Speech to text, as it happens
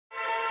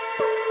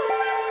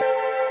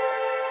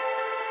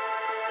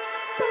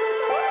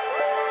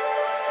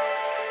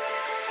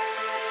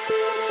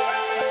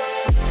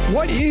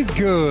What is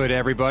good,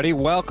 everybody?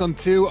 Welcome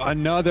to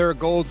another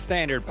Gold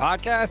Standard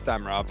podcast.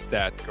 I'm Rob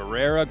Stats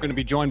Guerrera. Going to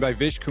be joined by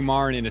Vish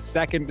Kumar in a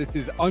second. This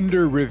is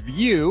Under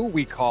Review.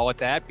 We call it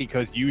that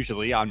because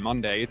usually on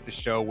Monday, it's the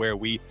show where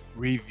we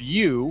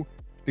review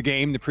the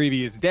game the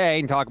previous day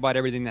and talk about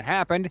everything that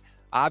happened.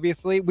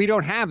 Obviously, we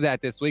don't have that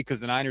this week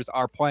because the Niners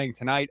are playing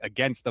tonight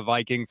against the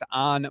Vikings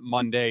on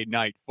Monday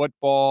Night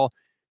Football.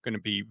 Going to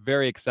be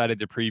very excited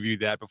to preview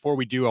that. Before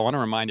we do, I want to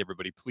remind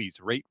everybody, please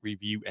rate,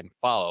 review, and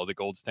follow the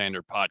Gold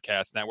Standard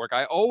Podcast Network.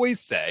 I always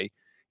say,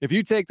 if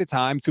you take the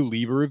time to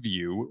leave a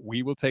review,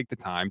 we will take the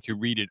time to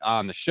read it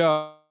on the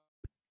show.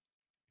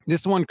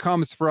 This one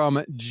comes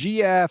from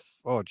GF.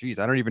 Oh, geez,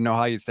 I don't even know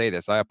how you say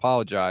this. I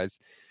apologize.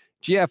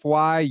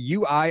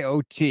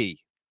 GFYUIOT.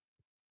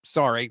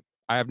 Sorry.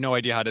 I have no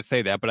idea how to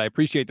say that, but I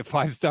appreciate the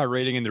 5-star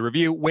rating in the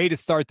review. Way to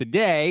start the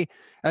day.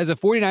 As a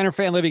 49er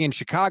fan living in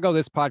Chicago,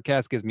 this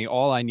podcast gives me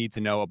all I need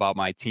to know about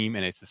my team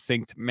in a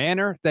succinct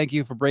manner. Thank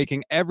you for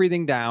breaking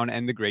everything down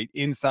and the great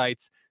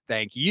insights.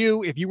 Thank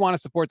you. If you want to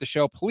support the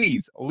show,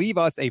 please leave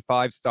us a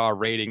 5-star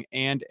rating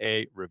and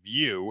a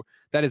review.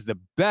 That is the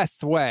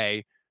best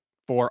way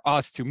for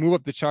us to move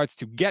up the charts,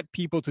 to get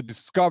people to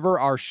discover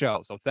our show.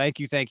 So thank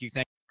you for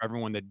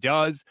everyone that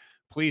does.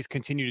 Please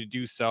continue to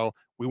do so.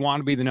 We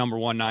want to be the number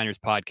one Niners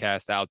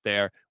podcast out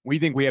there. We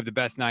think we have the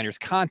best Niners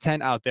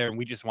content out there, and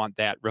we just want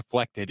that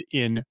reflected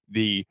in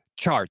the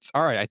charts.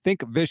 All right, I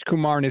think Vish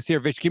Kumar is here.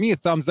 Vish, give me a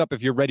thumbs up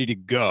if you're ready to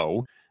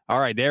go. All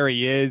right, there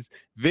he is.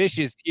 Vish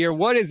is here.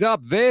 What is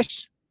up,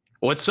 Vish?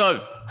 What's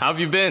up? How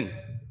have you been?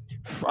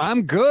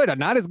 I'm good.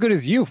 Not as good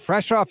as you.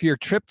 Fresh off your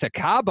trip to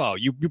Cabo.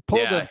 You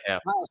pulled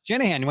Kyle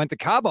Shanahan. You went to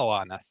Cabo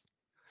on us.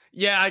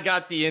 Yeah, I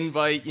got the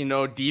invite. You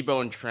know, Debo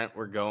and Trent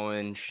were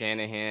going,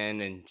 Shanahan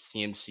and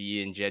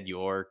CMC and Jed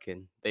York,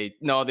 and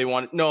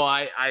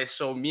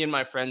so me and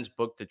my friends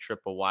booked a trip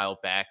a while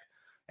back,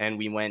 and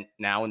we went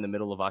now in the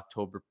middle of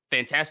October.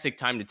 Fantastic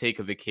time to take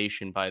a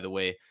vacation, by the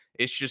way.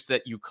 It's just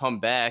that you come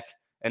back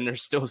and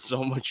there's still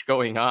so much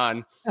going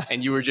on,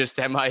 and you were just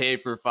MIA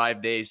for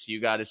 5 days, so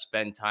you got to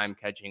spend time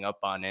catching up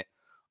on it.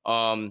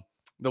 The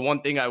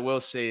one thing I will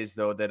say is,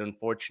 though, that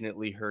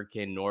unfortunately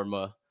Hurricane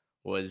Norma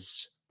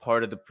was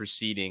part of the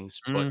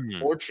proceedings, but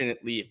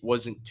fortunately it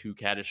wasn't too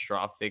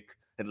catastrophic,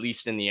 at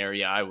least in the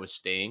area I was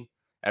staying.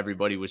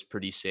 Everybody was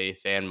pretty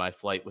safe, and my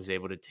flight was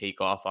able to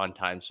take off on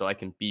time, so I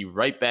can be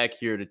right back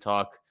here to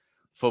talk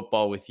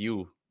football with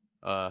you.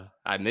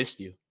 I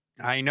missed you.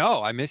 I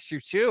know. I missed you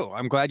too.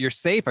 I'm glad you're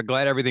safe. I'm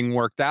glad everything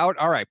worked out.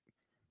 All right,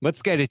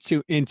 let's get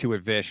into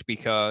it, Vish,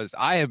 because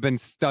I have been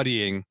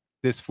studying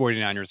this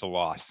 49ers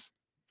loss,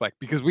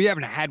 because we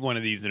haven't had one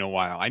of these in a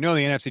while. I know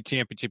the NFC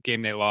Championship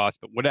game they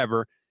lost, but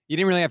whatever. You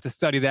didn't really have to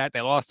study that.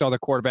 They lost all their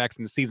quarterbacks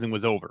and the season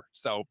was over.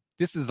 So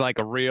this is like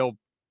a real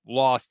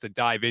loss to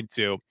dive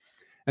into.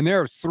 And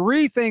there are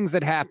 3 things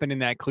that happened in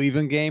that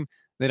Cleveland game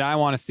that I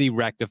want to see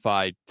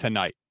rectified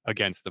tonight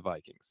against the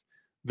Vikings.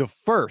 The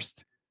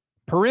first,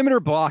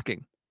 perimeter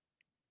blocking.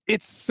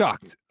 It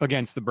sucked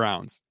against the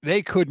Browns.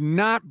 They could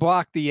not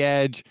block the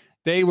edge.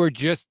 They were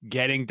just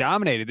getting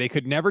dominated. They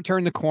could never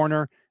turn the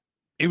corner.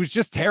 It was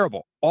just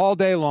terrible all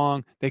day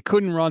long. They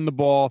couldn't run the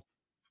ball.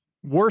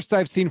 Worst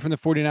I've seen from the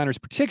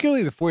 49ers,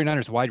 particularly the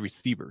 49ers wide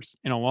receivers,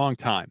 in a long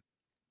time.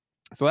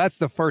 So that's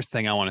the first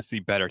thing I want to see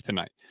better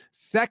tonight.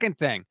 Second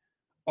thing,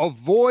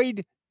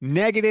 avoid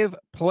negative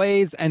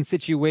plays and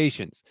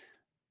situations.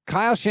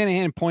 Kyle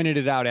Shanahan pointed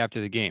it out after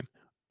the game.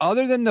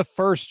 Other than the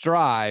first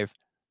drive,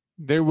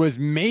 there was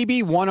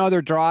maybe one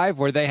other drive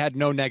where they had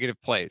no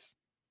negative plays.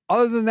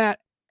 Other than that,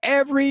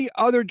 every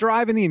other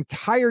drive in the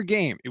entire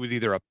game, it was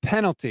either a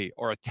penalty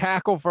or a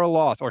tackle for a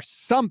loss or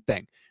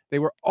something. They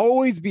were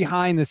always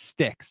behind the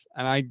sticks,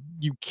 and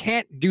you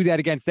can't do that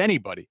against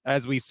anybody,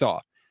 as we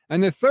saw.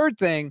 And the third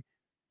thing,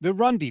 the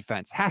run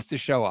defense has to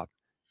show up.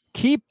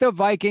 Keep the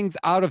Vikings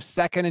out of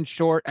second and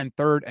short and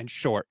third and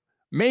short.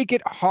 Make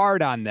it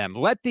hard on them.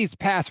 Let these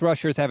pass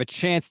rushers have a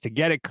chance to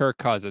get at Kirk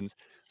Cousins.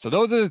 So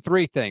those are the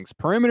 3 things: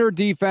 perimeter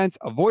defense,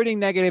 avoiding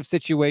negative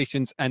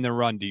situations, and the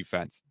run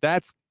defense.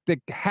 That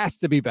has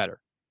to be better.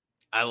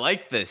 I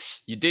like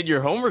this. You did your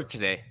homework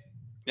today.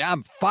 Yeah,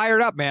 I'm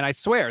fired up, man. I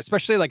swear,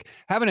 especially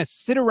having to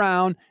sit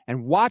around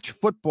and watch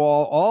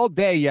football all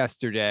day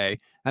yesterday.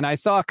 And I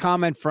saw a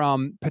comment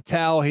from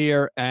Patel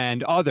here,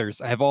 and others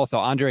have also.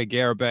 Andre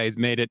Garibay has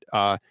made it.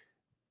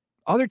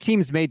 Other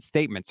teams made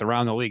statements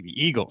around the league.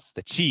 The Eagles,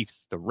 the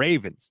Chiefs, the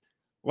Ravens.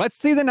 Let's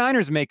see the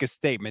Niners make a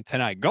statement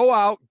tonight. Go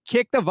out,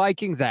 kick the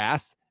Vikings'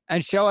 ass,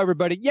 and show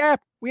everybody, yeah,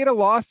 we had a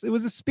loss. It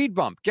was a speed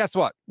bump. Guess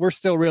what? We're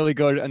still really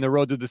good, and the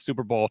road to the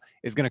Super Bowl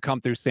is going to come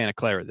through Santa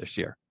Clara this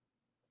year.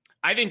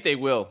 I think they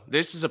will.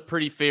 This is a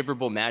pretty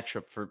favorable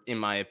matchup in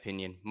my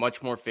opinion,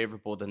 much more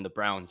favorable than the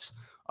Browns.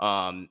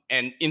 And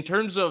in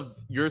terms of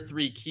your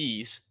 3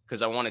 keys,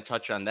 because I want to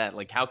touch on that,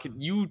 how could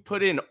you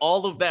put in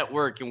all of that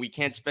work and we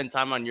can't spend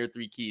time on your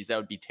 3 keys? That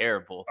would be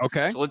terrible.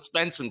 Okay. So let's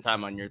spend some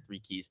time on your 3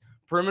 keys.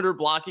 Perimeter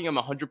blocking, I'm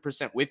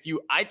 100% with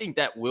you. I think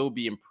that will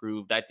be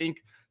improved. I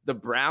think the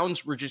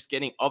Browns were just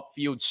getting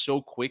upfield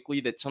so quickly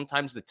that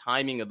sometimes the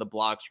timing of the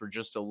blocks were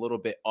just a little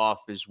bit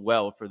off as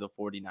well for the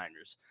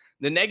 49ers.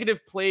 The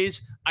negative plays,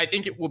 I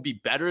think it will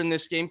be better in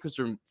this game because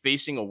they're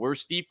facing a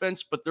worse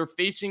defense, but they're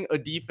facing a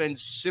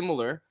defense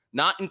similar,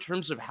 not in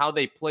terms of how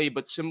they play,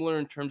 but similar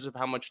in terms of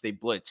how much they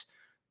blitz.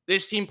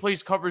 This team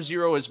plays cover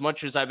zero as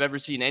much as I've ever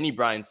seen any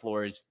Brian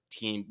Flores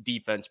team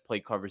defense play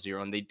cover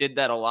zero, and they did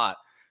that a lot.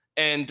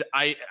 And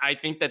I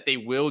think that they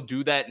will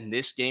do that in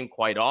this game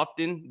quite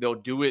often. They'll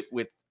do it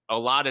with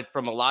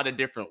from a lot of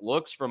different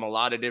looks, from a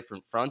lot of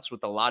different fronts,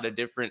 with a lot of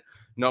different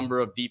number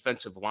of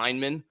defensive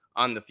linemen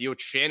on the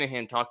field.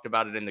 Shanahan talked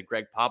about it in the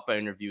Greg Papa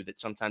interview that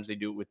sometimes they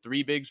do it with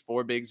 3 bigs,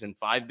 4 bigs, and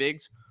 5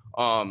 bigs.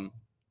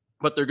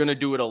 But they're going to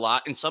do it a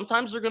lot. And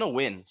sometimes they're going to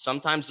win.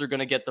 Sometimes they're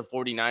going to get the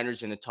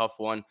 49ers in a tough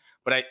one,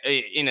 but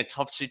in a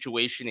tough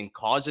situation and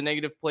cause a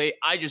negative play.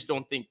 I just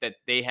don't think that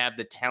they have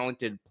the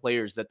talented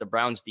players that the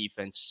Browns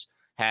defense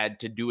had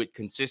to do it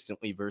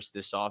consistently versus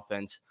this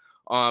offense.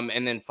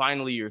 And then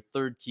finally, your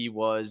third key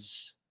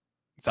was?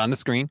 It's on the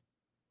screen.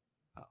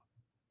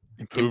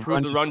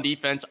 Improve the run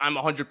defense. I'm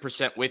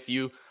 100% with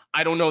you.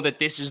 I don't know that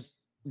this is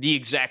the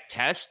exact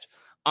test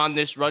on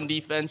this run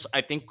defense.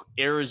 I think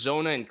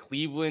Arizona and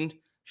Cleveland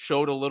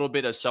showed a little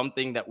bit of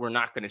something that we're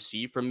not going to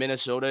see from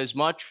Minnesota as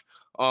much.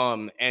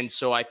 And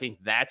so I think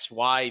that's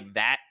why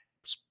that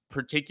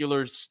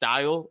particular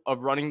style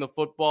of running the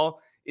football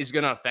is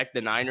going to affect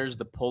the Niners,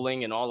 the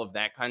pulling and all of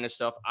that kind of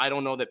stuff. I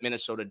don't know that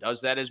Minnesota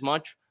does that as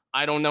much.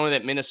 I don't know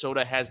that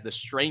Minnesota has the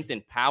strength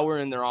and power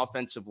in their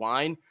offensive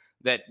line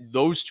that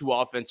those two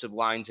offensive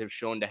lines have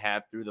shown to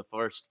have through the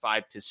first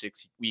 5 to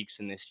 6 weeks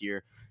in this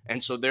year.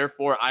 And so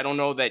therefore, I don't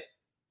know that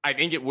I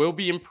think it will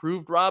be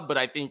improved, Rob, but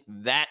I think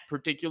that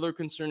particular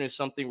concern is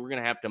something we're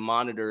going to have to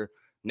monitor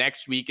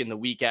next week and the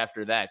week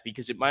after that,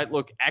 because it might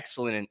look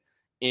excellent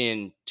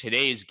in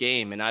today's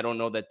game, and I don't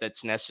know that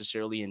that's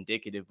necessarily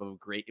indicative of a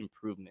great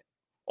improvement.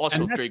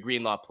 Also, if Dre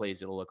Greenlaw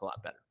plays, it'll look a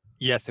lot better.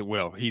 Yes, it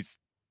will. He's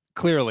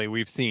clearly,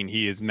 we've seen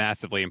he is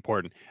massively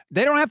important.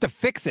 They don't have to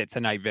fix it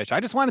tonight, Vish. I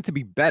just want it to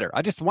be better.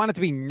 I just want it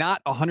to be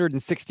not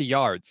 160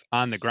 yards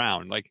on the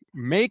ground. Like,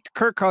 make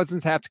Kirk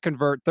Cousins have to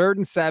convert 3rd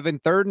and 7,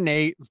 3rd and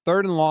 8, 3rd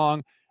and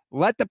long.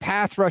 Let the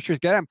pass rushers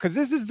get him, because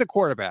this is the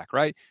quarterback,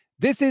 right?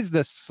 This is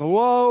the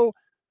slow,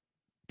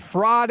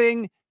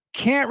 prodding,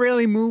 can't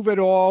really move at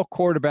all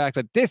quarterback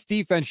that this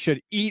defense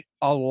should eat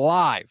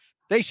alive.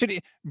 They should.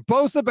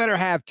 Bosa better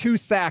have 2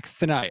 sacks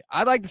tonight.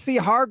 I'd like to see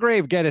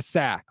Hargrave get a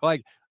sack.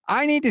 Like,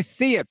 I need to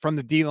see it from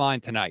the D-line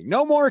tonight.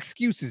 No more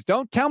excuses.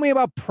 Don't tell me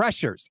about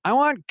pressures. I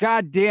want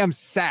goddamn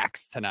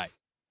sacks tonight.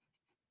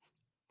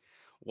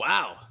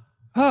 Wow.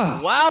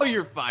 Wow,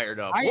 you're fired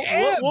up. I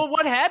am.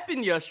 What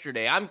happened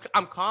yesterday? I'm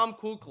calm,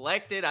 cool,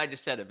 collected. I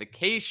just had a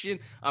vacation.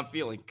 I'm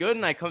feeling good,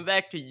 and I come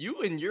back to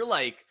you, and you're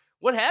like,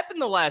 what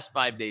happened the last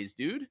 5 days,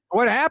 dude?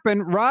 What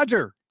happened?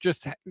 Roger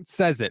just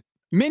says it.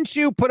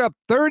 Minshew put up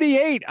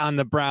 38 on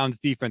the Browns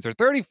defense, or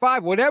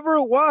 35, whatever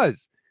it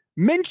was.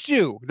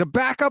 Minshew, the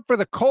backup for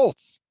the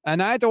Colts.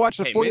 And I had to watch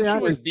the 49ers.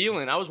 Minshew was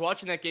dealing. I was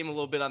watching that game a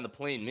little bit on the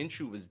plane.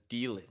 Minshew was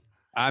dealing.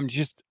 I'm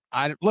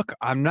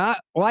not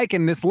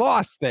liking this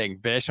loss thing,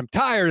 Vish. I'm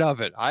tired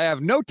of it. I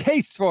have no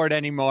taste for it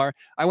anymore.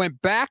 I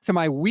went back to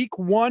my week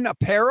 1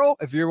 apparel.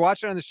 If you're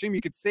watching on the stream,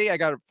 you could see I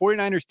got a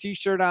 49ers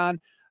t-shirt on.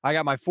 I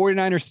got my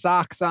 49ers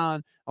socks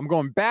on. I'm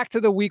going back to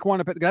the week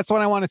 1. That's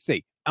what I want to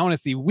see. I want to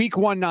see week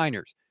 1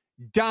 Niners.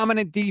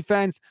 Dominant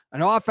defense,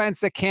 an offense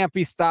that can't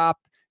be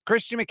stopped.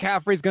 Christian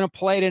McCaffrey is going to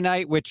play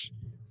tonight, which,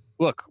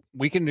 look,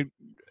 we can,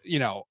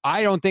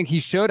 I don't think he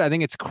should. I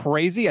think it's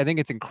crazy. I think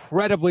it's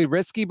incredibly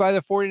risky by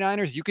the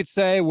 49ers. You could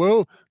say,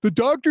 well, the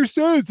doctor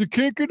says it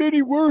can't get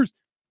any worse.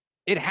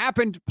 It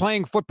happened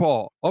playing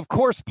football. Of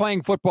course,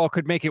 playing football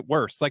could make it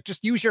worse. Like,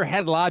 just use your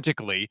head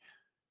logically,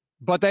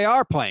 but they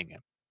are playing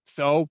him.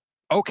 So,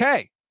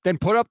 okay, then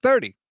put up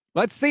 30.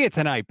 Let's see it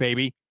tonight,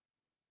 baby.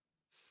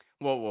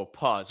 Whoa,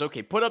 pause.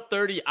 Okay, put up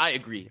 30. I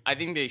agree. I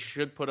think they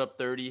should put up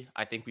 30.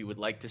 I think we would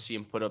like to see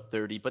them put up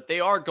 30, but they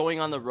are going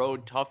on the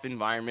road, tough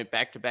environment,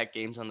 back-to-back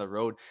games on the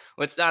road.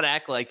 Let's not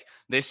act like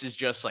this is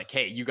just like,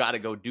 hey, you got to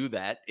go do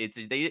that.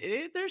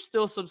 There's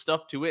still some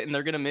stuff to it, and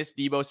they're going to miss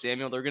Deebo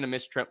Samuel. They're going to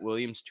miss Trent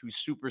Williams, 2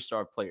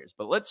 superstar players.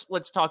 But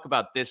let's talk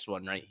about this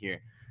one right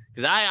here,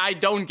 because I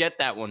don't get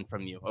that one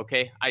from you,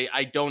 okay?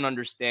 I don't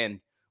understand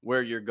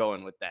where you're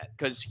going with that,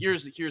 because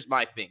here's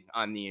my thing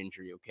on the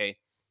injury, okay?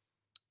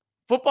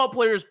 Football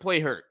players play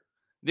hurt.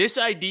 This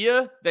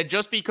idea that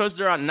just because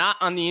they're not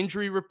on the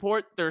injury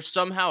report, they're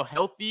somehow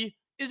healthy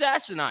is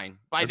asinine.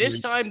 By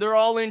this time, they're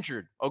all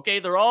injured, okay?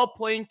 They're all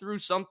playing through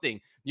something.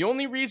 The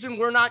only reason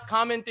we're not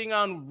commenting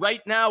on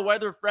right now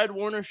whether Fred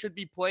Warner should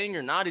be playing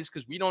or not is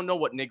because we don't know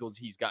what niggles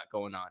he's got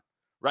going on,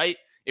 right?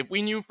 If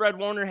we knew Fred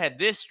Warner had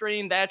this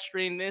strain, that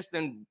strain, this,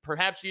 then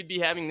perhaps you'd be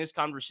having this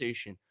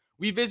conversation.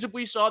 We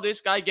visibly saw this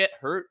guy get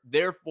hurt.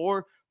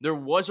 Therefore, there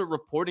was a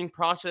reporting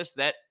process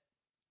that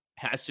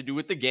has to do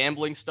with the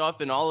gambling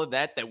stuff and all of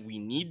that we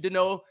need to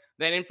know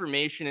that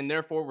information, and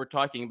therefore we're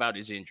talking about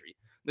his injury.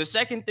 The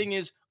second thing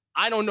is,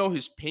 I don't know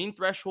his pain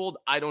threshold.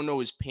 I don't know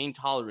his pain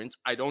tolerance.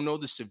 I don't know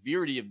the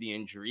severity of the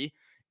injury.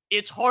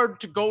 It's hard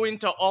to go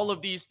into all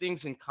of these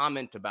things and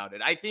comment about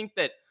it. I think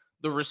that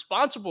the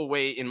responsible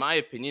way, in my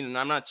opinion, and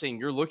I'm not saying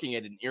you're looking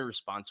at an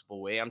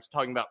irresponsible way, I'm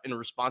talking about in a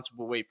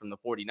responsible way from the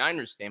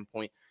 49ers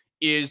standpoint,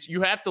 is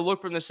you have to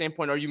look from the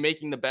standpoint, are you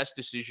making the best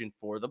decision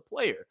for the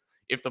player?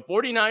 If the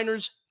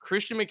 49ers,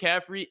 Christian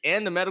McCaffrey,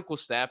 and the medical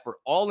staff are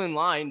all in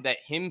line that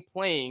him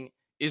playing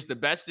is the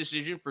best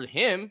decision for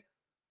him,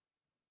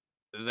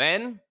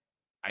 then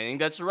I think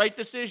that's the right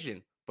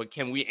decision. But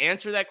can we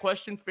answer that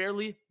question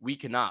fairly? We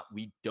cannot.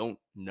 We don't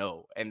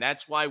know. And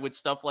that's why with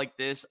stuff like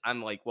this,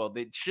 I'm like, well,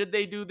 should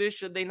they do this?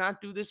 Should they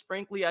not do this?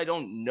 Frankly, I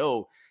don't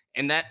know.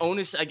 And that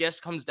onus, I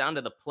guess, comes down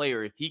to the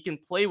player. If he can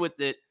play with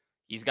it,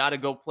 he's got to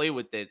go play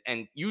with it.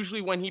 And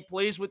usually when he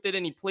plays with it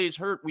and he plays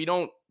hurt, we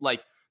don't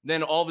like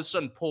then all of a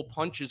sudden pull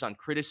punches on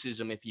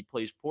criticism if he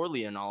plays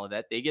poorly and all of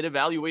that. They get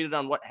evaluated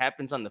on what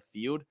happens on the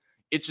field.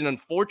 It's an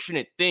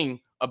unfortunate thing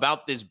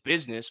about this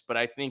business, but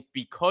I think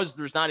because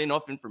there's not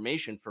enough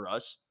information for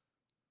us,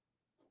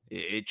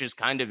 it just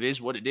kind of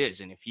is what it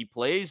is. And if he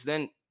plays,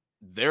 then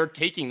they're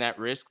taking that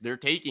risk. They're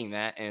taking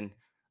that. And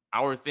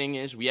our thing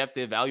is we have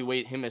to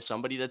evaluate him as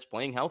somebody that's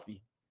playing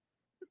healthy.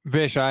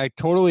 Vish, I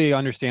totally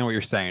understand what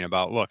you're saying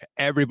about, look,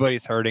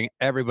 everybody's hurting,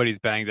 everybody's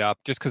banged up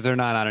just because they're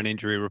not on an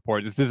injury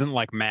report. This isn't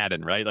like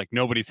Madden, right? Like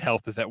nobody's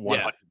health is at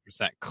 100%,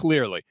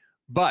 clearly.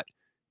 But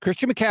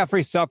Christian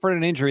McCaffrey suffered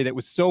an injury that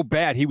was so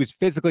bad, he was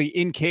physically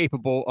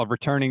incapable of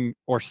returning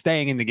or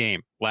staying in the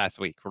game last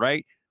week,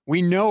 right?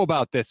 We know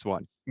about this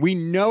one.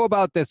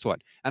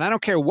 And I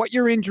don't care what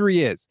your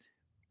injury is,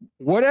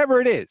 whatever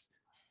it is,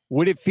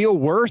 would it feel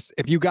worse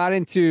if you got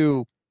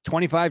into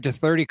 25 to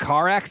 30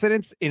 car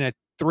accidents in a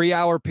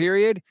 3-hour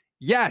period?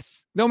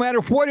 Yes. No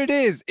matter what it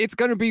is, it's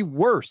going to be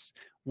worse.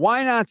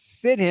 Why not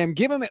sit him,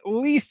 give him at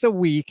least a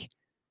week,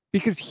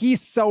 because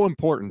he's so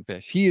important,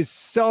 Fish. He is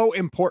so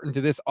important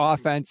to this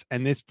offense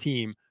and this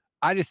team.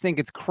 I just think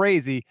it's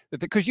crazy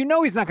that because he's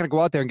not going to go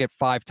out there and get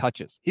 5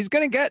 touches. He's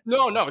going to get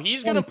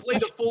he's going to play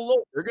the full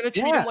load. They're going to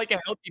treat him like a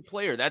healthy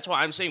player. That's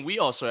why I'm saying we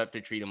also have to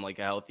treat him like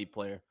a healthy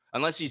player,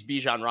 unless he's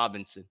Bijan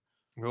Robinson.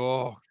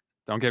 Oh,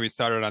 don't get me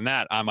started on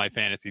that on my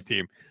fantasy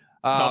team.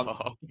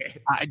 Okay.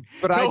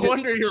 No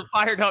wonder you're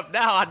fired up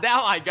now.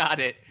 Now I got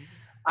it.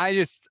 I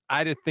just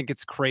think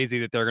it's crazy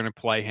that they're going to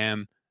play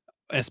him,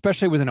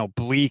 especially with an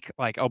oblique.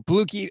 Like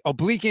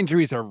oblique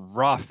injuries are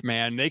rough,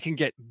 man. They can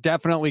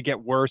definitely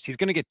get worse. He's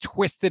going to get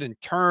twisted and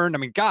turned. I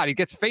mean, God, he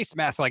gets face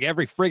masks like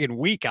every friggin'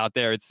 week out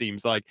there, it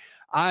seems like.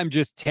 I'm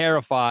just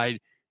terrified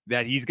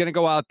that he's going to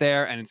go out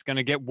there and it's going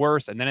to get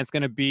worse. And then it's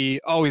going to be,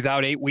 oh, he's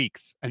out 8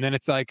 weeks. And then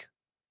it's like,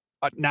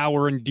 now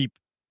we're in deep.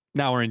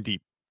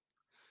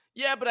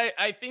 Yeah, but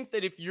I think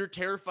that if you're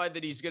terrified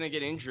that he's going to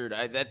get injured,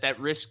 that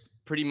risk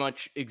pretty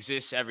much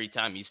exists every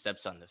time he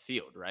steps on the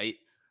field, right?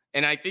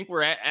 And I think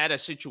we're at a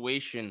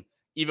situation,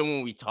 even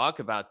when we talk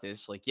about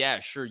this, like, yeah,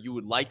 sure, you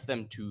would like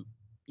them to,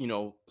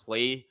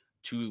 play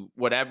to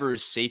whatever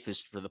is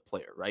safest for the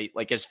player, right?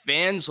 Like as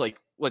fans, like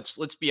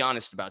let's be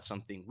honest about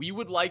something. We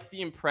would like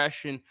the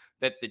impression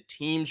that the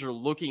teams are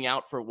looking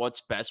out for what's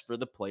best for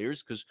the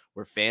players because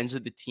we're fans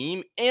of the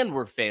team and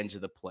we're fans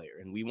of the player.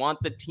 And we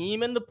want the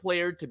team and the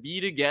player to be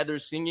together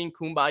singing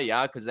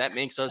Kumbaya because that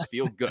makes us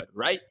feel good,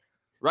 right?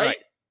 Right?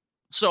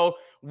 So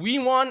we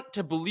want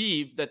to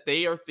believe that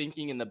they are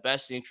thinking in the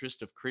best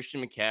interest of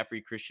Christian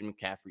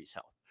McCaffrey's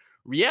health.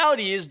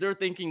 Reality is they're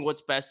thinking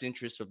what's best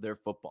interest of their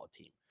football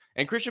team.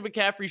 And Christian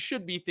McCaffrey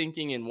should be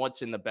thinking in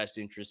what's in the best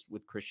interest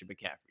with Christian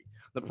McCaffrey.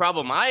 The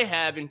problem I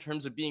have in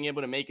terms of being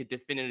able to make a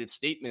definitive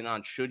statement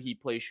on should he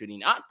play, should he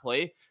not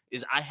play,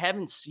 is I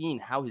haven't seen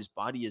how his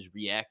body has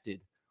reacted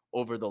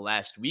over the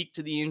last week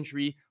to the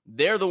injury.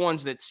 They're the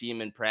ones that see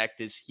him in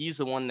practice. He's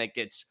the one that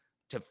gets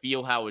to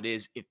feel how it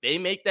is. If they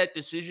make that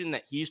decision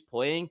that he's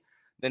playing,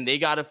 then they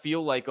got to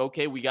feel like,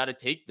 okay, we got to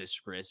take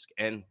this risk.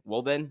 And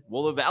well, then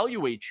we'll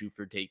evaluate you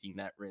for taking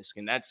that risk.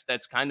 And that's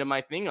kind of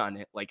my thing on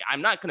it. Like,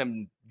 I'm not going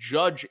to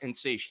judge and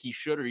say he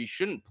should or he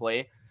shouldn't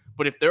play.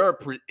 But if there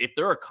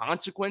are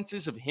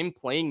consequences of him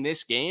playing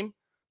this game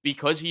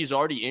because he's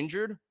already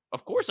injured,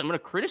 of course, I'm going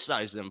to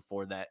criticize them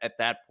for that at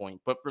that point.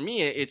 But for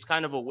me, it's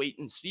kind of a wait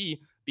and see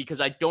because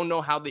I don't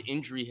know how the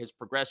injury has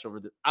progressed over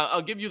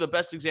I'll give you the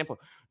best example.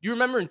 Do you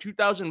remember in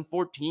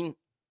 2014,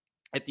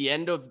 at the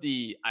end of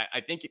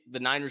I think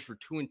the Niners were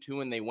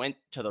 2-2 and they went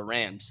to the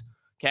Rams.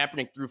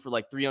 Kaepernick threw for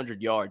like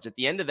 300 yards. At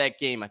the end of that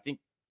game, I think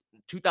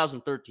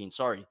 2013,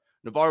 sorry,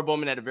 Navarro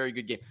Bowman had a very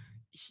good game.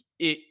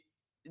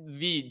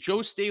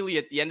 Joe Staley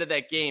at the end of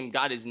that game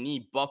got his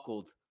knee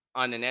buckled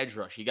on an edge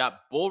rush. He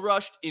got bull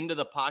rushed into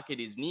the pocket.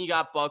 His knee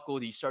got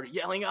buckled. He started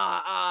yelling,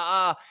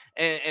 and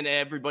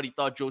everybody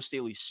thought Joe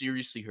Staley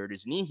seriously hurt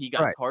his knee. He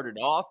got carted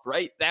off,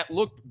 right? That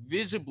looked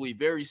visibly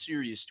very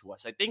serious to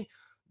us. I think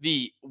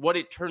what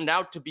it turned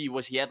out to be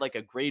was he had like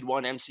a grade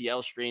 1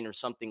 MCL strain or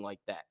something like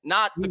that.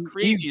 Not the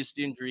craziest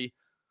injury.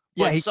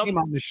 Yeah, he came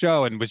on the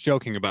show and was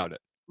joking about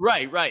it.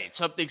 Right.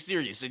 Something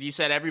serious. And he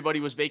said everybody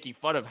was making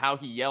fun of how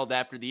he yelled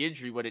after the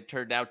injury when it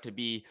turned out to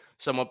be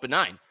somewhat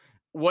benign.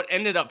 what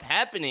ended up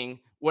happening,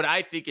 what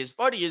I think is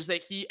funny, is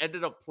that he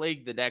ended up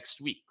playing the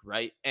next week,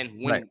 right? And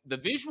Right. when the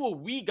visual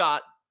we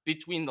got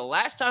between the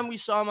last time we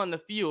saw him on the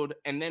field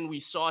and then we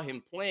saw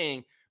him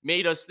playing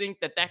made us think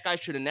that that guy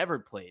should have never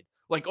played.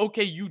 Like,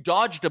 okay, you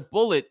dodged a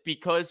bullet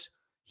because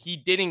he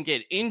didn't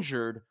get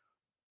injured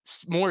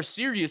more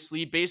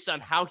seriously based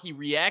on how he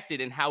reacted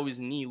and how his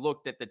knee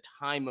looked at the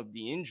time of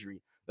the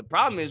injury. The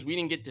problem is we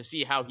didn't get to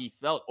see how he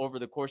felt over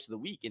the course of the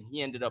week, and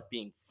he ended up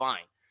being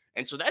fine.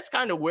 And so that's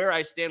kind of where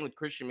I stand with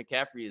Christian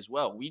McCaffrey as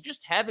well. We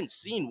just haven't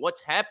seen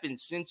what's happened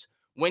since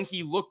when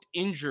he looked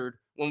injured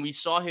when we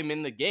saw him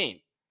in the game.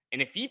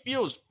 And if he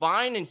feels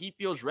fine and he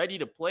feels ready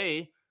to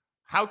play,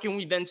 how can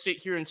we then sit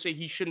here and say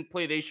he shouldn't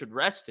play? They should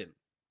rest him.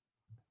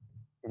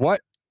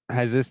 What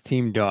has this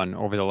team done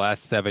over the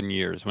last 7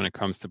 years when it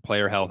comes to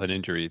player health and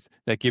injuries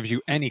that gives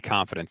you any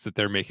confidence that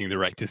they're making the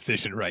right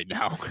decision right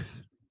now?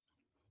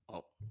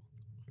 Oh.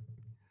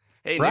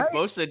 Hey, Right? Nick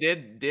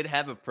Bosa did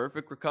have a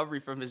perfect recovery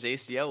from his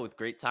ACL with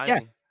great Yeah,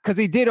 timing. because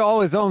he did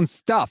all his own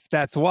stuff.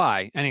 That's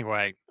why.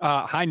 Anyway,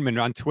 Heineman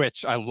on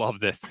Twitch. I love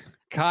this.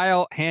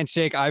 Kyle,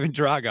 handshake, Ivan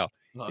Drago.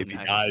 Oh, If he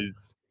nice.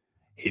 does,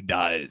 he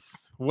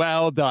does.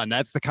 Well done.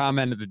 That's the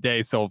comment of the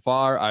day so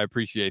far. I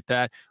appreciate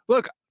that.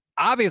 Look,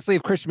 obviously,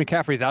 if Christian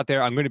McCaffrey's out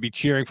there, I'm going to be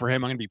cheering for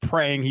him. I'm going to be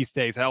praying he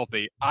stays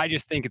healthy. I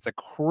just think it's a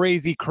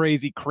crazy,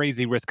 crazy,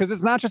 crazy risk because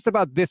it's not just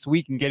about this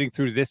week and getting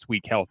through this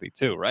week healthy,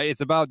 too, right? It's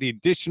about the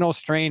additional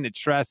strain and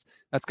stress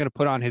that's going to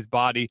put on his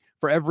body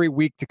for every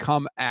week to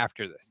come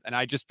after this. And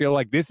I just feel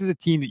like this is a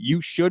team that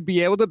you should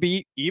be able to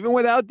beat, even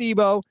without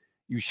Debo.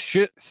 You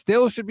should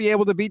be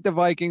able to beat the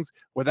Vikings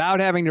without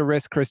having to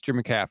risk Christian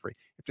McCaffrey.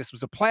 If this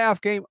was a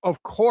playoff game,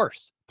 of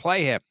course,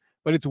 play him.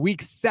 But it's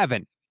week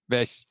 7,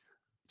 Vish.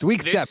 It's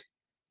week 7.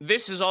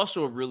 This is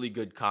also a really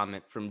good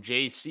comment from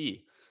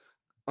JC.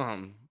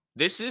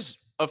 This is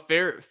a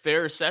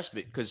fair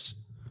assessment because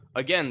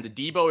again, the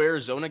Debo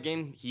Arizona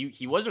game,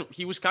 he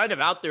was kind of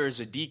out there as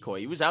a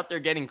decoy. He was out there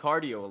getting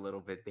cardio a little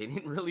bit. They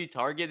didn't really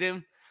target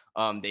him.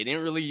 They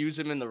didn't really use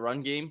him in the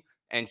run game,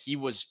 and he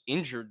was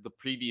injured the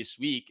previous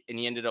week, and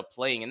he ended up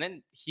playing, and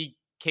then he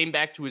came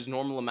back to his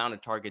normal amount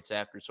of targets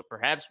after. So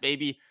perhaps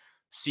maybe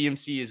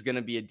CMC is going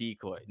to be a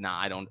decoy. Nah,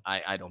 I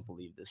don't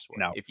believe this one.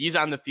 No. If he's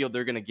on the field,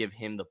 they're going to give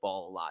him the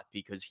ball a lot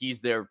because he's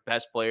their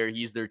best player.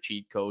 He's their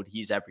cheat code.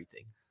 He's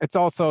everything. It's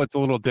a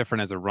little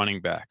different as a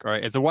running back,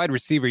 right? As a wide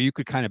receiver, you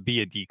could kind of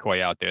be a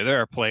decoy out there. There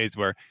are plays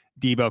where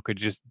Debo could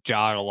just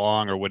jog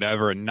along or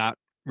whatever and not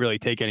really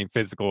take any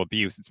physical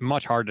abuse. It's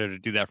much harder to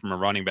do that from a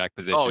running back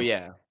position. Oh,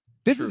 yeah.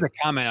 This is a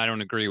comment I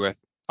don't agree with.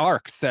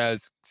 Ark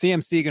says,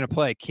 CMC going to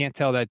play. Can't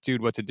tell that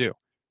dude what to do.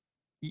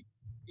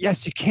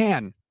 Yes, you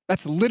can.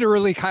 That's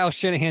literally Kyle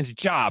Shanahan's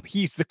job.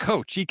 He's the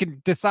coach. He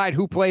can decide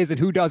who plays and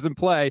who doesn't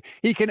play.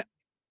 He can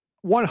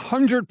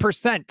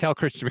 100% tell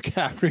Christian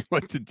McCaffrey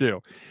what to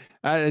do.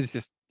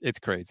 It's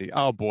crazy.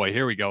 Oh, boy.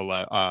 Here we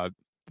go,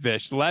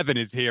 Vish. Levin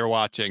is here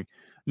watching.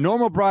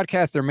 Normal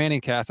broadcast or Manning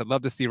cast. I'd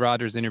love to see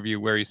Rodgers' interview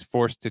where he's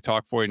forced to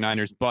talk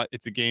 49ers, but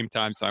it's a game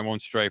time, so I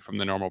won't stray from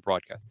the normal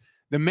broadcast.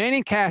 The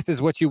Manning cast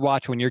is what you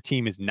watch when your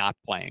team is not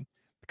playing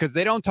because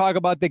they don't talk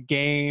about the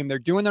game. They're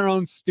doing their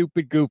own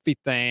stupid, goofy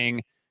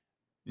thing.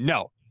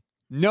 No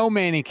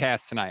Manning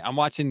cast tonight. I'm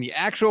watching the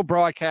actual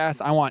broadcast.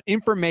 I want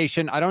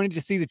information. I don't need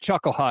to see the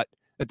chuckle hut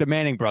that the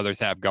Manning brothers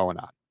have going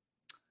on.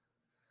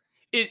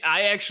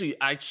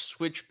 I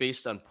switch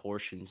based on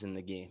portions in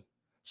the game.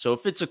 So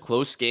if it's a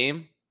close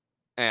game,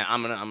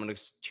 I'm gonna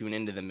tune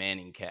into the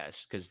Manning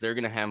cast because they're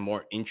gonna have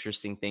more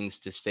interesting things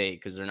to say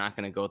because they're not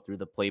gonna go through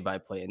the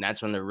play-by-play, and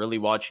that's when they're really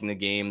watching the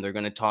game. They're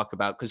gonna talk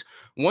about because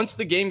once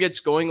the game gets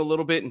going a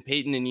little bit and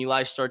Peyton and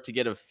Eli start to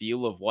get a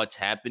feel of what's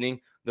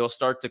happening, they'll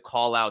start to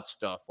call out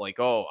stuff like,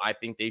 "Oh, I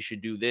think they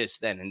should do this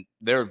then," and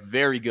they're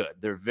very good.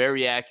 They're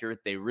very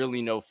accurate. They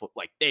really know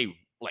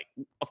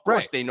of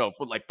course they know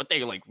football, but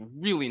they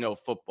really know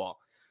football.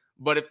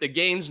 But if the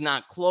game's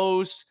not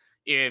close,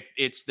 if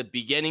it's the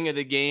beginning of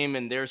the game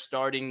and they're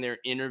starting their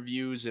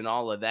interviews and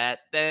all of that,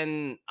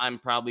 then I'm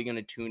probably going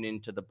to tune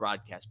into the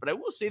broadcast. But I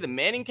will say the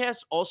Manning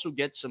cast also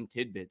gets some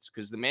tidbits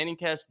because the Manning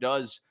cast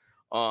does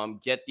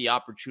get the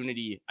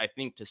opportunity, I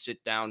think, to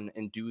sit down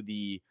and do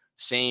the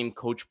same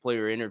coach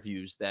player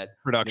interviews that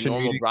the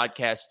normal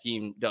broadcast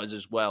team does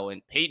as well.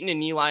 And Peyton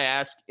and Eli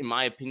ask, in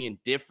my opinion,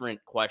 different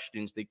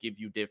questions that give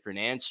you different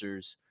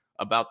answers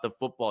about the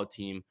football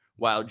team,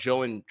 while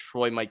Joe and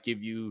Troy might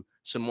give you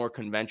some more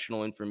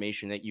conventional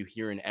information that you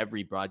hear in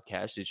every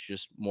broadcast. It's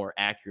just more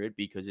accurate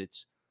because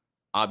it's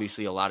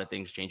obviously a lot of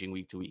things changing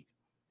week to week.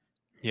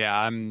 Yeah,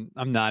 I'm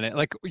not it.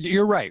 Like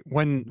you're right.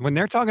 When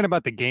they're talking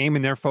about the game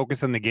and they're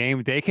focused on the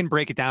game, they can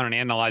break it down and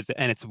analyze it,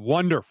 and it's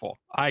wonderful.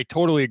 I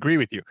totally agree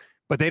with you.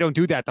 But they don't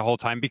do that the whole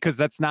time because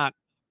that's not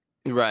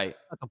right.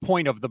 That's not the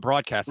point of the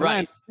broadcast. And right. I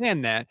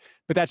understand that,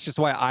 but that's just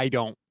why I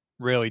don't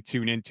really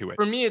tune into it.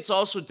 For me, it's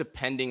also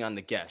depending on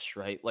the guest,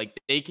 right?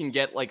 Like they can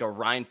get like a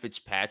Ryan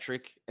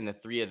Fitzpatrick, and the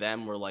three of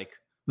them were like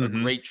a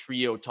great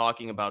trio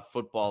talking about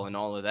football and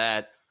all of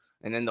that.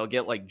 And then they'll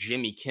get like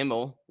Jimmy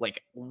Kimmel.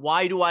 Like,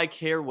 why do I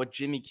care what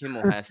Jimmy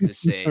Kimmel has to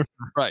say?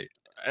 Right.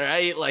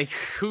 right? Like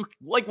who?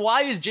 Like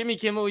why is Jimmy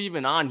Kimmel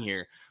even on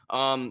here?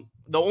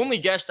 The only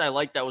guest I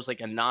liked that was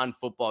like a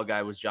non-football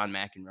guy was John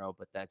McEnroe,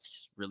 but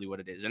that's really what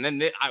it is. And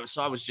then I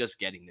was just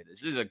getting to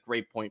this. This is a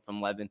great point from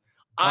Levin.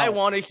 I Oh,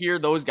 want to hear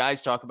those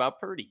guys talk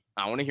about Purdy.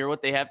 I want to hear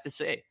what they have to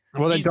say.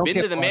 well, then He's don't been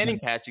give to the Levin Manning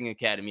Passing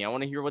Academy. I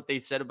want to hear what they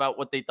said about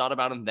what they thought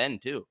about him then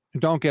too.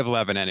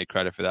 any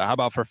credit for that. How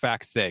about for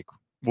fact's sake?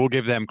 We'll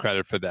give them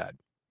credit for that.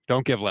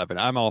 Don't give Levin.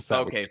 I'm all set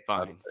with Okay,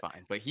 Levin.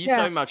 fine. But he's Yeah.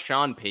 talking about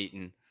Sean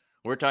Payton.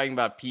 We're talking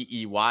about Oh,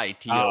 Peyton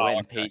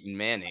okay. Peyton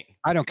Manning.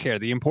 I don't care.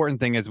 The important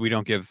thing is we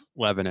don't give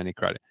Levin any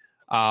credit.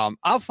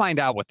 I'll find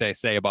out what they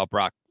say about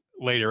Brock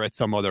later at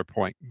some other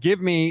point.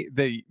 Give me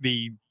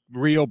the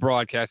real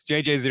broadcast,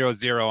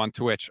 JJ00 on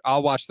Twitch.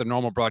 I'll watch the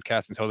normal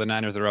broadcast until the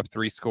Niners are up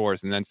 3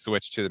 scores and then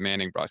switch to the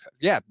Manning broadcast.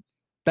 Yeah,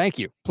 thank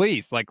you.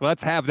 Please, like,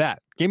 let's have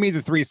that. Give me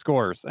the 3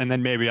 scores, and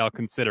then maybe I'll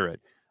consider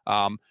it.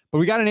 But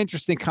we got an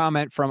interesting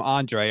comment from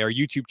Andre, our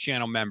YouTube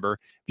channel member.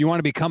 If you want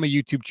to become a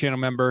YouTube channel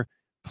member,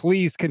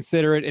 please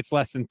consider it. It's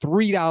less than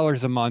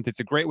 $3 a month. It's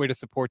a great way to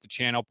support the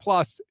channel.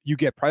 Plus, you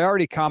get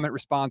priority comment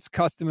response,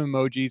 custom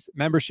emojis,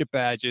 membership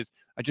badges.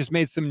 I just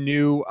made some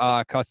new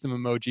custom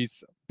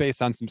emojis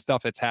based on some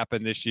stuff that's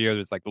happened this year.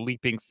 There's like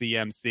leaping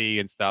CMC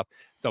and stuff.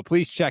 So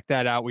please check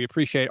that out. We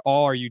appreciate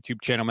all our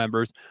YouTube channel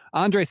members.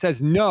 Andre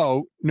says,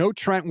 no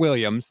Trent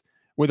Williams.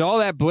 With all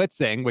that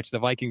blitzing, which the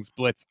Vikings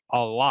blitz a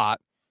lot,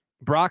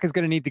 Brock is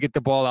going to need to get the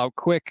ball out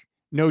quick.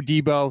 No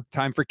Debo.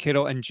 Time for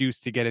Kittle and Juice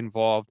to get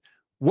involved.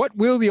 What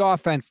will the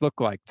offense look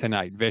like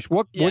tonight, Vish?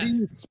 What do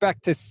you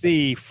expect to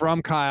see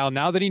from Kyle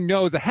now that he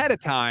knows ahead of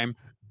time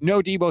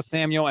no Debo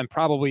Samuel and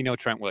probably no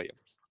Trent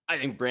Williams? I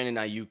think Brandon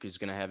Ayuk is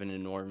going to have an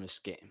enormous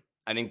game.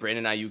 I think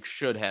Brandon Ayuk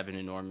should have an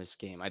enormous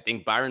game. I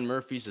think Byron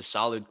Murphy's a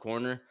solid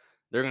corner.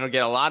 They're going to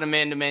get a lot of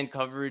man-to-man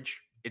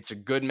coverage. It's a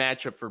good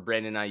matchup for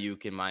Brandon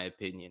Ayuk, in my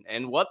opinion.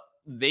 And what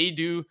they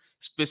do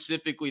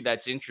specifically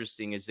that's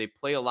interesting is they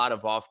play a lot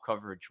of off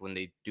coverage when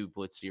they do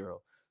blitz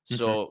zero.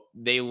 So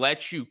they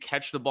let you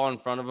catch the ball in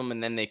front of them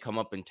and then they come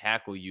up and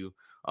tackle you.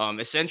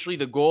 Essentially,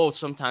 the goal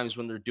sometimes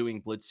when they're doing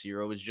blitz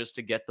zero is just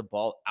to get the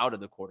ball out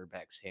of the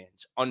quarterback's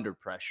hands under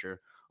pressure.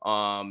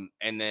 And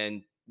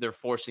then they're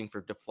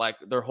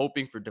they're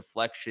hoping for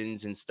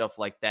deflections and stuff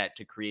like that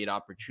to create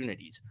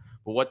opportunities.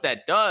 But what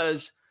that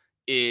does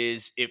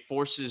is it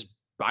forces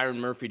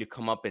Byron Murphy to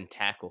come up and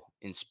tackle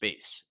in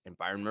space. And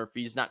Byron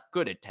Murphy is not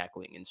good at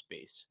tackling in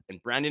space.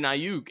 And Brandon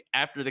Ayuk,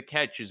 after the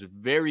catch, is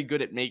very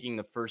good at making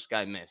the first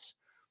guy miss.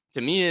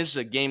 To me, this is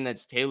a game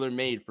that's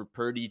tailor-made for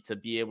Purdy to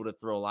be able to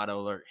throw a lot of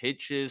alert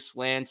hitches,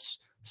 slants,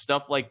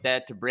 stuff like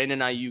that to Brandon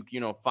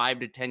Ayuk, 5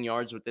 to 10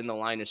 yards within the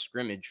line of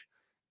scrimmage.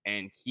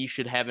 And he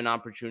should have an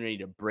opportunity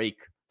to break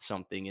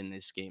something in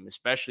this game,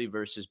 especially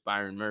versus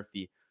Byron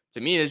Murphy. To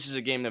me, this is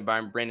a game that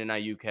Brandon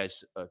Ayuk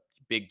has a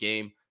big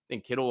game. I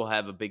think Kittle will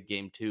have a big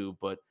game too,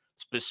 but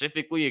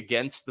specifically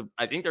against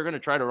I think they're going to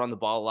try to run the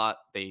ball a lot.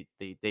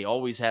 They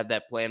always have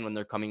that plan when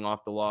they're coming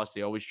off the loss.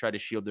 They always try to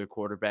shield their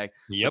quarterback.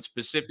 Yep. But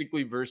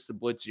specifically versus the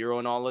blitz zero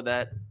and all of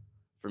that,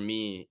 for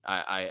me,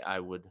 I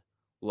would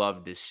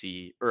love to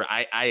see, or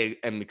I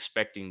am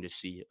expecting to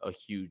see a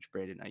huge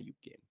Brandon Ayuk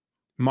game.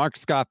 Mark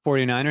Scott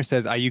 49er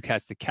says Ayuk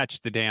has to catch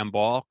the damn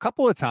ball. A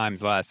couple of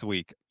times last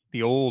week,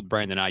 the old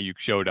Brandon Ayuk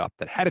showed up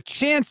that had a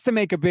chance to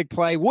make a big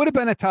play, would have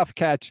been a tough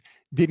catch,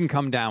 didn't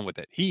come down with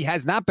it. He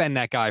has not been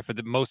that guy for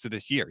the most of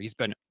this year. He's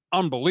been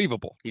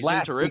unbelievable. He's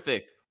been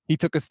terrific. He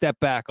took a step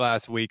back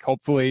last week.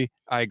 Hopefully,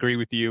 I agree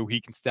with you.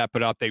 He can step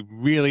it up. They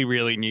really,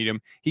 really need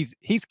him.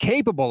 He's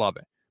capable of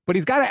it, but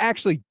he's got to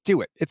actually do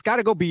it. It's got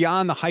to go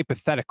beyond the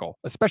hypothetical,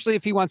 especially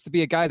if he wants to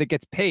be a guy that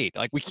gets paid.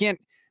 Like, we can't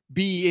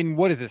be in,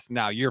 what is this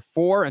now, year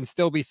 4, and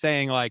still be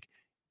saying like,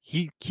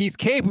 he's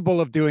capable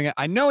of doing it.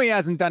 I know he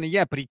hasn't done it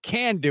yet, but he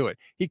can do it.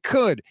 He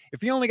could.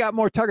 If he only got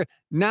more targets,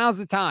 now's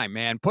the time,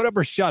 man. Put up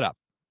or shut up.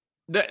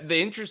 The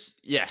interest,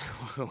 yeah.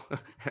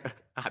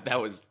 That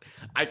was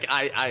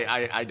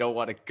I don't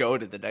want to go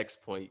to the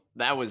next point.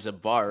 That was a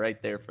bar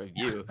right there for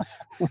you.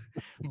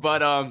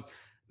 But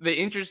the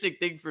interesting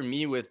thing for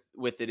me with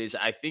it is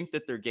I think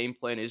that their game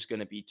plan is going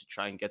to be to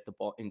try and get the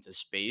ball into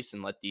space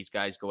and let these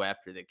guys go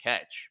after the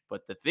catch.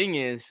 But the thing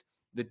is,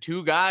 the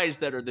two guys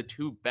that are the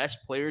two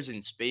best players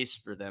in space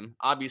for them,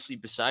 obviously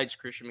besides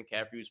Christian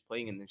McCaffrey, who's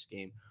playing in this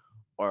game,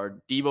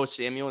 are Debo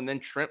Samuel, and then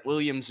Trent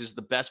Williams is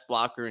the best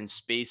blocker in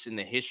space in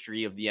the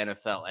history of the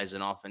NFL as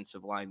an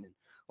offensive lineman.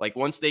 Like,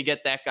 once they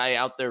get that guy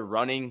out there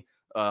running,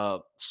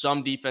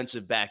 some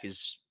defensive back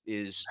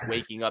is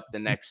waking up the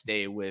next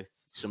day with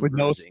some with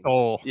bruising. No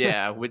soul.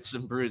 Yeah, with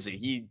some bruising.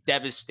 He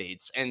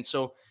devastates. And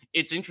so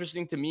it's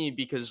interesting to me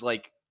because,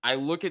 like, I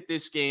look at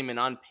this game and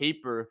on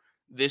paper,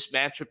 this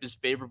matchup is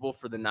favorable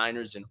for the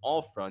Niners in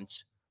all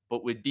fronts.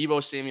 But with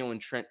Debo Samuel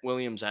and Trent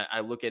Williams, I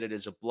look at it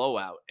as a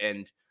blowout.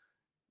 And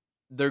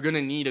they're going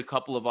to need a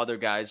couple of other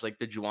guys like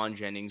the Juwan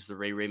Jennings, the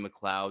Ray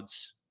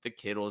McLeods, the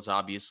Kittles,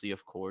 obviously,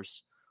 of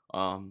course.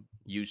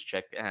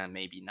 Juszczyk,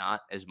 maybe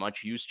not as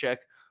much Juszczyk.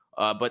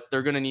 But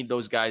they're going to need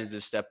those guys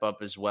to step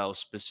up as well,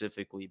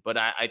 specifically. But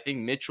I think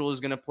Mitchell is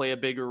going to play a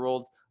bigger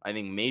role. I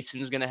think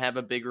Mason's going to have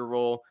a bigger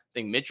role. I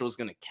think Mitchell's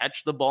going to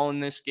catch the ball in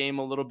this game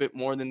a little bit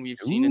more than we've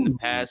seen in the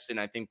past. And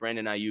I think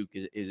Brandon Ayuk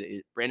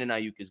is Brandon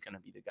Ayuk is going to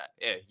be the guy.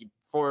 Yeah,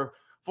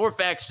 for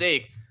fact's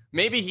sake,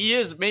 maybe he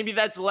is. Maybe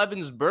that's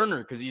Levin's burner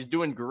because he's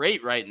doing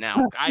great right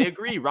now. I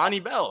agree. Ronnie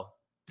Bell.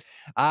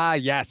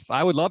 Yes,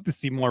 I would love to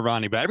see more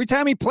Ronnie Bell. Every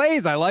time he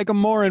plays, I like him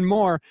more and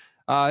more.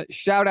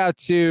 Shout out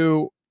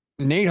to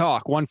Nate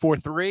Hawk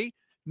 143,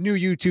 new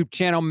YouTube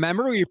channel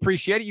member. We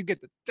appreciate it. You get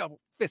the double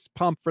fist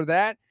pump for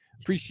that.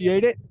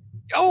 Appreciate it.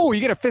 Oh,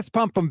 you get a fist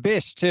pump from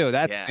Bish too.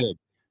 That's good.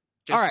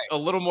 Just all right. A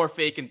little more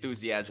fake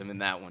enthusiasm in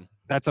that one.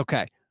 That's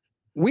okay.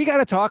 We got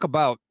to talk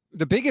about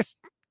the biggest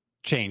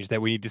change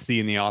that we need to see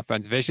in the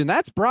offense vision.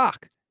 That's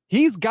Brock.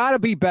 He's got to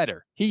be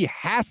better. He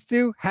has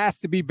to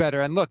be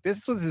better. And look,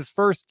 this was his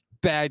first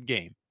bad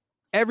game.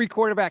 Every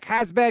quarterback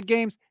has bad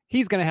games.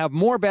 He's going to have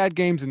more bad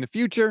games in the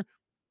future.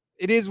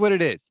 It is what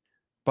it is.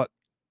 But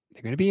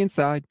they're going to be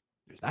inside.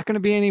 There's not going to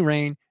be any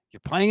rain.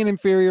 You're playing an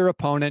inferior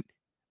opponent.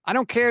 I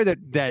don't care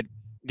that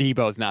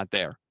Debo's not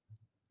there.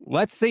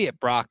 Let's see it,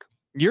 Brock.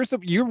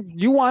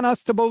 You want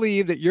us to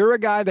believe that you're a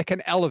guy that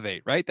can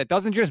elevate, right? That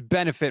doesn't just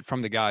benefit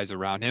from the guys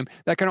around him,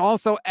 that can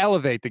also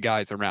elevate the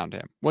guys around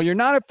him. Well, you're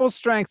not at full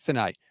strength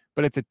tonight,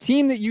 but it's a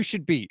team that you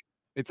should beat.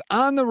 It's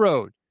on the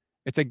road.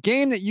 It's a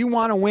game that you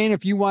want to win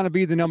if you want to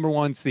be the number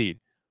 1 seed.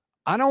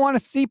 I don't want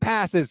to see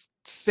passes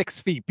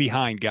 6 feet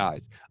behind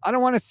guys. I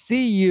don't want to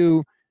see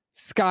you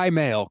sky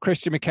mail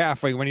Christian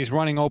McCaffrey when he's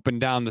running open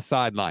down the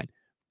sideline.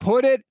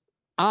 Put it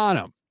on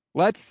him.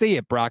 Let's see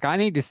it, Brock. I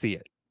need to see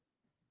it.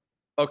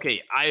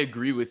 Okay, I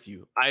agree with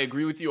you. I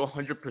agree with you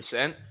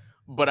 100%,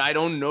 but I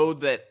don't know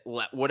that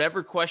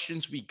whatever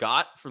questions we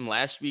got from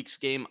last week's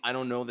game, I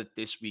don't know that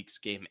this week's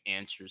game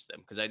answers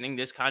them because I think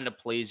this kind of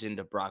plays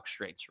into Brock's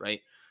strengths,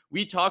 right?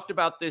 We talked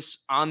about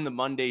this on the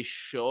Monday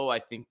show, I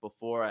think,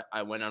 before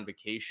I went on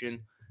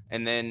vacation,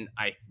 and then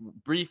I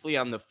briefly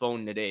on the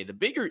phone today. The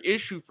bigger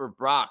issue for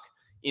Brock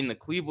in the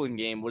Cleveland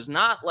game was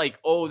not like,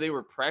 oh, they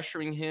were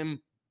pressuring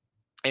him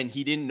and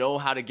he didn't know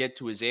how to get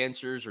to his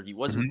answers or he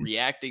wasn't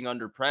reacting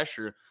under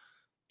pressure.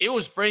 It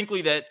was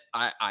frankly that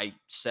I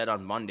said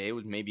on Monday, it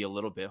was maybe a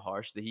little bit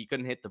harsh, that he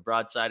couldn't hit the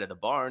broadside of the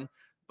barn,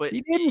 but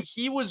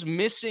he was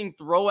missing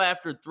throw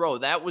after throw.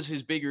 That was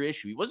his bigger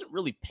issue. He wasn't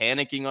really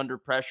panicking under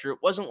pressure. It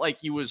wasn't like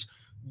he was,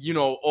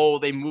 oh,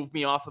 they moved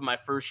me off of my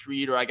first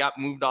read or I got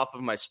moved off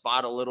of my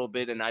spot a little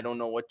bit and I don't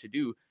know what to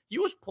do. He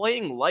was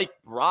playing like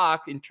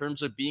Brock in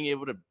terms of being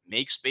able to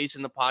make space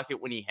in the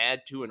pocket when he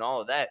had to and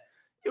all of that.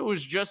 It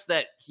was just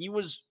that he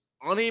was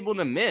unable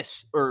to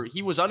miss or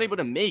he was unable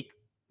to make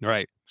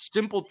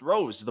simple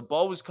throws. The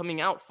ball was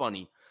coming out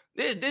funny.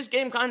 This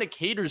game kind of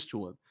caters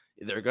to him.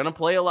 They're going to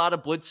play a lot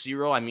of blitz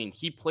zero. I mean,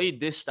 he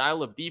played this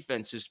style of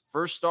defense his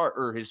first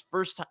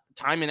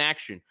time in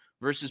action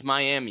versus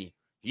Miami.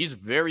 He's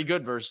very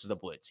good versus the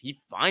blitz. He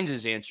finds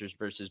his answers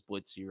versus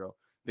blitz zero.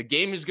 The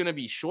game is going to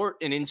be short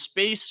and in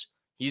space.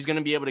 He's going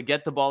to be able to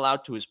get the ball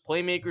out to his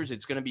playmakers.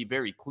 It's going to be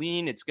very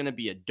clean. It's going to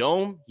be a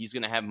dome. He's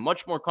going to have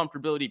much more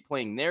comfortability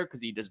playing there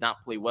because he does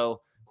not play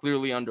well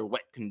clearly under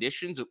wet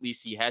conditions. At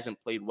least he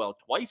hasn't played well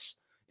twice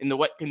in the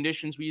wet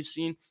conditions we've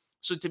seen.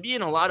 So to be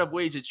in a lot of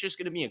ways, it's just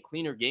going to be a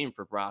cleaner game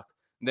for Brock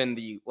than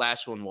the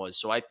last one was.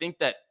 So I think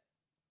that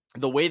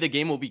the way the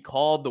game will be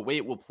called, the way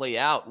it will play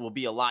out will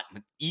be a lot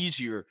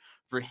easier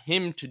for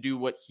him to do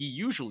what he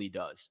usually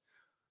does.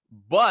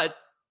 But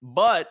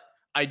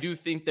I do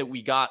think that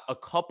we got a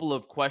couple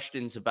of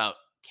questions about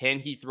can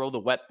he throw the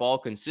wet ball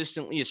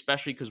consistently,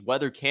 especially because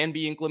weather can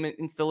be inclement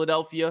in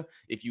Philadelphia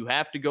if you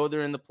have to go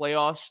there in the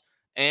playoffs.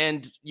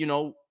 And,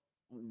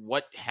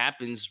 what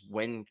happens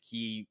when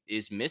he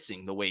is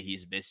missing the way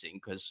he's missing?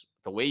 Because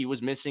the way he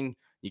was missing,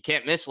 you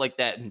can't miss like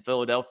that in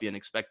Philadelphia and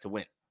expect to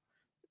win.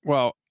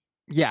 Well,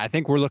 yeah, I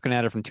think we're looking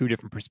at it from two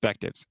different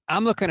perspectives.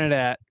 I'm looking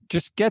at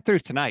just get through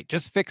tonight,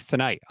 just fix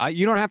tonight.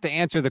 You don't have to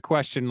answer the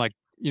question like,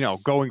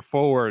 going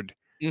forward,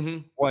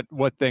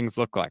 what things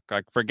look like.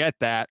 Like, forget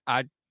that.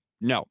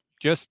 No,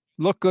 just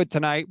look good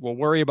tonight. We'll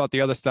worry about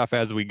the other stuff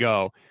as we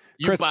go.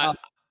 Chris,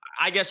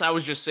 I guess I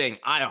was just saying,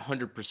 I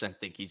 100%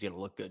 think he's going to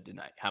look good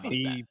tonight. How about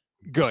that?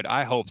 Good.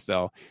 I hope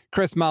so.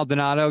 Chris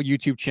Maldonado,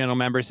 YouTube channel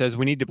member, says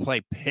we need to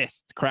play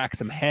pissed, crack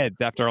some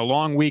heads. After a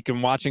long week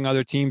and watching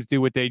other teams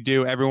do what they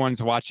do,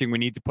 everyone's watching. We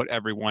need to put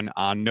everyone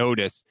on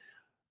notice.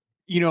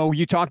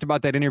 You talked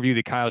about that interview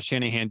that Kyle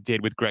Shanahan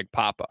did with Greg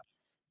Papa.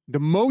 The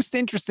most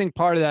interesting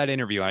part of that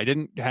interview, I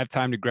didn't have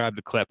time to grab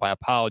the clip. I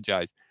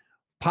apologize.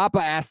 Papa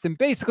asked him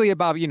basically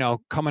about,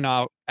 coming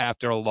out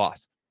after a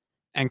loss.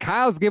 And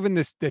Kyle's given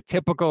the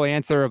typical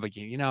answer of,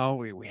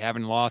 we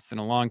haven't lost in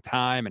a long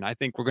time, and I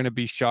think we're going to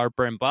be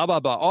sharper and blah, blah,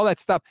 blah, all that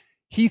stuff.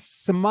 He's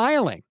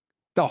smiling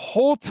the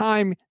whole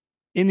time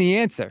in the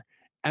answer.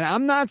 And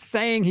I'm not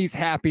saying he's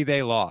happy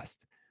they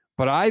lost,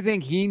 but I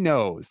think he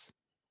knows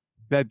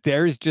that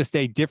there's just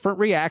a different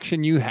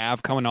reaction you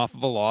have coming off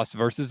of a loss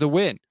versus a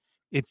win.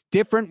 It's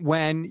different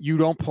when you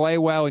don't play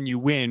well and you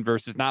win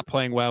versus not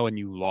playing well and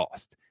you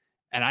lost.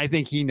 And I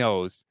think he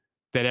knows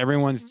that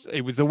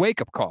it was a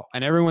wake-up call,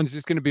 and everyone's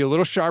just going to be a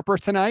little sharper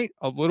tonight,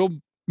 a little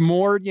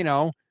more,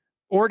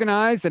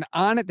 organized and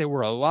on it. There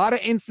were a lot of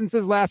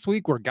instances last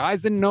week where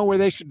guys didn't know where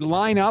they should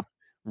line up.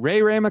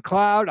 Ray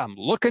McLeod, I'm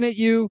looking at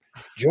you.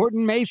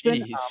 Jordan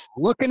Mason, I'm Jeez.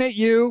 looking at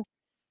you.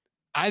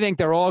 I think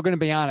they're all going to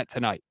be on it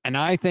tonight. And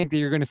I think that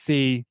you're going to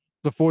see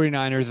the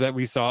 49ers that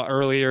we saw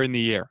earlier in the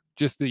year.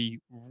 Just the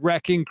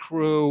wrecking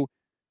crew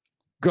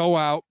go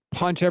out,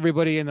 punch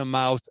everybody in the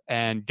mouth,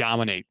 and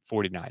dominate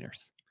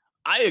 49ers.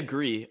 I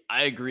agree.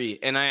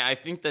 And I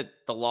think that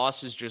the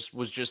loss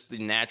was just the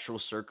natural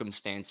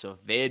circumstance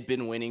of they had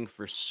been winning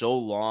for so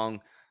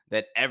long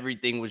that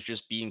everything was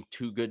just being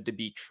too good to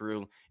be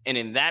true. And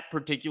in that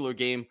particular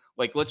game,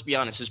 like, let's be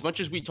honest, as much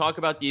as we talk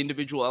about the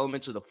individual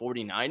elements of the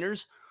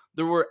 49ers,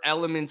 there were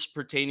elements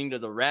pertaining to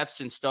the refs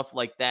and stuff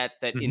like that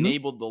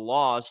enabled the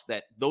loss,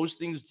 that those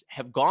things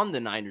have gone the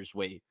Niners'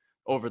 way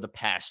over the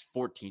past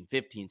 14,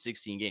 15,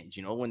 16 games,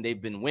 when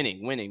they've been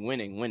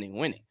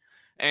winning.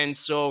 And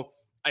so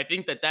I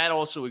think that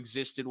also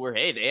existed where,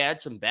 hey, they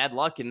had some bad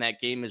luck in that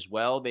game as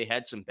well. They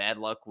had some bad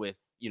luck with,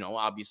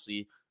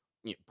 obviously,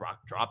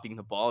 Brock dropping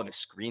the ball in a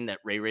screen that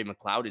Ray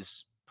McLeod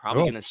is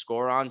probably going to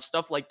score on,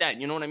 stuff like that.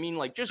 You know what I mean?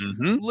 Like, just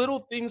little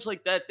things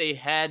like that. They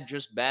had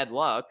just bad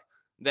luck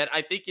that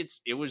I think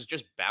it was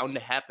just bound to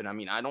happen. I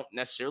mean, I don't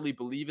necessarily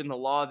believe in the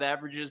law of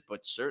averages,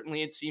 but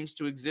certainly it seems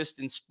to exist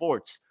in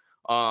sports.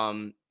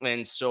 And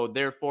so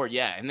therefore,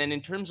 yeah. And then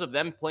in terms of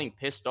them playing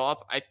pissed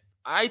off,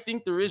 I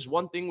think there is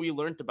one thing we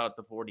learned about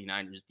the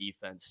 49ers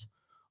defense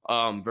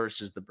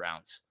versus the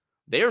Browns.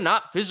 They are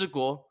not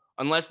physical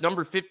unless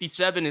number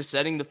 57 is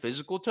setting the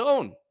physical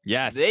tone.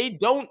 Yes. They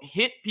don't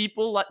hit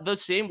people the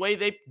same way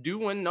they do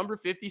when number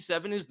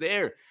 57 is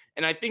there.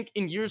 And I think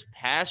in years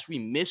past, we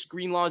missed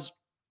Greenlaw's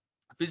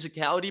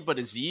physicality, but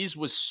Azeez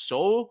was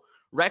so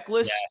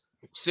reckless,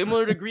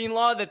 similar to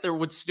Greenlaw, that there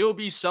would still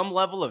be some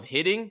level of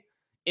hitting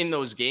in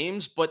those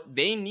games, but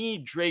they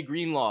need Dre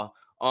Greenlaw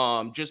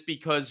just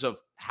because of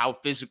how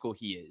physical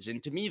he is.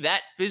 And to me,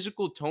 that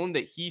physical tone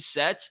that he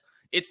sets,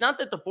 it's not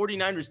that the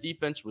 49ers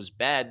defense was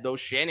bad, though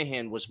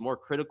Shanahan was more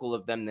critical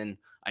of them than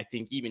I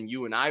think even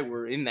you and I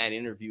were in that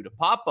interview to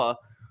Papa,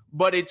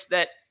 but it's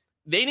that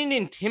they didn't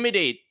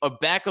intimidate a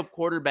backup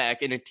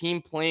quarterback and a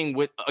team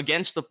playing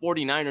against the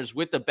 49ers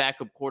with a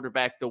backup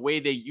quarterback the way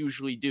they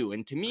usually do.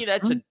 And to me,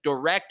 that's a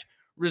direct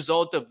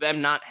result of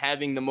them not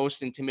having the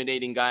most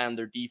intimidating guy on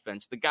their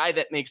defense, the guy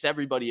that makes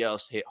everybody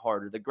else hit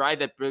harder, the guy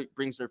that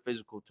brings their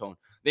physical tone.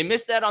 They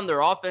missed that on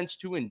their offense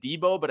too in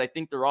Debo, but I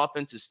think their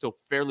offense is still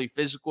fairly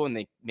physical, and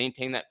they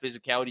maintain that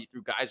physicality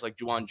through guys like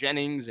Juwan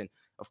Jennings and,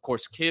 of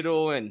course,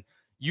 Kittle and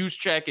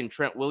Juszczyk and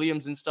Trent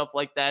Williams and stuff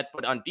like that.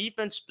 But on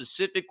defense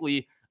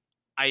specifically,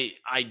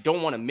 I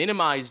don't want to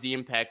minimize the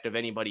impact of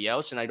anybody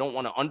else, and I don't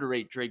want to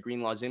underrate Dre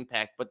Greenlaw's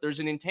impact, but there's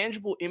an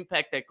intangible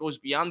impact that goes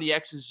beyond the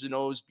X's and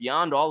O's,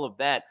 beyond all of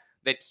that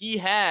he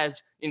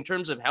has in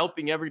terms of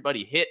helping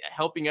everybody hit,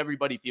 helping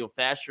everybody feel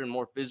faster and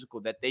more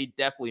physical, that they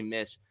definitely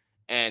miss.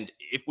 And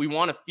if we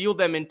want to feel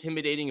them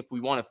intimidating, if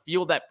we want to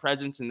feel that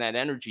presence and that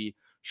energy,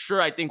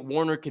 sure, I think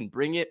Warner can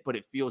bring it, but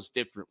it feels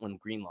different when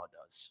Greenlaw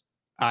does.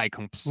 I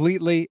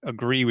completely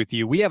agree with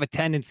you. We have a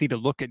tendency to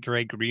look at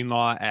Dre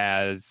Greenlaw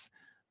as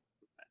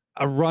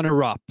a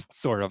runner-up,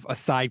 sort of a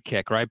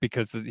sidekick, right?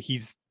 Because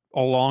he's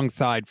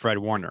alongside Fred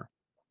Warner.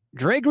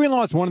 Dre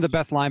Greenlaw is one of the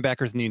best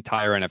linebackers in the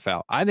entire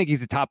NFL. I think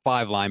he's a top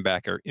 5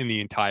 linebacker in the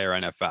entire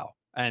NFL.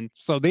 And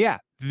so, yeah,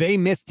 they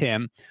missed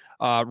him.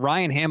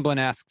 Ryan Hamblin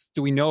asks,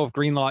 do we know if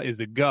Greenlaw is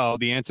a go?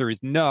 The answer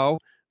is no.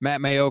 Matt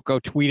Mayoko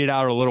tweeted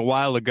out a little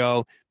while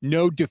ago,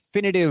 no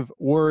definitive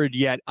word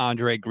yet on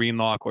Dre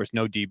Greenlaw. Of course,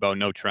 no Debo,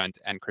 no Trent,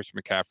 and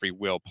Christian McCaffrey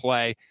will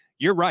play.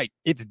 You're right.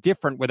 It's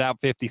different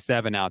without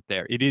 57 out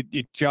there.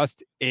 It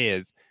just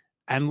is.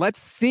 And let's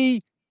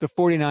see the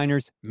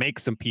 49ers make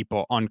some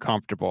people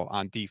uncomfortable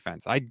on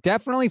defense. I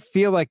definitely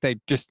feel like I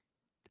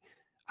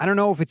don't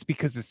know if it's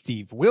because of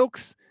Steve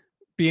Wilks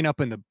being up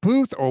in the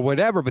booth or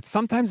whatever, but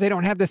sometimes they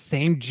don't have the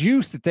same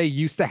juice that they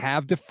used to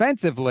have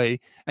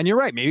defensively. And you're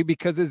right. Maybe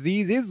because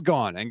Azeez is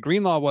gone and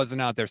Greenlaw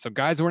wasn't out there. So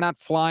guys were not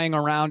flying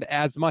around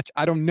as much.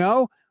 I don't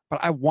know.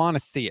 But I want to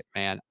see it,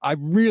 man. I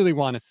really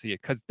want to see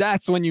it, because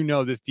that's when you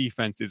know this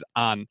defense is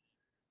on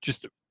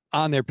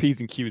their P's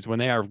and Q's, when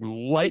they are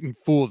lighting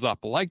fools up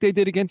like they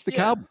did against the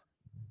Cowboys.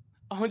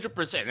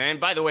 100%. And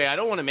by the way, I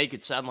don't want to make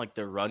it sound like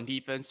their run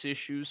defense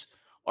issues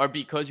are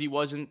because he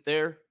wasn't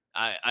there.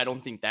 I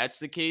don't think that's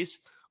the case.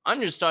 I'm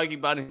just talking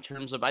about in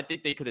terms of, I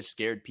think they could have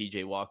scared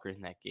PJ Walker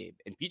in that game.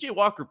 And PJ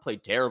Walker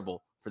played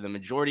terrible for the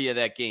majority of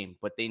that game,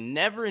 but they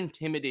never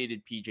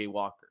intimidated PJ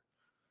Walker.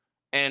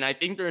 And I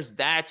think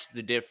that's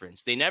the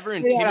difference. They never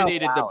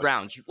intimidated the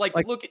Browns.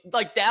 Look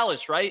at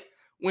Dallas, right?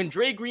 When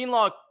Dre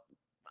Greenlaw,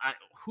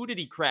 who did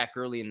he crack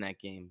early in that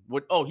game? He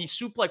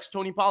suplexed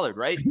Tony Pollard,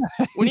 right?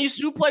 When he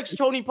suplexed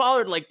Tony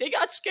Pollard, they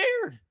got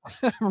scared.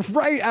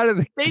 Right out of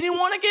they didn't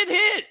want to get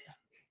hit.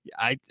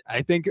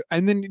 I think,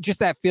 and then just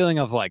that feeling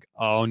of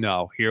oh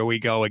no, here we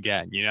go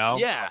again,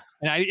 Yeah.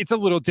 And it's a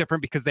little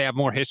different because they have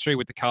more history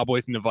with the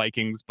Cowboys and the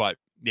Vikings, but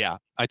yeah,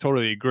 I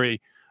totally agree.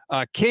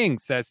 King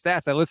says,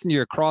 Stats, I listened to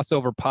your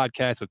crossover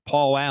podcast with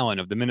Paul Allen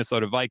of the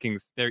Minnesota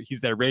Vikings.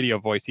 He's their radio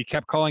voice. He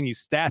kept calling you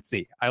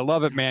Statsy. I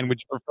love it, man. Would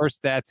you prefer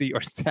Statsy or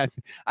Statsy?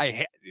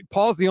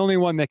 Paul's the only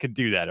one that could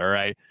do that, all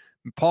right?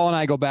 Paul and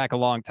I go back a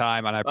long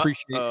time, and I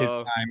appreciate his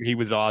time. He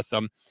was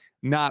awesome.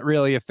 Not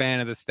really a fan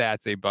of the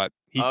Statsy, but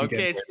he can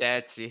get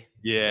Statsy.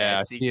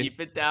 Yeah. Statsy, keep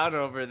it down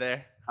over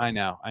there. I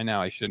know.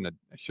 I shouldn't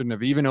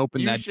have even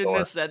opened that door. You shouldn't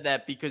have said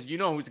that because you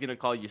know who's going to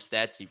call you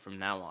Statsy from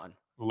now on.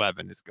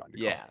 11 is going to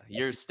call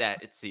you're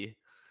Statsy.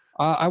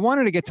 I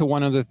wanted to get to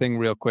one other thing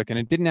real quick, and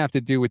it didn't have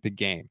to do with the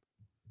game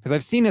because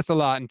I've seen this a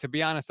lot, and to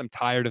be honest, I'm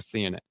tired of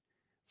seeing it.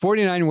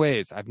 49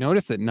 ways. I've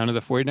noticed that none of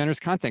the 49ers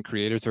content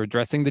creators are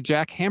addressing the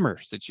Jack Hammer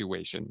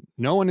situation.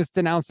 No one is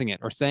denouncing it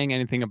or saying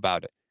anything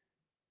about it.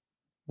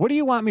 What do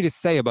you want me to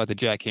say about the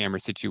Jack Hammer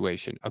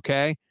situation?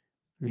 Okay.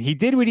 He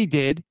did what he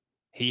did.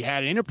 He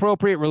had an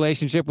inappropriate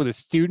relationship with a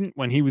student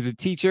when he was a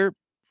teacher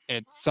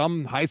at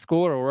some high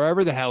school or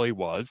wherever the hell he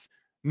was.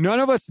 None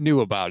of us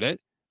knew about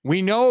it.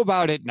 We know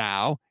about it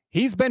now.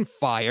 He's been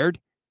fired.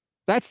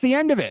 That's the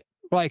end of it.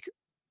 Like,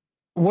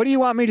 what do you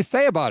want me to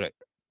say about it?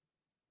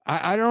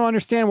 I don't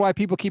understand why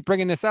people keep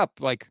bringing this up.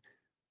 Like,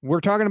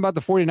 we're talking about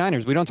the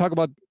 49ers. We don't talk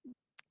about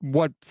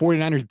what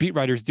 49ers beat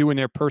writers do in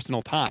their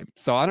personal time.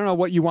 So I don't know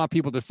what you want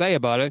people to say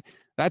about it.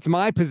 That's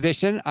my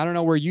position. I don't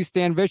know where you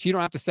stand, Vish. You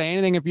don't have to say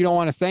anything if you don't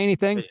want to say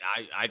anything.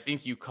 I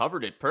think you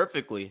covered it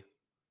perfectly.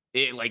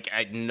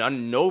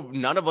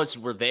 None of us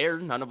were there.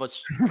 None of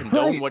us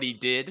condone what he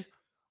did.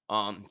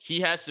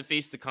 He has to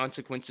face the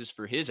consequences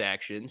for his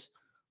actions.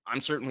 I'm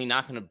certainly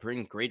not going to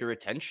bring greater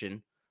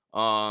attention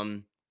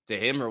to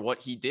him or what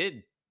he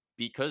did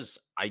because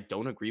I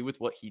don't agree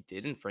with what he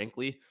did. And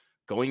frankly,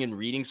 going and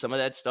reading some of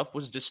that stuff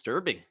was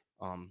disturbing.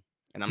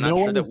 And I'm not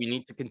sure that we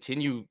need to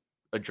continue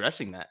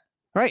addressing that.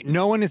 Right.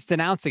 No one is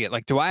denouncing it.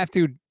 Like, do I have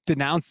to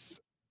denounce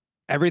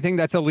everything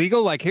that's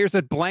illegal? Like, here's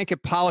a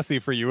blanket policy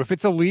for you. If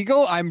it's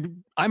illegal,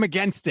 I'm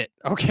against it.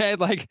 Okay.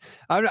 Like,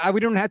 we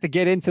don't have to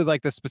get into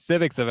like the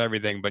specifics of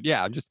everything, but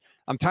yeah,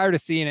 I'm tired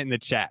of seeing it in the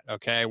chat.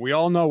 Okay. We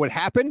all know what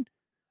happened.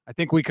 I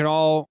think we can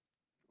all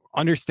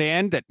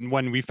understand that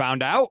when we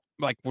found out,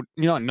 like,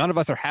 none of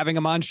us are having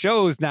them on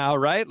shows now,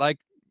 right? Like,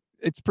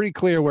 it's pretty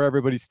clear where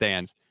everybody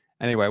stands.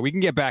 Anyway, we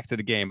can get back to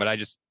the game, but I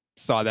just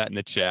saw that in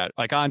the chat.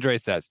 Like Andre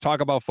says,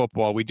 talk about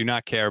football. We do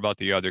not care about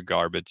the other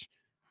garbage.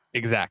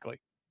 Exactly.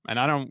 And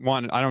I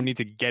don't need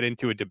to get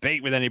into a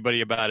debate with anybody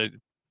about it.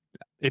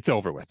 It's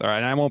over with. All right.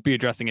 And I won't be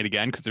addressing it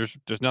again because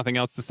there's nothing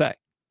else to say.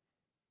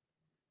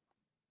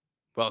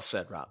 Well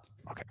said, Rob.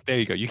 Okay. There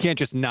you go. You can't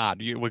just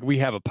nod. We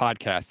have a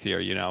podcast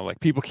here, like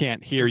people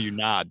can't hear you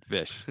nod,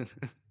 Vish.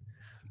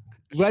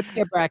 Let's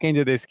get back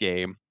into this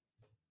game.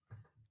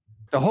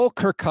 The whole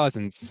Kirk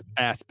Cousins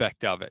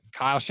aspect of it.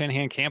 Kyle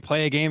Shanahan can't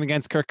play a game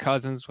against Kirk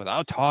Cousins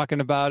without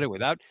talking about it,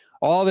 without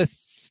all this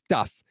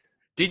stuff.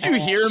 Did you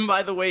hear him,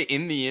 by the way,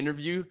 in the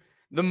interview?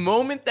 The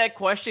moment that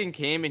question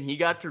came and he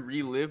got to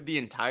relive the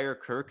entire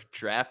Kirk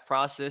draft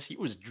process, he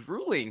was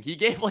drooling. He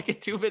gave like a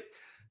 2-minute,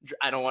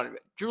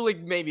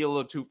 drooling maybe a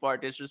little too far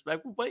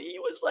disrespectful, but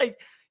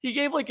he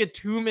gave like a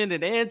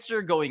 2-minute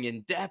answer going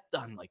in depth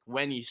on like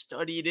when he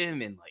studied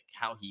him and like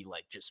how he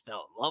like just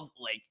fell in love.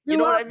 Like, you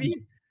know what I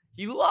mean?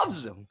 He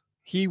loves him.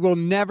 He will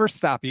never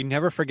stop. You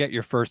never forget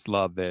your first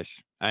love,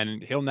 Vish,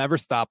 and he'll never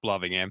stop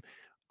loving him.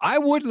 I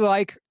would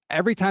like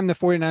every time the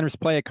 49ers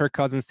play a Kirk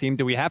Cousins team,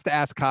 do we have to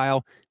ask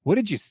Kyle, what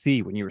did you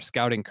see when you were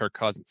scouting Kirk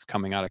Cousins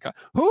coming out of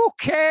Who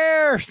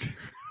cares?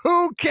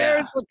 Who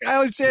cares what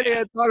Kyle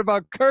Shanahan thought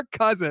about Kirk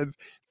Cousins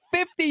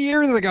 50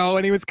 years ago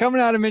when he was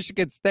coming out of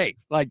Michigan State?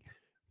 Like,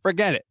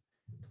 forget it.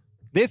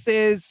 This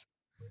is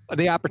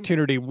the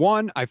opportunity.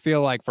 One, I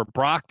feel like for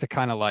Brock to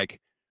kind of like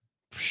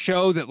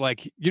show that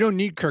like you don't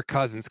need Kirk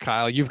Cousins,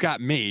 Kyle. You've got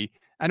me.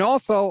 And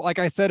also, like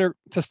I said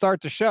to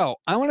start the show,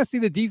 I want to see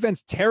the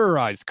defense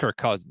terrorize Kirk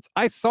Cousins.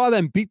 I saw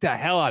them beat the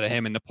hell out of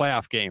him in the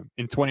playoff game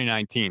in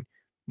 2019.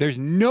 There's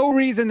no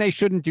reason they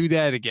shouldn't do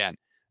that again.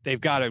 They've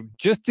got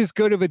just as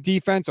good of a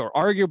defense or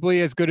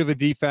arguably as good of a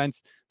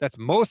defense that's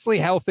mostly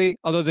healthy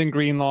other than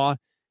Greenlaw.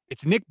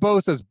 It's Nick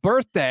Bosa's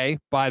birthday,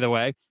 by the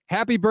way.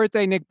 Happy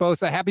birthday, Nick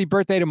Bosa. Happy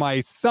birthday to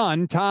my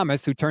son,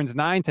 Thomas, who turns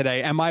 9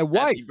 today, and my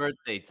wife. Happy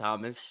birthday,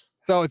 Thomas.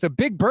 So it's a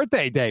big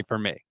birthday day for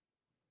me.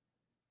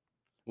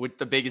 With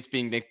the biggest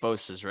being Nick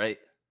Bosa's, right?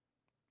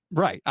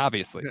 Right,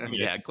 obviously. I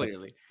mean, yeah,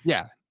 clearly.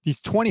 Yeah, he's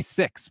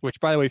 26, which,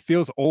 by the way,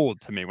 feels old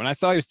to me. When I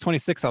saw he was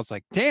 26, I was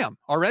like, damn,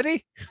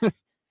 already?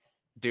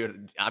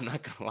 Dude, I'm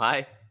not going to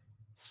lie.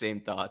 Same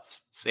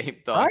thoughts.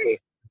 Right?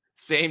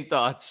 Same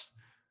thoughts.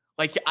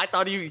 Like, I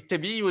thought to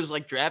me, he was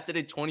like drafted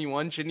at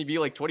 21. Shouldn't he be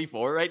like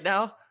 24 right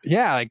now?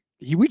 Yeah, like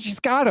we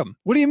just got him.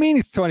 What do you mean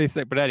he's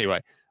 26? But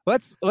anyway,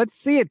 let's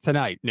see it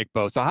tonight, Nick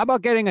Bosa. How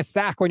about getting a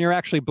sack when you're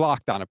actually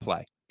blocked on a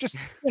play? Just,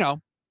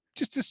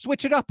 just to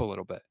switch it up a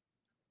little bit.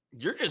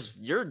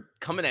 You're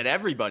coming at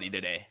everybody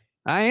today.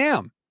 I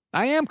am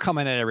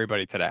coming at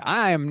everybody today.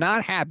 I am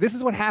not happy. This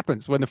is what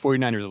happens when the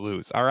 49ers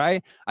lose. All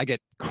right. I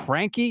get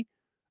cranky.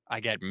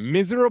 I get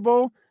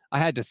miserable. I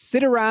had to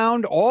sit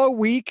around all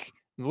week,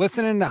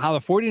 listening to how the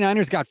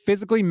 49ers got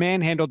physically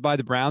manhandled by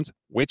the Browns,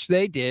 which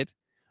they did.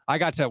 I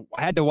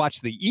had to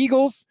watch the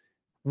Eagles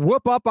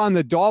whoop up on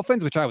the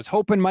Dolphins, which I was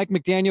hoping Mike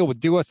McDaniel would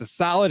do us a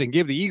solid and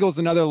give the Eagles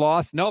another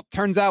loss. Nope.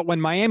 Turns out when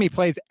Miami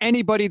plays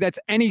anybody that's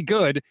any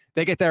good,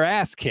 they get their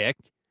ass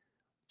kicked.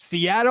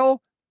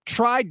 Seattle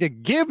tried to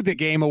give the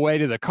game away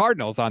to the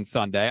Cardinals on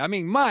Sunday. I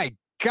mean, my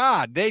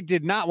God, they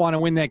did not want to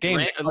win that game.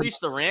 At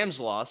least the Rams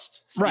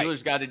lost.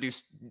 Steelers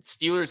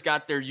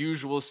got their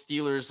usual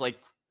Steelers, like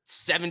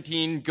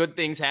 17 good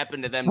things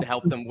happened to them to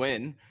help them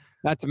win.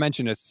 Not to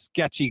mention a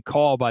sketchy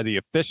call by the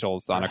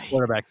officials on a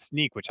quarterback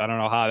sneak, which I don't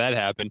know how that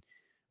happened.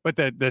 But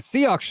the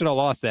Seahawks should have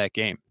lost that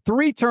game.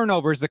 3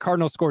 turnovers. The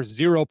Cardinals scored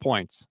 0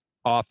 points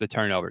off the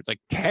turnovers. Like,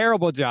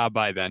 terrible job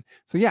by them.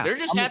 So, yeah. They're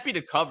just happy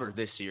to cover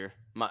this year,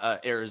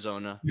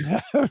 Arizona.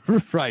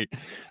 Right.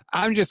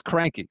 I'm just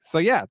cranky. So,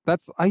 yeah,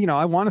 that's, I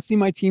want to see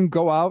my team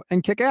go out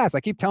and kick ass.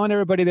 I keep telling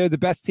everybody they're the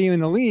best team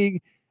in the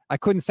league. I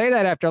couldn't say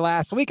that after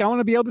last week. I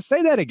want to be able to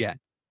say that again.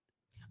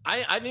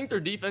 I think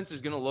their defense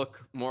is going to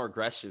look more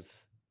aggressive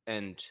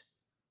and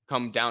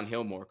come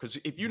downhill more. Because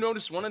if you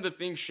notice, one of the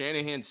things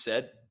Shanahan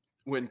said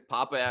when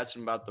Papa asked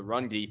him about the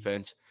run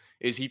defense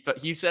is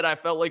he said, I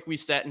felt like we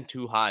sat in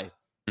too high,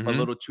 a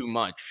little too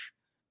much.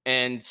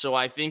 And so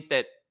I think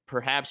that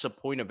perhaps a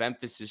point of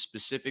emphasis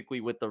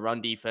specifically with the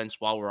run defense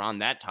while we're on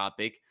that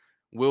topic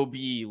will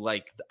be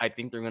like, I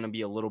think they're going to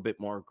be a little bit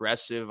more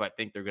aggressive. I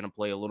think they're going to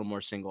play a little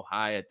more single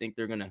high. I think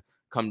they're going to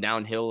come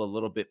downhill a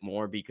little bit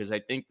more because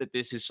I think that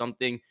this is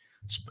something,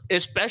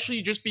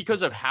 especially just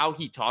because of how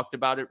he talked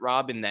about it,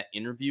 Rob, in that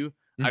interview.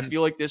 I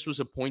feel like this was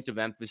a point of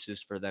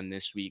emphasis for them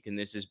this week. And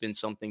this has been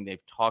something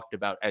they've talked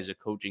about as a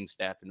coaching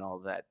staff and all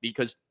of that,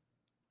 because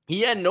he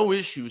had no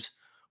issues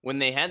when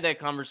they had that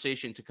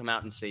conversation to come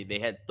out and say they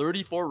had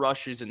 34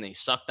 rushes and they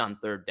sucked on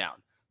third down.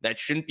 That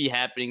shouldn't be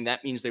happening.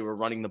 That means they were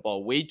running the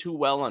ball way too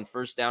well on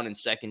first down and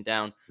second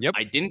down. Yep.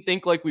 I didn't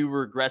think like we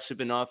were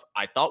aggressive enough.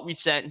 I thought we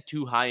sat in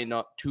too high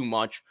enough, too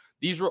much.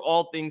 These were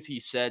all things he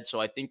said.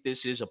 So I think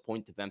this is a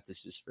point of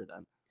emphasis for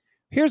them.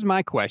 Here's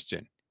my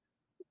question.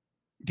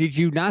 Did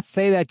you not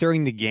say that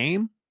during the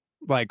game?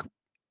 Like,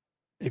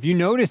 if you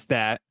noticed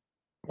that,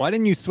 why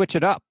didn't you switch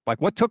it up?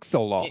 Like, what took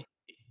so long?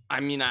 I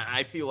mean,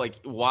 I feel like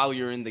while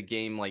you're in the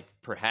game, like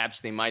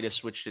perhaps they might have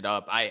switched it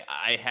up.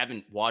 I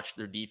haven't watched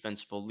their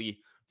defense fully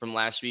from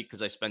last week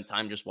because I spent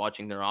time just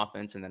watching their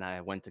offense, and then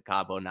I went to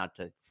Cabo. Not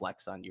to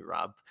flex on you,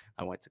 Rob.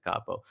 I went to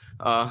Cabo.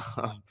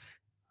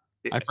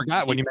 I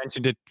forgot when you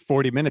mentioned it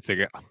 40 minutes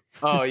ago.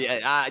 Oh,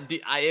 yeah. Do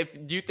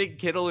you think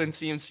Kittle and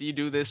CMC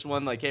do this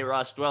one? Like, hey,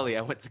 Ross Dwelly,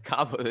 I went to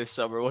Cabo this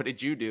summer. What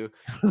did you do?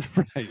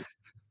 Right.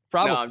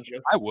 Probably. No, I'm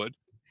joking. I would.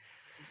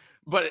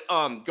 But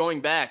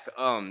going back,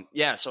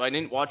 yeah, so I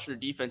didn't watch their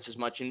defense as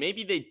much, and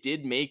maybe they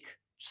did make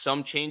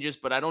some changes,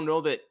 but I don't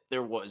know that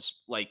there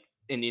was like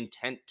an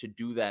intent to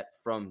do that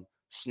from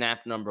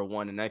snap number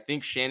one. And I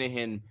think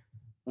Shanahan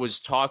was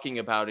talking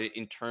about it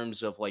in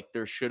terms of like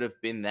there should have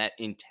been that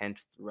intent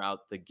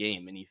throughout the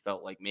game, and he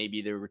felt like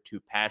maybe they were too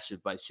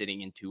passive by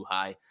sitting in too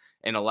high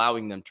and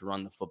allowing them to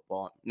run the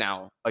football.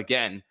 Now,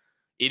 again,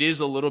 it is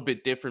a little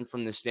bit different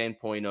from the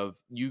standpoint of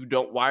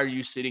why are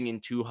you sitting in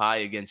too high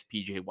against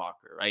PJ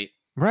Walker, right?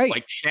 Right.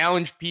 Like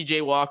challenge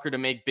PJ Walker to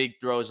make big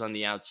throws on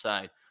the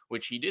outside,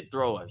 which he did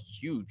throw a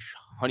huge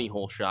honey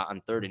hole shot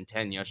on 3rd and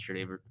 10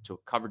 yesterday to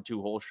cover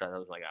 2 hole shot. That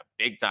was like a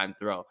big time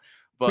throw.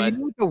 But you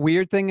know what the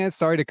weird thing is?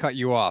 Sorry to cut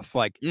you off.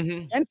 Like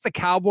against the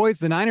Cowboys,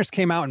 the Niners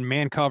came out in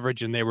man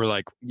coverage and they were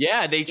like,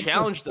 yeah, they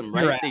challenged them,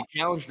 right? They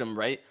challenged them,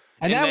 right?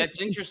 And that's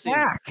interesting.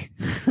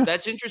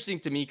 That's interesting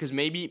to me because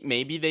maybe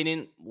they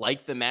didn't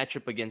like the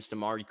matchup against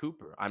Amari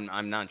Cooper.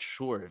 I'm not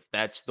sure if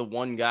that's the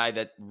one guy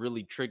that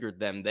really triggered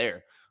them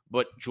there.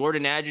 But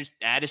Jordan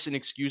Addison,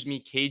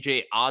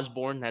 KJ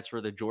Osborne, that's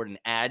where the Jordan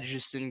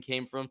Addison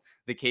came from,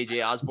 the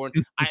KJ Osborne.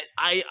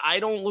 I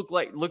don't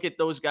look at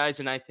those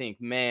guys and I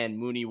think, man,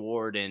 Mooney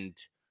Ward and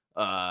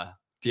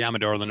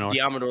Diamador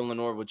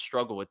Lenore would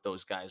struggle with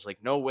those guys. Like,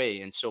 no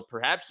way. And so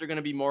perhaps they're going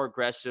to be more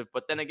aggressive.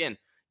 But then again,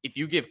 if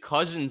you give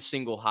Cousins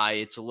single high,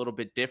 it's a little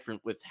bit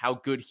different with how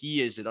good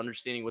he is at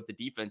understanding what the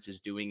defense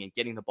is doing and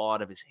getting the ball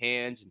out of his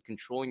hands and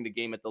controlling the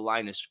game at the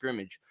line of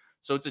scrimmage.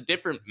 So it's a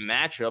different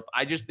matchup.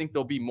 I just think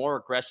they'll be more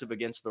aggressive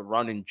against the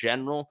run in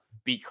general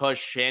because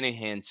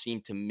Shanahan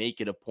seemed to make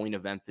it a point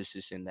of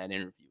emphasis in that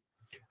interview.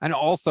 And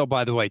also,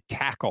 by the way,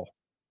 tackle.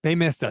 They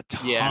missed a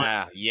ton.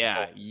 Yeah.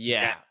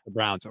 The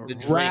Browns. The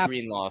Dre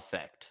Greenlaw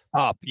effect.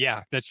 Up.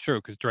 Yeah, that's true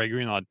because Dre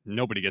Greenlaw,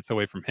 nobody gets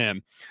away from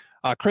him.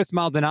 Chris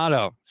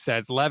Maldonado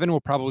says Levin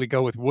will probably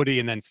go with Woody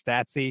and then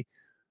Statsy.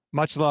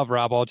 Much love,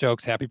 Rob. All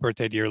jokes. Happy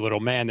birthday to your little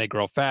man. They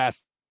grow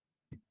fast.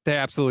 They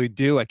absolutely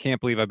do. I can't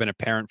believe I've been a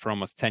parent for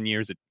almost 10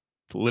 years. It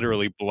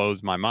literally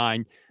blows my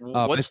mind.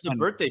 What's the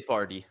birthday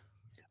party?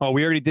 Oh,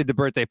 we already did the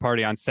birthday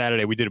party on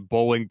Saturday. We did a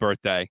bowling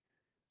birthday.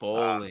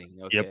 Bowling.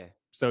 Okay. Yep.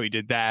 So he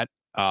did that.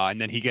 And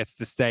then he gets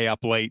to stay up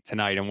late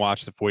tonight and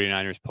watch the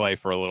 49ers play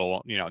for a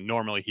little,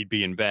 normally he'd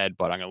be in bed,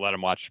 but I'm going to let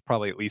him watch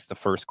probably at least the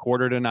first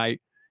quarter tonight.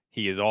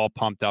 He is all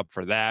pumped up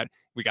for that.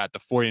 We got the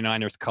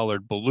 49ers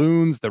colored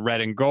balloons, the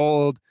red and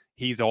gold.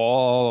 he's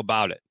all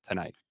about it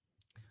tonight.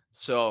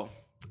 So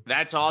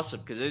that's awesome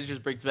because it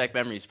just brings back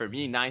memories. For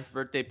me, ninth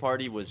birthday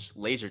party was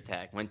laser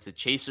tag. Went to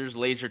Chaser's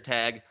laser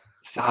tag.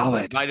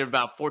 Solid. Invited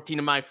about 14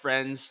 of my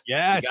friends. We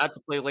got Yes. to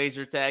play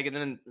laser tag, and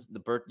then the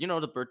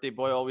birthday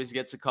boy always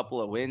gets a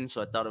couple of wins,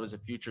 so I thought it was a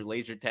future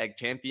laser tag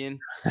champion.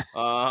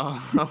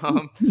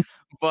 Um,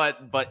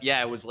 but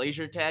yeah, it was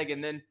laser tag,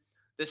 and then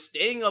the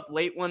staying up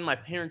late one. My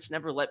parents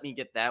never let me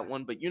get that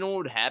one, but you know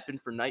what would happen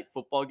for night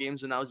football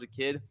games when I was a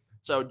kid?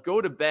 So I would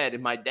go to bed,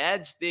 and my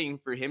dad's thing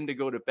for him to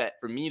go to bed,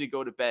 for me to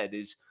go to bed,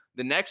 is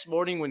the next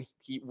morning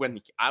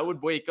when I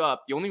would wake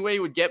up, the only way he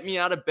would get me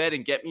out of bed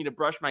and get me to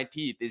brush my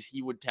teeth is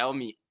he would tell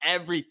me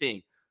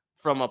everything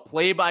from a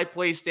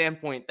play-by-play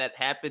standpoint that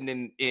happened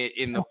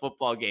in the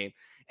football game.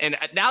 And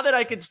now that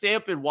I can stay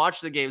up and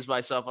watch the games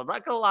myself, I'm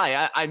not gonna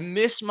lie, I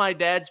miss my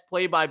dad's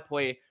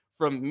play-by-play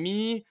from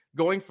me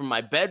going from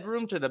my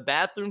bedroom to the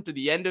bathroom to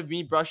the end of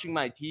me brushing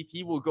my teeth.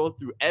 He will go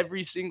through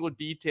every single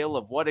detail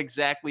of what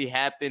exactly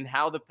happened,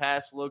 how the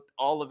pass looked,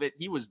 all of it.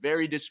 He was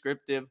very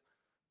descriptive.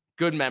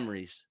 Good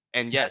memories.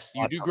 And yes,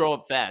 you do Awesome. grow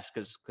up fast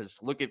because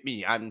look at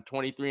me. I'm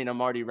 23 and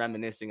I'm already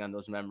reminiscing on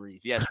those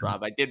memories. Yes,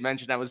 Rob, I did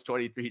mention I was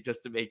 23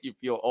 just to make you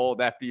feel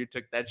old after you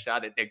took that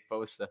shot at Nick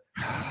Bosa.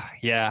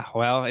 Yeah,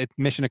 well,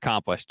 mission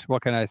accomplished.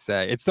 What can I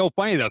say? It's so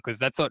funny though, because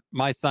that's what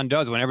my son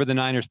does whenever the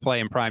Niners play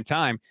in prime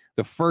time.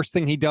 The first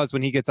thing he does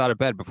when he gets out of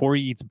bed, before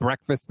he eats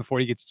breakfast, before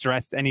he gets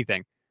dressed,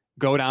 anything,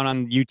 go down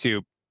on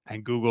YouTube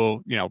and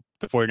Google,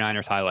 the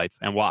 49ers highlights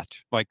and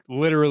watch. Like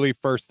literally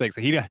first thing. So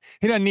he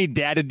doesn't need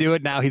dad to do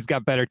it. Now he's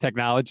got better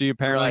technology,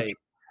 apparently. Right.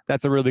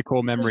 That's a really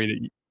cool memory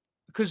that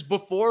Because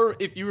before,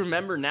 if you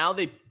remember, now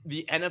the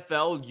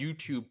NFL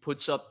YouTube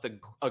puts up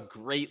a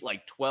great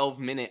like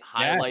 12-minute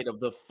highlight of yes.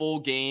 the full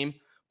game.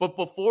 But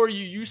before,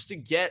 you used to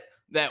get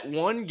that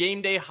one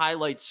game day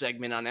highlight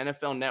segment on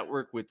NFL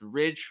Network with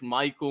Rich,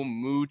 Michael,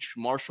 Mooch,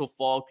 Marshall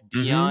Falk,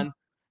 Mm-hmm. Dion,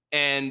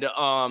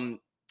 and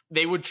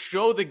they would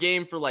show the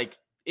game for like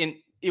in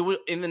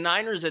the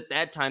Niners at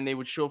that time, they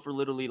would show for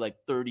literally like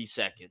 30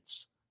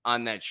 seconds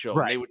on that show, and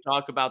they Right. would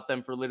talk about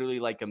them for literally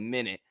like a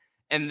minute.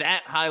 And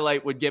that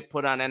highlight would get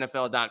put on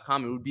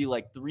NFL.com. It would be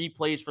like 3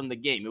 plays from the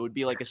game. It would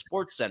be like a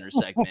Sports Center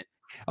segment.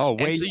 Oh,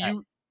 And wait. so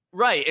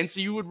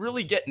you would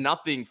really get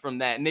nothing from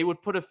that. And they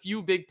would put a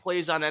few big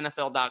plays on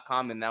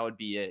NFL.com and that would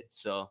be it.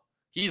 So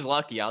he's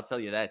lucky, I'll tell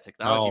you that.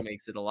 Technology Oh,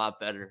 makes it a lot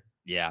better.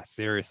 yeah,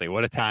 seriously.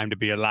 What a time to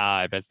be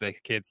alive, as the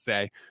kids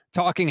say.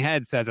 Talking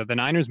Head says that the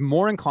Niners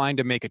more inclined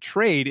to make a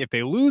trade if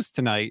they lose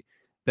tonight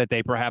that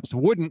they perhaps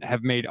wouldn't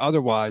have made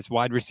otherwise.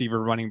 Wide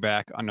receiver, running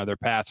back, another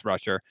pass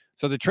rusher.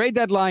 So the trade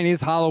deadline is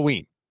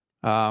Halloween,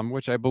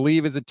 which I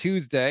believe is a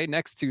Tuesday,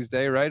 next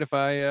Tuesday, right?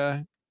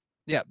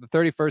 Yeah, the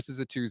 31st is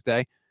a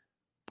Tuesday.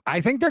 I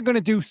think they're going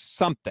to do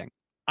something.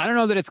 I don't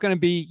know that it's going to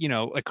be,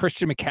 a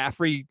Christian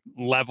McCaffrey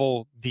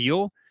level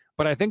deal,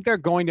 but I think they're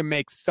going to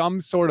make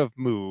some sort of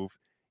move.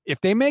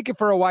 If they make it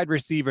for a wide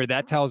receiver,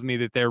 that tells me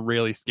that they're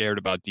really scared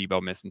about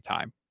Debo missing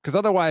time. Because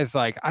otherwise,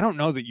 I don't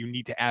know that you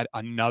need to add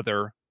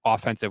another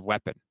offensive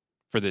weapon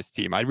for this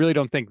team. I really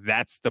don't think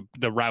that's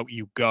the route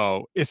you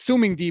go,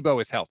 assuming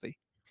Debo is healthy.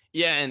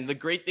 Yeah, and the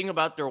great thing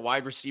about their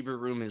wide receiver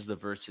room is the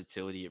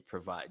versatility it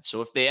provides.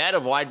 So if they add a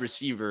wide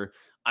receiver,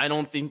 I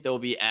don't think they'll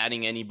be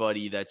adding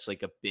anybody that's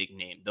like a big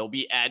name. They'll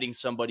be adding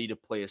somebody to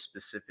play a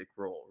specific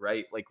role,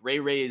 right? Like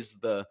Ray is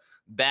the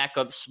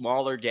backup,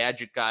 smaller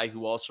gadget guy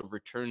who also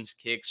returns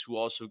kicks, who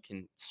also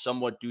can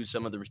somewhat do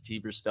some of the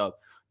receiver stuff.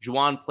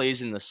 Juwan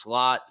plays in the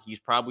slot. He's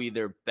probably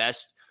their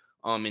best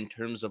in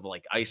terms of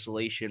like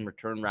isolation,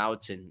 return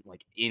routes, and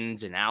like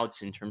ins and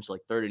outs in terms of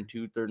like 3rd and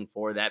 2, 3rd and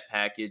 4, that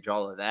package,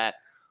 all of that.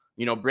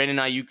 Brandon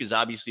Ayuk is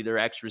obviously their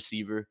X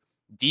receiver.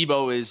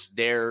 Debo is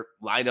their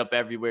lineup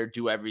everywhere,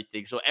 do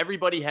everything. So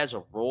everybody has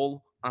a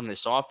role on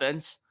this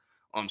offense.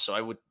 So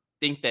I would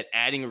think that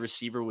adding a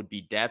receiver would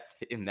be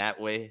depth in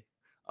that way.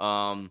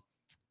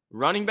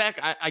 Running back,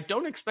 I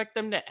don't expect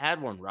them to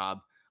add one, Rob.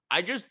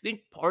 I just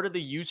think part of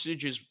the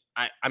usage is,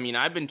 I mean,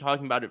 I've been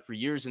talking about it for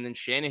years, and then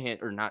Shanahan,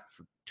 or not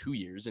for 2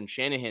 years, and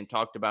Shanahan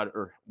talked about it,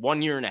 or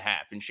 1 year and a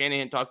half, and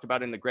Shanahan talked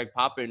about it in the Greg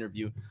Papa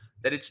interview,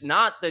 that it's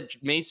not that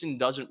Mason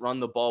doesn't run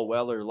the ball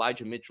well or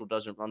Elijah Mitchell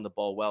doesn't run the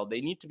ball well. They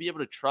need to be able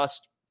to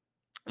trust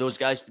those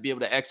guys to be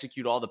able to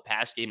execute all the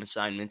pass game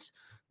assignments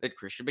that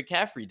Christian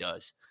McCaffrey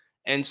does.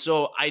 And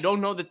so I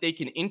don't know that they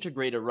can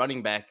integrate a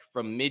running back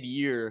from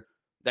mid-year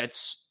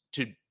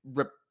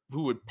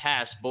who would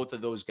pass both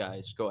of those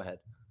guys. Go ahead.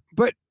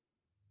 But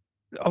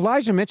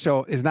Elijah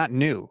Mitchell is not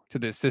new to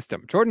this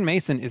system. Jordan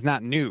Mason is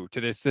not new to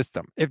this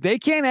system. If they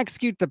can't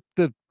execute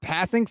the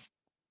passing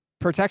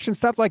protection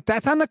stuff, like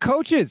that's on the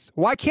coaches.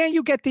 Why can't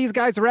you get these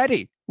guys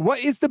ready? What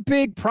is the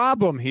big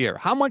problem here?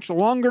 How much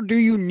longer do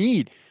you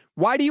need?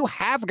 Why do you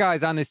have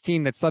guys on this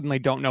team that suddenly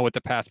don't know what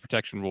the pass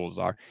protection rules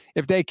are?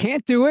 If they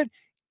can't do it,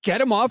 get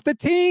them off the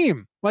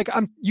team.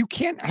 You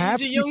can't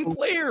have. He's a young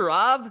player,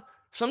 Rob.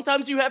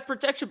 Sometimes you have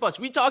protection busts.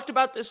 We talked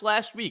about this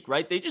last week,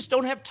 right? They just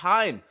don't have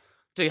time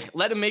to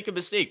let him make a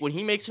mistake. When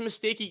he makes a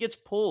mistake, he gets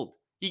pulled.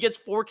 He gets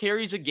 4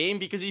 carries a game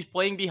because he's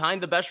playing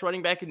behind the best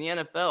running back in the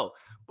NFL.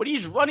 But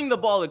he's running the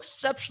ball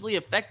exceptionally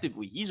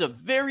effectively. He's a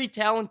very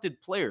talented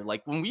player.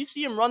 Like when we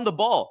see him run the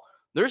ball,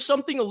 there's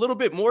something a little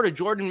bit more to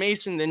Jordan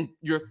Mason than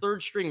your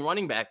third string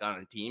running back on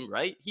a team,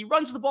 right? He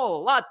runs the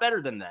ball a lot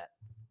better than that.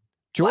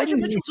 Elijah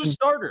Mitchell's a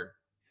starter.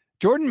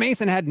 Jordan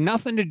Mason had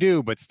nothing to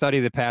do but study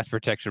the pass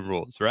protection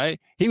rules, right?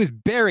 He was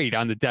buried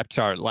on the depth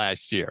chart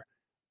last year.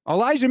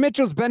 Elijah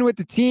Mitchell's been with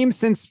the team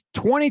since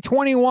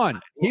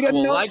 2021. He doesn't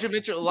know. Elijah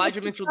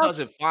Mitchell does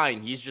it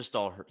fine. He's just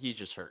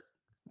hurt.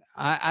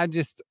 I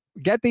just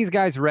get these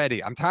guys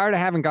ready. I'm tired of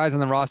having guys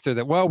on the roster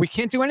that, well, we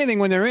can't do anything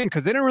when they're in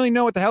because they don't really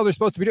know what the hell they're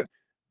supposed to be doing.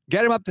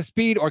 Get him up to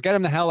speed or get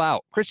him the hell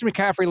out. Christian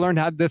McCaffrey learned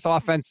how this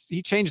offense.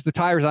 He changed the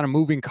tires on a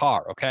moving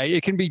car. Okay,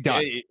 it can be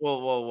done.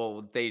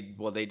 Yeah,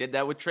 they did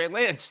that with Trey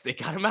Lance. They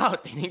got him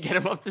out. They didn't get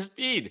him up to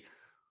speed.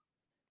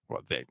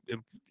 Well,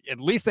 at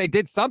least they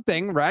did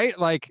something, right?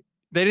 Like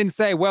they didn't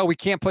say, well, we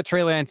can't put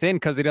Trey Lance in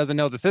because he doesn't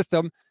know the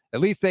system.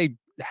 At least they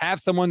have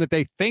someone that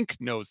they think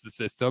knows the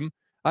system.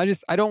 I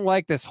don't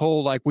like this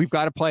whole, like, we've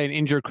got to play an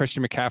injured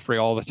Christian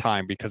McCaffrey all the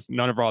time because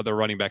none of our other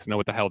running backs know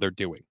what the hell they're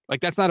doing.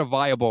 Like, that's not a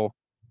viable.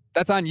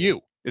 That's on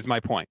you, is my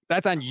point.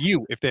 That's on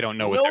you if they don't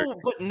know what they're doing.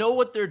 But know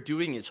what they're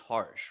doing is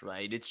harsh,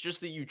 right? It's just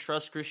that you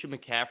trust Christian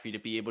McCaffrey to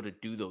be able to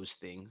do those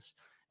things.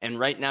 And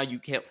right now, you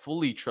can't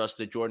fully trust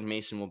that Jordan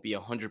Mason will be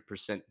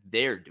 100%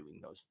 there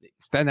doing those things.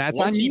 Then that's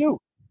on you.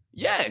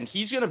 Yeah, and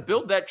he's going to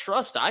build that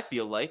trust, I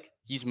feel like.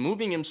 He's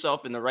moving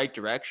himself in the right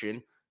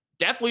direction.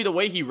 Definitely the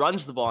way he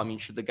runs the ball. I mean,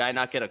 should the guy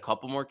not get a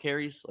couple more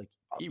carries? Like,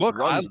 look,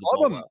 I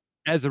love him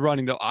as a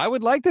running though. I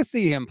would like to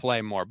see him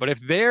play more. But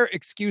if their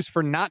excuse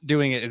for not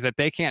doing it is that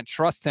they can't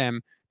trust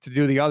him to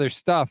do the other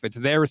stuff, it's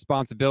their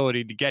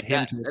responsibility to get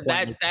him to the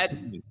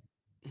point.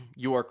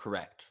 You are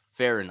correct.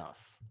 Fair enough.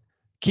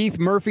 Keith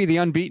Murphy, the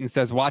unbeaten,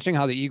 says, watching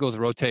how the Eagles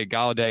rotate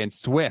Galladay and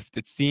Swift,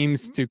 it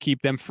seems to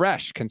keep them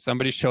fresh. Can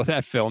somebody show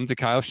that film to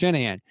Kyle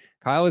Shanahan?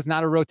 Kyle is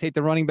not a rotate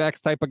the running backs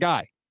type of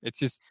guy. It's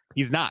just,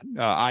 he's not.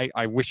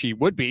 I wish he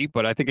would be,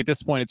 but I think at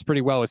this point it's pretty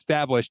well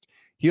established.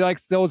 He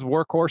likes those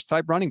workhorse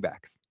type running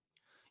backs.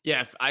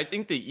 Yeah, I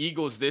think the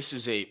Eagles, this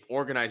is a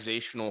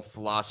organizational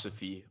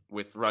philosophy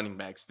with running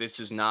backs. This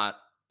is not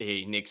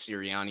a Nick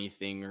Sirianni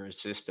thing or a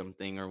system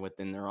thing or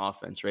within their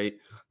offense, right?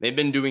 They've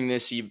been doing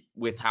this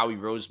with Howie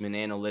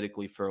Roseman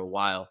analytically for a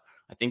while.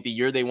 I think the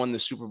year they won the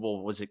Super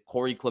Bowl, was it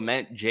Corey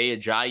Clement, Jay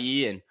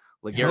Ajayi, and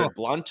LeGarrette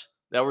Blount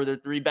that were their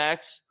three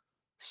backs?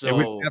 So it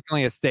was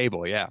definitely a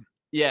stable, yeah.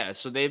 Yeah,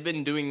 so they've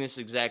been doing this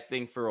exact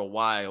thing for a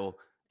while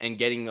and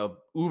getting a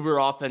uber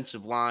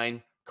offensive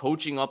line,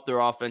 coaching up their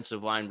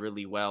offensive line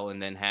really well, and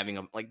then having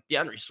them like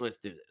DeAndre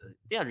Swift.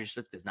 DeAndre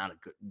Swift is not a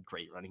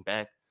great running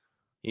back.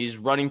 He's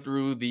running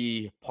through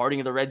the parting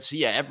of the Red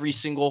Sea every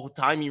single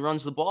time he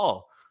runs the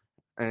ball.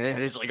 And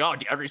then it's like, oh,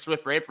 DeAndre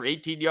Swift ran for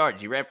 18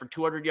 yards. He ran for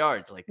 200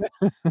 yards. Like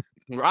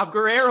Rob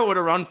Guerrero would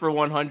have run for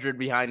 100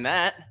 behind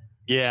that.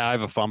 Yeah, I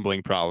have a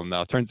fumbling problem,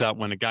 though. Turns out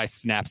when a guy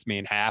snaps me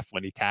in half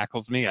when he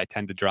tackles me, I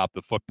tend to drop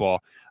the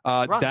football.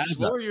 Rob,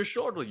 lower your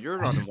shoulder. You're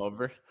running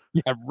over.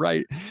 Yeah,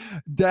 right.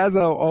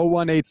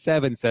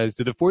 Dazzo0187 says,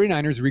 do the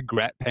 49ers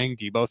regret paying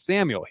Deebo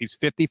Samuel? He's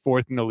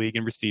 54th in the league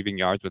in receiving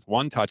yards with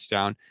 1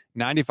 touchdown,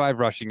 95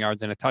 rushing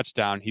yards, and a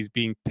touchdown. He's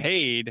being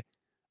paid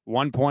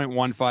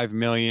 $1.15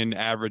 million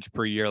average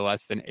per year,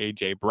 less than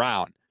A.J.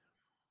 Brown.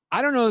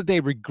 I don't know that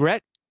they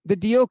regret the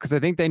deal because I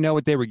think they know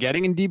what they were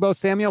getting in Deebo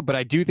Samuel, but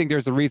I do think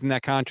there's a reason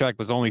that contract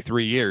was only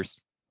 3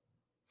 years.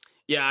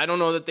 Yeah, I don't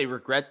know that they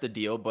regret the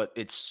deal, but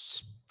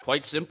it's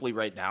quite simply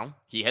right now,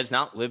 he has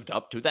not lived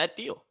up to that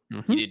deal.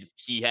 Mm-hmm.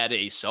 He had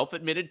a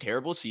self-admitted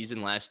terrible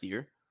season last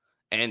year,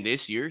 and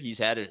this year he's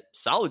had a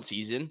solid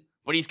season,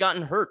 but he's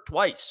gotten hurt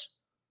twice.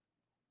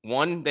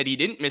 One, that he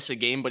didn't miss a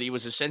game, but he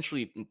was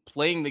essentially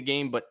playing the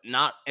game, but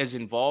not as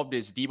involved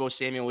as Deebo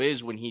Samuel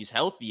is when he's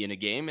healthy in a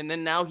game. And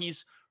then now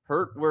he's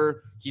hurt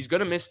where he's going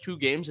to miss 2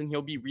 games and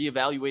he'll be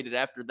reevaluated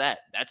after that.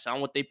 That's not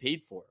what they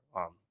paid for.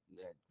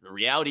 The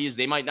reality is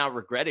they might not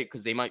regret it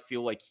because they might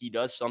feel like he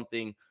does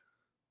something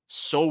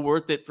so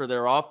worth it for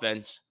their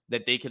offense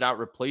that they cannot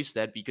replace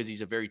that because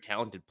he's a very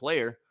talented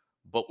player.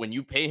 But when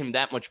you pay him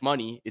that much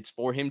money, it's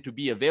for him to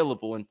be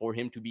available and for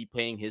him to be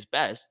playing his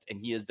best. And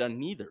he has done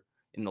neither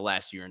in the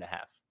last year and a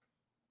half.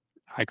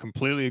 I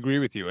completely agree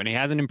with you. And he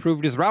hasn't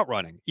improved his route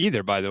running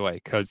either, by the way,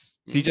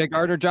 because CJ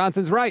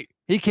Gardner-Johnson's right.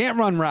 He can't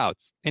run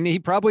routes. And he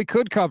probably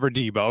could cover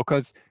Deebo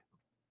because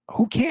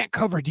who can't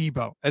cover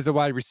Deebo as a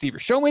wide receiver?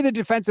 Show me the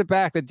defensive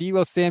back that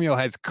Deebo Samuel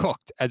has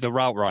cooked as a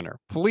route runner.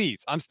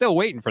 Please. I'm still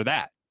waiting for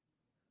that.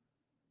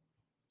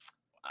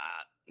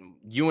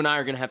 You and I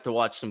are going to have to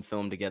watch some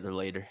film together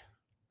later.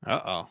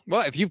 Uh-oh.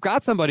 Well, if you've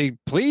got somebody,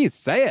 please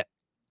say it.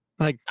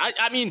 Like,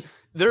 I mean,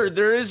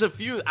 there is a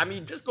few. I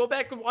mean, just go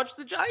back and watch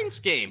the Giants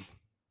game.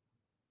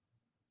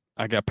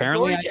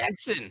 Apparently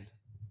Jackson,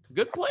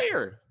 good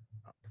player.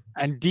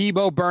 And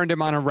Deebo burned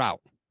him on a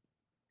route.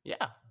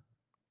 Yeah.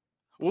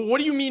 Well, what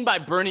do you mean by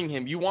burning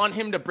him? You want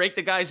him to break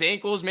the guy's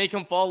ankles, make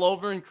him fall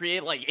over, and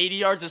create like 80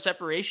 yards of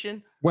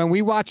separation? When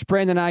we watch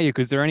Brandon Ayuk,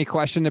 is there any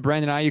question that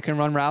Brandon Ayuk can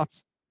run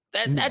routes?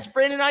 That's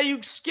Brandon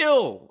Ayuk's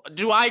skill.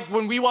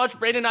 When we watch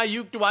Brandon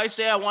Ayuk, do I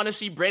say I want to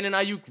see Brandon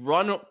Ayuk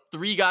run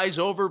 3 guys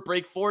over,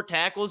 break 4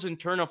 tackles, and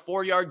turn a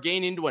 4-yard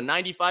gain into a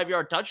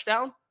 95-yard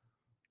touchdown?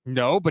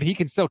 No, but he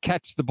can still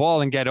catch the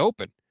ball and get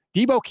open.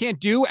 Debo can't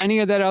do any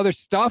of that other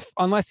stuff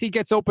unless he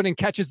gets open and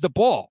catches the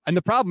ball. And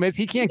the problem is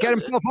he can't get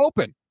himself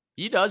open.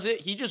 He does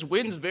it. He just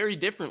wins very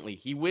differently.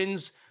 He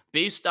wins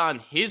based on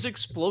his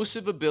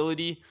explosive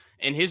ability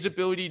and his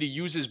ability to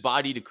use his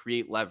body to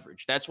create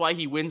leverage. That's why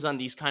he wins on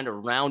these kind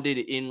of rounded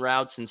in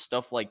routes and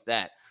stuff like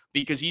that,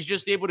 because he's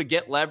just able to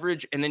get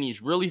leverage, and then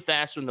he's really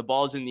fast when the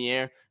ball's in the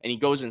air, and he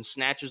goes and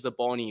snatches the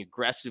ball and he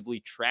aggressively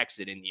tracks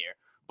it in the air.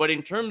 But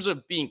in terms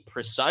of being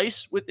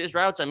precise with his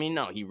routes, I mean,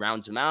 no, he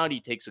rounds them out. He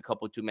takes a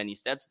couple too many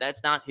steps.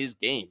 That's not his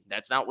game.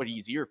 That's not what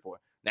he's here for.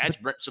 That's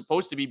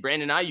supposed to be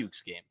Brandon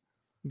Ayuk's game.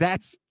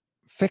 That's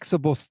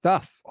fixable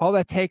stuff. All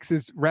that takes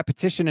is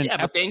repetition and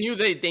but they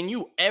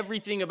knew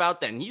everything about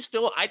that. And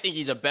I think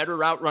he's a better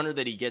route runner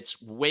that he gets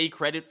way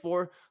credit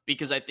for,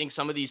 because I think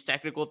some of these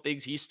technical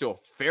things he's still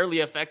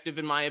fairly effective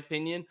in my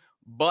opinion.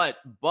 But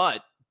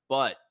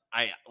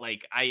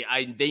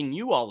they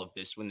knew all of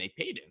this when they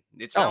paid him.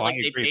 It's not like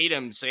they paid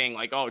him saying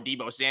like, oh,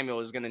 Deebo Samuel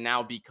is going to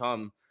now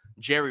become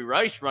Jerry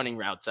Rice running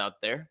routes out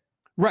there.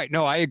 Right.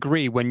 No, I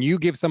agree. When you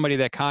give somebody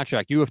that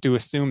contract, you have to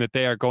assume that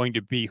they are going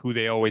to be who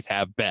they always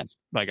have been.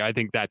 Like, I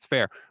think that's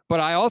fair. But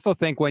I also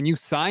think when you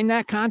sign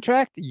that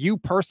contract, you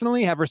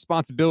personally have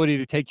responsibility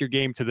to take your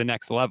game to the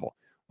next level.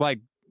 Like,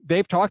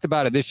 they've talked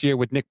about it this year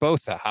with Nick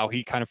Bosa, how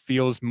he kind of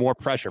feels more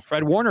pressure.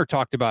 Fred Warner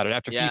talked about it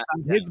after he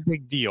signed his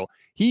big deal.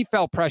 He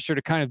felt pressure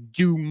to kind of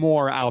do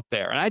more out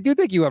there. And I do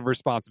think you have a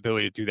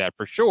responsibility to do that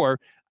for sure.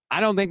 I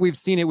don't think we've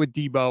seen it with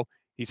Debo.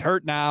 He's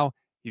hurt now.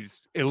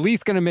 He's at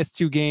least going to miss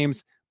 2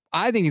 games.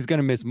 I think he's going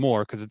to miss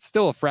more because it's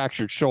still a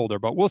fractured shoulder,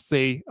 but we'll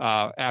see.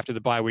 After the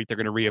bye week, they're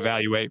going to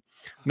reevaluate.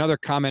 Another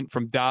comment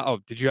from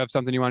did you have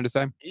something you wanted to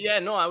say? Yeah,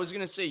 no, I was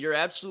going to say you're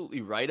absolutely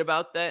right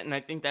about that, and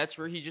I think that's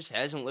where he just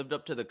hasn't lived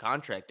up to the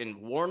contract.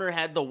 And Warner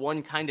had the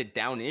one kind of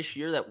down-ish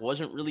year that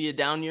wasn't really a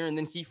down year, and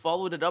then he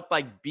followed it up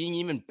by being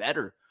even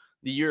better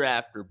the year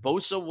after.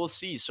 Bosa, we'll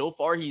see. So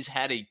far, he's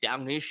had a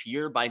down-ish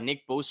year by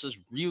Nick Bosa's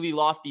really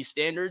lofty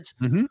standards.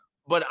 Mm-hmm.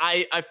 But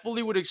I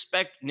fully would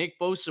expect Nick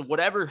Bosa,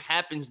 whatever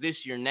happens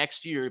this year,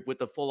 next year with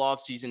the full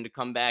offseason, to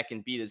come back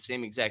and be the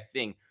same exact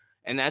thing.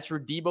 And that's where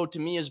Debo, to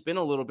me, has been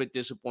a little bit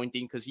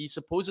disappointing, because he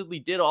supposedly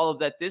did all of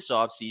that this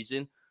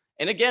offseason.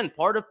 And again,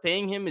 part of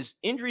paying him is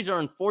injuries are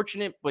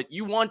unfortunate, but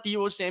you want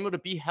Debo Samuel to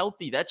be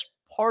healthy. That's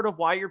part of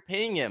why you're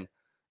paying him.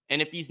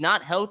 And if he's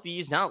not healthy,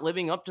 he's not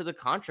living up to the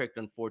contract,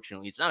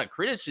 unfortunately. It's not a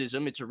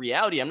criticism. It's a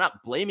reality. I'm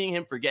not blaming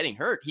him for getting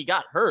hurt. He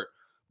got hurt.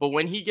 But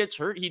when he gets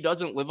hurt, he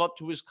doesn't live up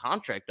to his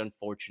contract,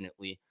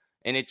 unfortunately.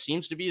 And it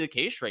seems to be the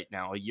case right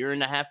now, a year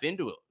and a half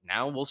into it.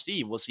 Now we'll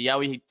see. We'll see how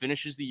he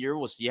finishes the year.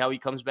 We'll see how he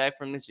comes back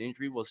from this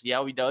injury. We'll see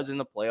how he does in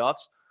the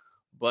playoffs.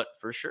 But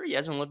for sure, he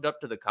hasn't lived up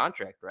to the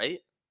contract, right?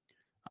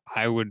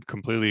 I would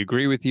completely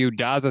agree with you.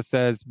 Daza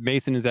says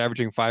Mason is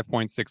averaging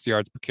 5.6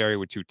 yards per carry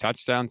with 2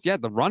 touchdowns. Yeah,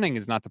 the running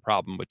is not the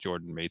problem with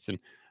Jordan Mason.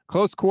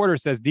 Close Quarter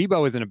says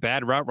Debo isn't a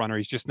bad route runner.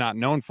 He's just not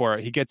known for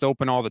it. He gets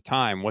open all the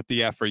time. What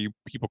the F are you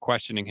people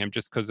questioning him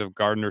just because of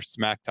Gardner's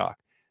smack talk?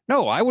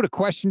 No, I would have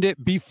questioned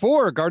it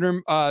before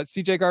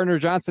CJ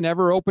Gardner-Johnson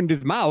ever opened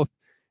his mouth.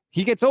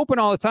 He gets open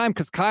all the time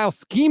because Kyle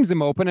schemes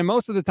him open, and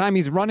most of the time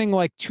he's running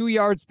like 2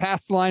 yards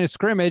past the line of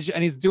scrimmage,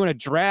 and he's doing a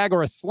drag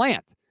or a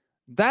slant.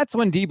 That's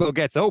when Debo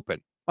gets open.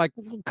 Like,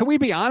 can we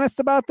be honest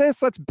about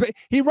this?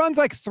 He runs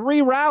like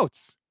 3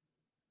 routes.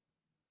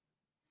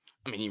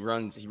 I mean, he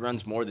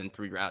runs more than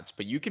 3 routes,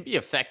 but you can be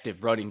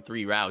effective running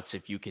 3 routes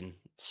if you can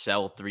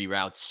sell 3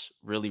 routes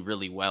really,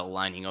 really well,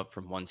 lining up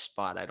from one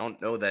spot. I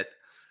don't know that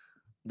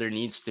there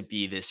needs to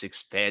be this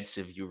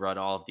expansive, you run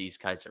all of these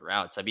kinds of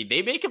routes. I mean,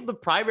 they make him the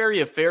primary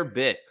a fair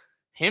bit.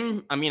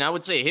 I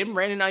would say him,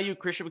 Brandon Ayuk,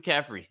 Christian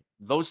McCaffrey,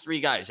 those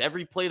 3 guys,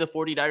 every play the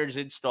 49ers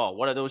install,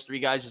 one of those 3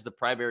 guys is the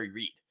primary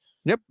read.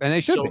 Yep, and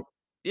they should be.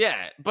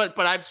 Yeah, but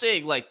I'm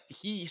saying like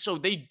so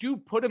they do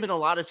put him in a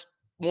lot of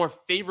more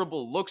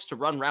favorable looks to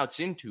run routes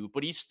into,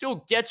 but he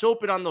still gets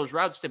open on those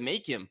routes to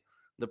make him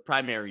the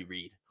primary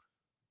read.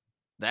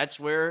 That's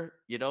where,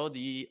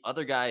 the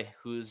other guy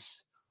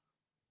who's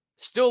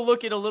still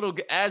looking a little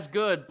as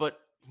good, but,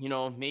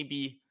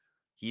 maybe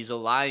he's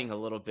lying a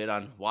little bit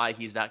on why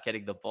he's not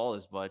getting the ball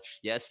as much.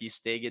 Yes, he's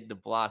staying in the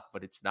block,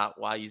 but it's not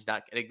why he's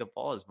not getting the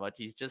ball as much.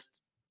 He's just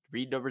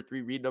read number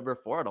 3, read number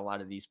 4 on a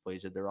lot of these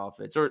plays in their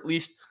offense, or at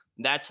least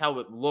that's how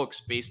it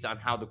looks based on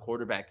how the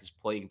quarterback is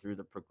playing through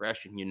the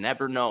progression. You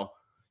never know.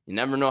 You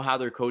never know how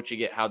they're coaching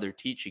it, how they're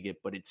teaching it,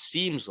 but it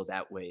seems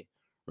that way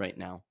right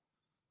now.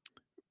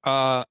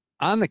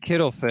 On the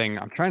Kittle thing,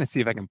 I'm trying to see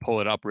if I can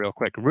pull it up real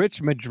quick.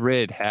 Rich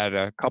Madrid had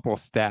a couple of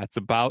stats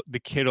about the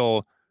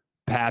Kittle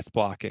pass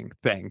blocking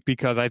thing,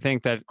 because I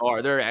think that... Oh,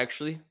 are there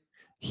actually?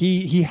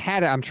 He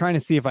had it. I'm trying to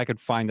see if I could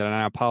find it, and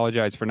I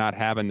apologize for not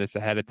having this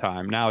ahead of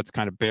time. Now it's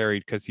kind of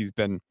buried because he's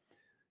been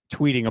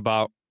tweeting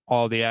about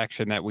all the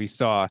action that we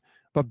saw.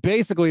 But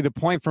basically, the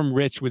point from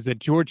Rich was that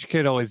George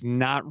Kittle is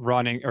not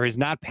running or is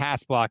not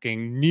pass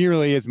blocking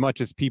nearly as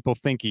much as people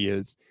think he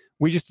is.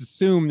 We just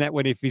assume that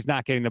if he's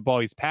not getting the ball,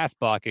 he's pass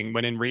blocking,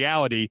 when in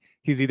reality,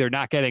 he's either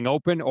not getting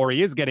open or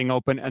he is getting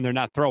open and they're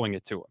not throwing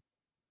it to him.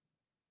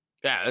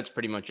 Yeah, that's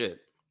pretty much it.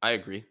 I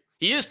agree.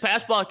 He is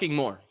pass blocking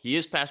more.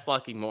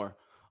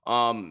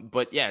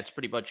 But yeah, it's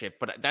pretty much it.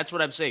 But that's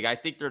what I'm saying. I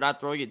think they're not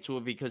throwing it to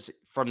him because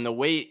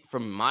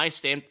from my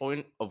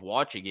standpoint of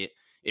watching it,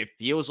 it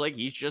feels like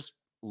he's just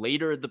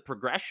later the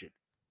progression.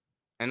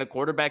 And the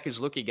quarterback is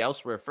looking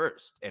elsewhere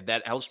first. And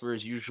that elsewhere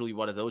is usually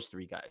one of those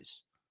three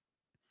guys.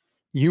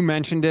 You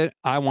mentioned it.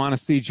 I want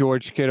to see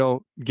George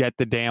Kittle get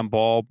the damn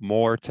ball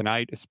more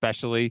tonight,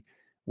 especially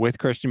with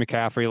Christian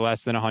McCaffrey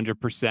less than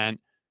 100%,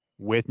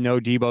 with no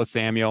Deebo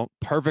Samuel.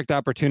 Perfect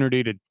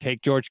opportunity to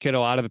take George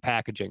Kittle out of the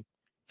packaging.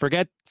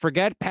 Forget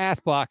pass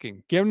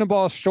blocking. Give him the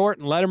ball short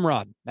and let him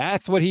run.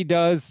 That's what he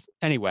does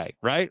anyway,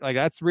 right? Like,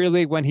 that's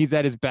really when he's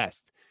at his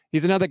best.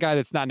 He's another guy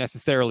that's not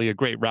necessarily a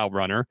great route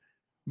runner,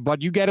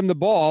 but you get him the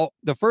ball.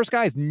 The first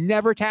guy is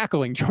never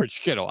tackling George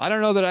Kittle. I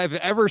don't know that I've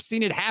ever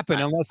seen it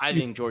happen I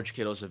think George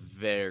Kittle's a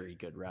very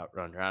good route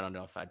runner. I don't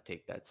know if I'd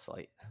take that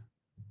slight.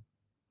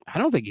 I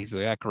don't think he's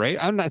that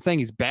great. I'm not saying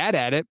he's bad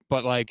at it,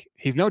 but like,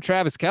 he's no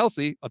Travis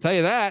Kelce. I'll tell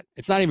you that.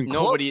 It's not even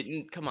close.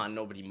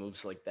 Nobody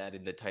moves like that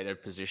in the tight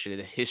end position in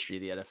the history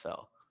of the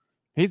NFL.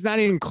 He's not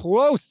even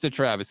close to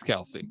Travis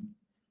Kelce.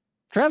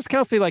 Travis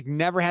Kelce like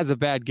never has a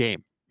bad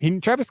game.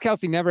 Travis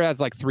Kelce never has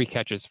like 3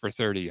 catches for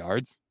 30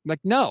 yards. Like,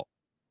 no,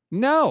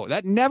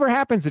 that never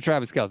happens to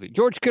Travis Kelce.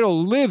 George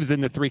Kittle lives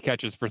in the 3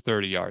 catches for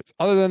 30 yards,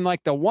 other than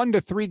like the 1 to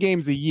 3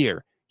 games a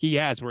year he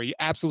has where he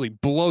absolutely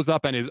blows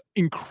up and is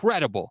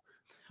incredible.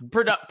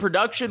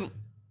 Production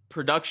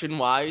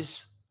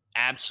wise,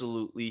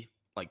 absolutely.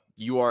 Like,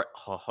 you are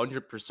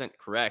 100%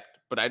 correct,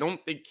 but I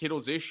don't think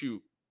Kittle's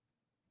issue.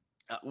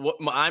 What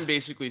I'm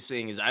basically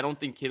saying is I don't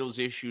think Kittle's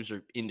issues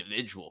are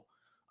individual.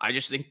 I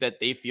just think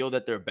that they feel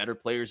that there are better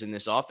players in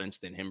this offense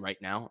than him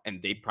right now,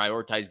 and they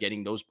prioritize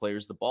getting those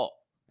players the ball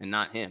and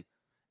not him.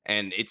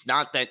 And it's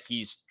not that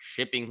he's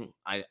chipping.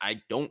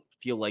 I don't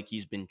feel like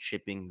he's been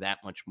chipping that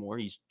much more.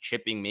 He's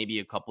chipping maybe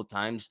a couple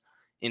times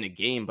in a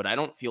game, but I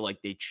don't feel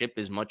like they chip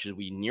as much as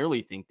we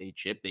nearly think they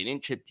chip. They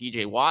didn't chip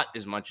TJ Watt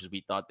as much as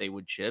we thought they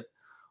would chip.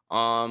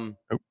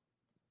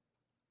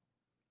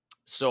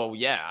 So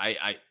yeah,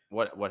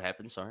 what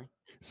happened? Sorry,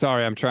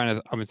 I'm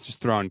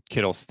just throwing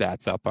Kittle's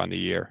stats up on the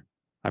year.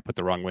 I put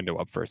the wrong window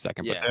up for a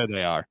second, but there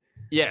they are.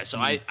 Yeah, so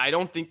I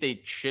don't think they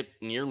chip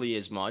nearly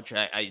as much.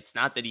 It's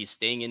not that he's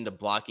staying into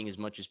blocking as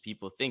much as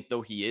people think,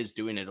 though he is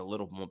doing it a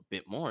little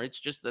bit more. It's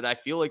just that I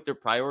feel like they're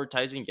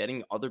prioritizing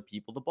getting other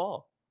people the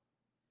ball.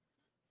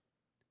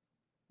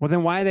 Well,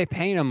 then why are they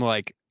paying him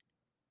like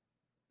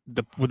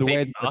the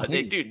way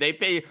they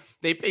pay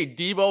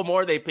Deebo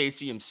more, they pay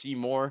CMC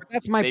more.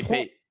 That's my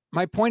point.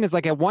 My point is,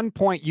 like, at one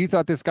point you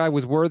thought this guy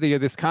was worthy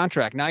of this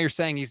contract. Now you're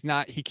saying he's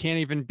not. He can't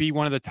even be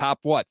one of the top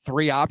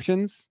 3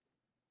 options.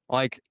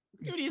 Like,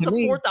 dude, he's the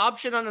 4th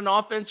option on an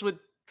offense with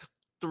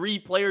 3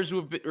 players who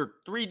have been, or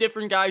 3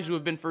 different guys who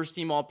have been first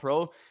team All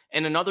Pro,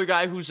 and another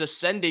guy who's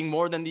ascending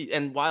more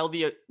than while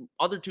the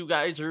other 2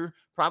 guys are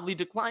probably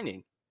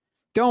declining.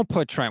 Don't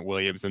put Trent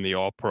Williams in the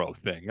All Pro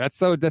thing. That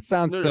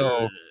sounds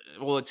so.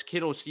 Well, it's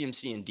Kittle,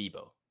 CMC, and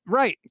Deebo.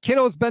 Right.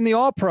 Kittle's been the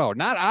All Pro,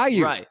 not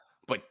Ayuk. Right.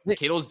 But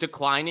Kittle's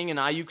declining and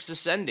Ayuk's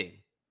ascending.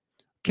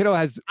 Kittle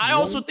has. I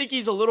also think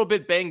he's a little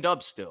bit banged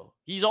up still.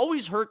 He's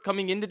always hurt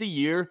coming into the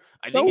year.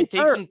 I think it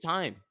takes some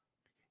time.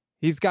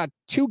 He's got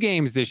 2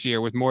 games this year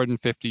with more than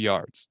 50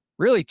 yards.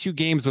 Really, 2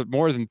 games with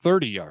more than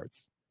 30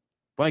 yards.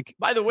 Like,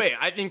 by the way,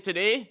 I think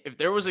today, if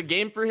there was a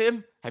game for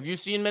him, have you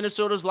seen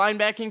Minnesota's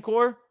linebacking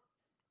core?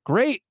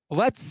 Great.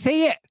 Let's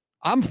see it.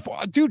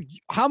 Dude,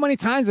 how many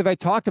times have I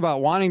talked about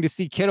wanting to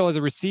see Kittle as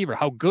a receiver,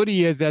 how good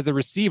he is as a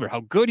receiver,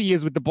 how good he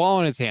is with the ball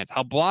in his hands,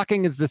 how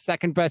blocking is the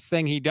second best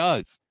thing he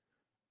does.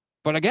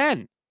 But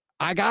again,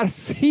 I got to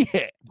see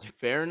it.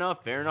 Fair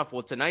enough.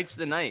 Well, tonight's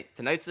the night.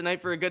 Tonight's the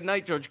night for a good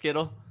night, George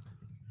Kittle.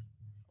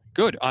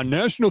 Good. On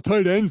National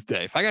Tight Ends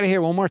Day. If I got to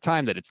hear one more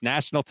time that it's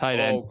National Tight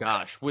Ends Day. Oh,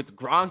 gosh. With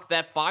Gronk,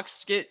 that Fox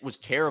skit was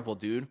terrible,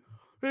 dude.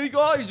 Hey,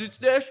 guys,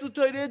 it's National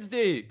Tight Ends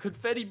Day.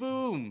 Confetti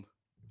boom.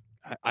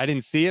 I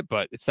didn't see it,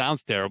 but it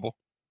sounds terrible.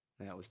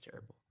 That was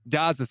terrible.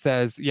 Daza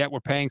says, we're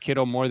paying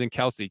Kittle more than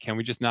Kelce. Can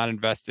we just not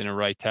invest in a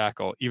right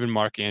tackle? Even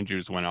Mark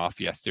Andrews went off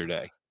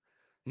yesterday.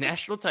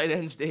 National Tight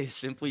Ends Day is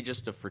simply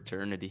just a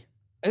fraternity.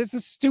 It's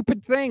a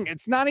stupid thing.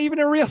 It's not even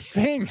a real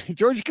thing.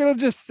 George Kittle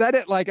just said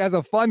it like as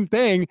a fun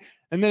thing,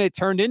 and then it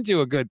turned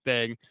into a good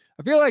thing.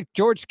 I feel like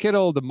George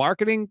Kittle, the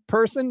marketing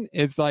person,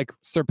 is like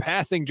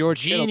surpassing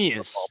George Kittle, the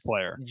football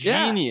player.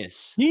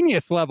 Genius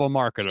level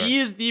marketer. He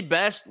is the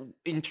best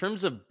in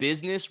terms of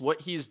business.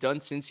 What he's done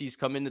since he's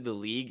come into the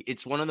league,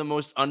 it's one of the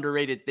most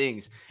underrated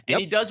things. And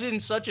he does it in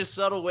such a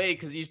subtle way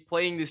because he's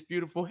playing this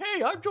beautiful,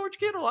 hey, I'm George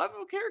Kittle, I'm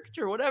a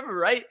caricature, whatever,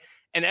 right?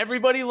 And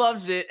everybody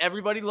loves it.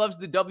 Everybody loves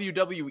the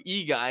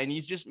WWE guy, and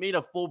he's just made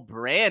a full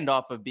brand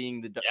off of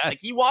being the. Like,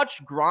 he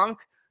watched Gronk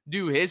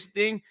do his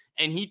thing,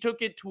 and he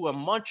took it to a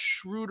much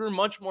shrewder,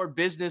 much more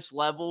business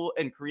level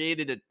and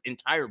created an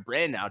entire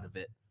brand out of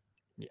it.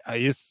 Yeah,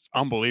 he's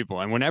unbelievable.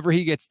 And whenever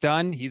he gets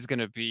done, he's going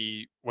to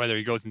be, whether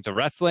he goes into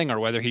wrestling or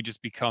whether he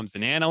just becomes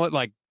an analyst,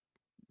 like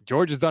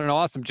George has done an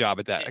awesome job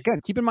at that. Eh, Again,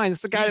 keep in mind, this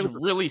is a guy that He's was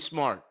really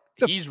smart.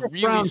 it's a He's fifth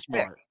really round pick.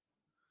 smart.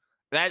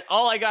 That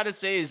all I gotta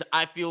say is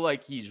I feel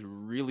like he's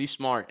really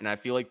smart, and I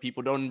feel like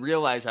people don't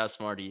realize how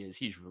smart he is.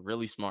 He's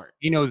really smart.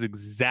 He knows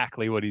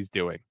exactly what he's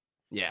doing.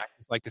 Yeah. I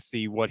just like to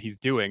see what he's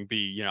doing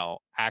be,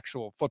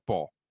 actual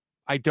football.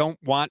 I don't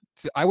want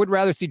to, I would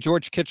rather see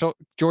George Kittle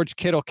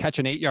catch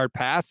an 8-yard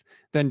pass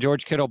than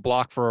George Kittle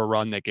block for a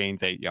run that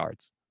gains 8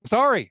 yards.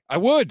 Sorry, I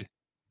would.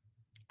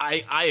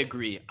 I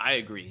agree.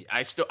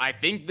 I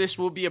think this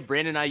will be a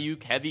Brandon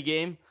Ayuk heavy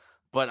game,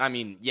 but I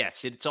mean,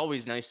 yes, it's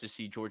always nice to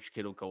see George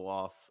Kittle go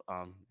off.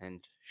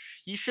 And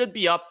he should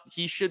be up.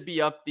 He should be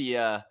up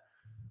the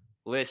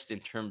list in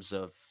terms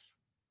of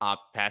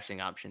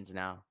passing options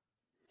now.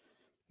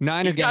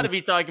 Niner He's got gang, to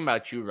be talking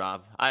about you,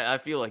 Rob. I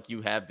feel like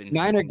you have been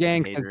Niner drinking some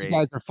gang says you Haterade.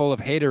 guys are full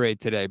of haterade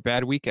today.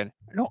 Bad weekend.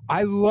 No,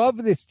 I love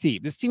this team.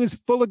 This team is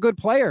full of good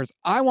players.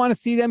 I want to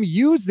see them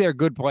use their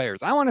good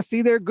players. I want to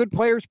see their good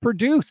players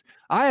produce.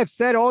 I have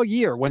said all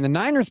year, when the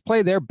Niners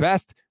play their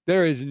best,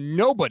 there is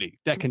nobody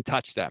that can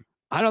touch them.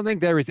 I don't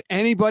think there is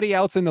anybody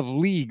else in the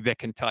league that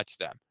can touch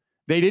them.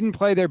 They didn't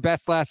play their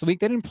best last week.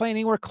 They didn't play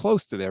anywhere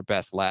close to their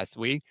best last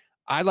week.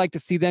 I'd like to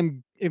see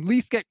them at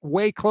least get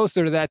way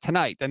closer to that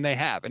tonight than they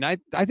have. And I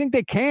think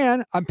they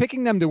can. I'm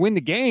picking them to win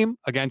the game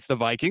against the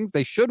Vikings.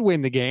 They should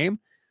win the game.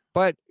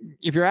 But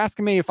if you're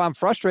asking me if I'm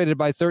frustrated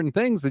by certain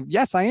things, then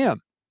yes, I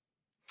am.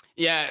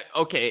 Yeah,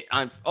 okay.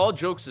 On all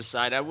jokes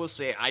aside, I will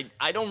say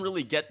I don't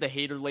really get the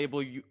hater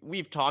label.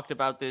 We've talked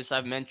about this.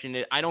 I've mentioned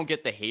it. I don't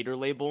get the hater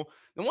label.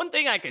 The one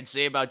thing I can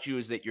say about you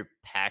is that you're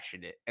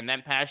passionate, and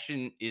that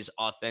passion is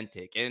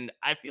authentic. And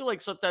I feel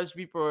like sometimes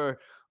people are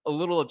a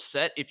little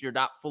upset if you're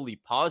not fully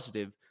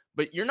positive,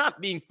 but you're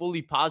not being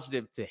fully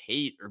positive to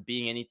hate or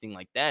being anything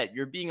like that.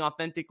 You're being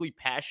authentically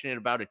passionate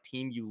about a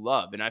team you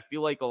love. And I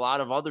feel like a lot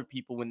of other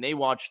people, when they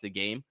watch the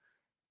game,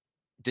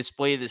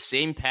 display the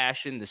same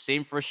passion, the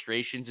same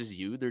frustrations as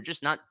you. They're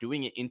just not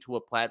doing it into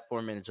a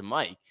platform and as a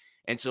mic.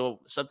 And so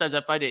sometimes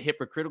I find it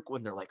hypocritical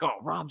when they're like, "Oh,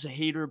 Rob's a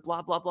hater,"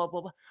 blah blah blah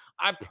blah blah.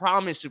 I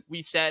promise, if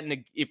we sat in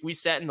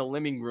the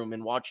living room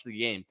and watched the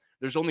game,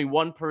 there's only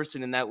one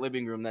person in that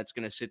living room that's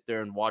going to sit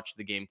there and watch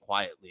the game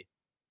quietly.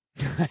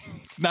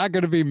 It's not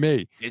going to be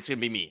me. It's going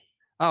to be me.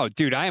 Oh,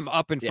 dude, I am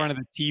up in Yeah. front of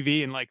the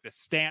TV and like the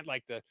stand,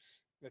 like the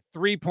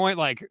 3-point,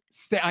 like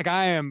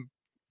I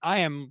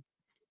am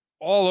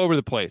all over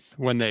the place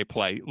when they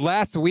play.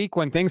 Last week,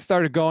 when things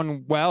started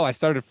going well, I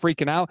started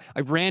freaking out. I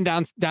ran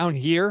down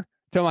here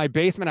to my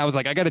basement. I was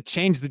like, I got to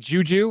change the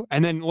juju.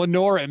 And then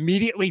Lenore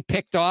immediately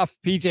picked off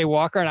PJ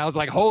Walker. And I was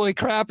like, holy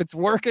crap, it's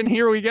working.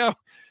 Here we go.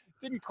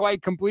 Didn't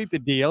quite complete the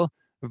deal.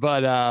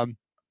 But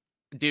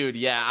Dude,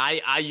 yeah,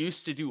 I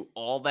used to do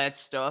all that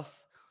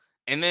stuff.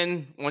 And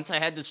then once I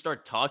had to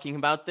start talking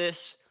about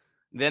this,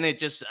 then it's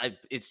just like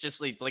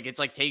it's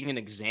like taking an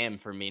exam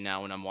for me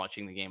now when I'm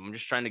watching the game. I'm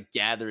just trying to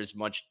gather as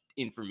much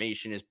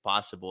information as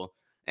possible.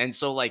 And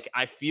so like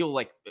I feel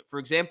like, for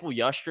example,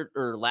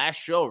 last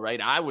show, right?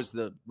 I was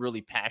the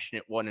really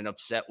passionate one and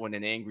upset one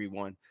and angry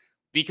one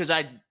because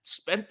I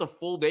spent the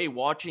full day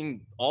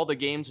watching all the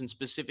games and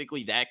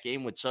specifically that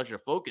game with such a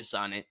focus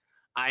on it.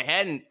 I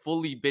hadn't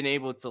fully been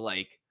able to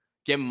like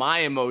get my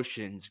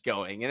emotions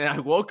going. And then I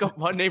woke up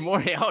Monday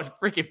morning, I was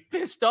freaking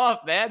pissed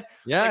off, man.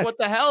 yes, Like, what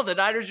the hell? The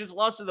Niners just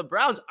lost to the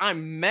Browns.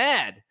 I'm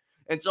mad.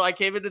 And so I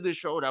came into the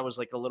show and I was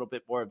like a little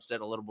bit more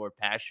upset, a little more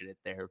passionate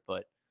there.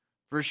 But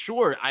for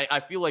sure, I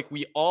feel like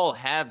we all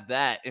have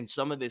that. And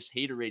some of this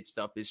haterade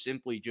stuff is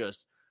simply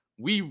just,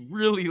 we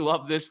really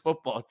love this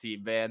football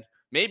team, man.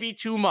 Maybe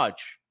too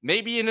much,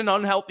 maybe in an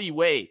unhealthy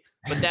way,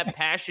 but that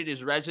passion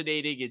is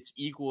resonating. It's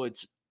equal.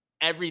 It's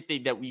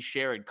everything that we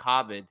share in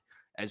common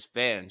as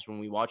fans when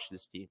we watch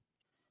this team.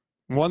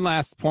 one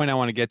last point I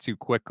want to get to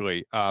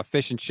quickly.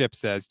 Fish and Chip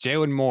says,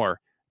 Jalen Moore,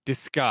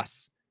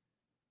 discuss.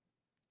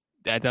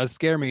 That does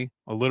scare me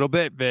a little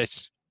bit,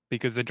 Vish,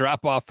 because the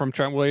drop off from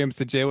Trent Williams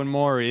to Jalen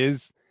Moore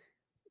is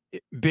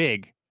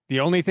big. The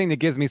only thing that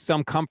gives me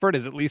some comfort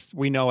is at least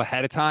we know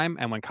ahead of time.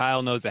 And when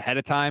Kyle knows ahead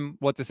of time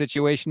what the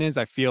situation is,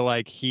 I feel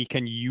like he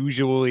can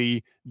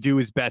usually do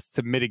his best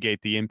to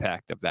mitigate the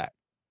impact of that.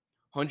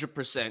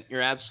 100%.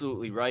 You're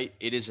absolutely right.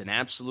 It is an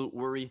absolute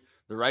worry.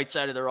 The right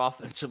side of their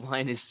offensive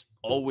line is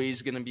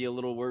always going to be a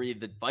little worried.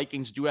 The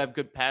Vikings do have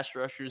good pass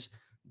rushers.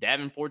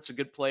 Davenport's a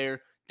good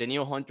player.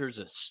 Danielle Hunter's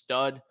a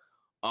stud.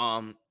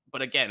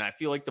 But again, I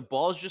feel like the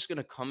ball is just going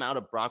to come out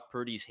of Brock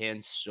Purdy's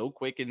hands so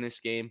quick in this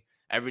game.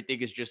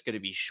 Everything is just going to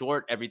be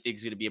short.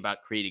 Everything's going to be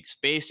about creating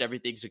space.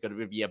 Everything's going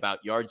to be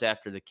about yards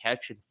after the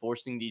catch and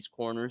forcing these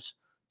corners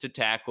to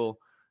tackle.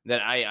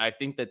 That I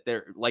think that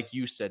there, like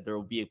you said, there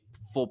will be a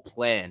full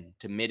plan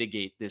to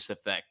mitigate this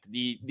effect.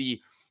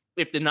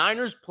 If the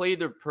Niners play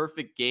their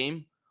perfect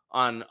game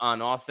on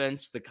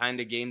offense, the kind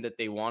of game that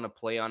they want to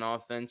play on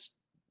offense,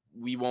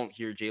 we won't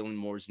hear Jalen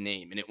Moore's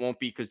name. And it won't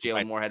be because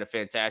Jalen Moore had a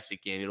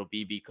fantastic game. It'll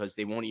be because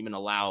they won't even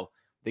allow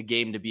the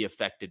game to be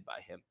affected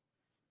by him.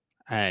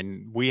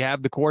 And we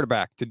have the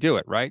quarterback to do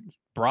it, right?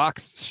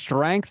 Brock's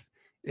strength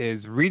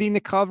is reading the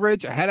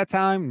coverage ahead of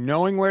time,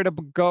 knowing where to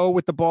go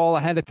with the ball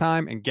ahead of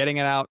time, and getting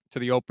it out to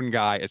the open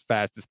guy as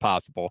fast as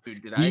possible.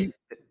 Dude,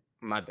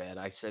 my bad.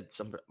 I said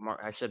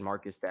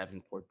Marcus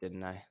Davenport,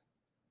 didn't I?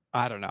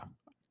 I don't know.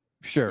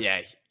 Sure.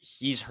 Yeah,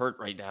 he's hurt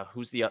right now.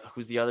 Who's the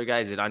other guy?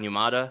 Is it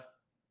Anyumata?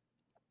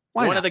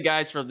 Why One not? of the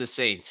guys from the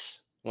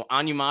Saints. Well,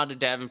 Anyumata,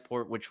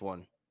 Davenport, which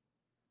one?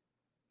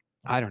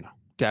 I don't know.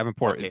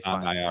 Davenport Okay, is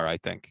on fine. IR, I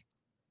think.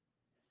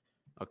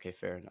 Okay,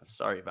 fair enough.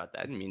 Sorry about that.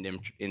 I didn't mean to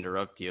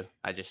interrupt you.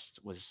 I just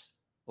was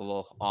a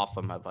little off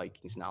on my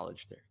Vikings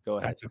knowledge there. Go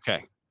ahead. That's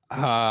okay.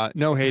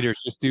 No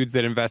haters, just dudes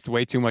that invest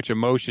way too much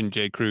emotion,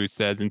 Jay Cruz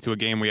says, into a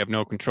game we have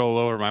no control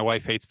over. My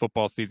wife hates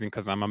football season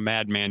because I'm a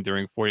madman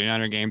during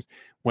 49er games.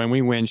 When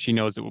we win, she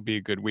knows it will be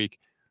a good week.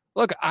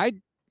 Look, I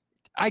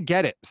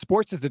get it.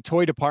 Sports is the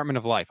toy department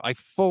of life. I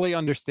fully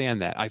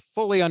understand that. I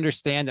fully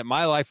understand that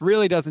my life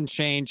really doesn't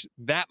change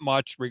that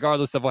much,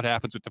 regardless of what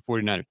happens with the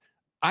 49ers.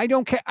 I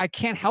don't care. I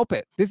can't help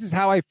it. This is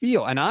how I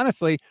feel. And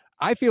honestly,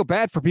 I feel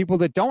bad for people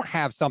that don't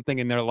have something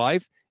in their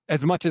life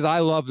as much as I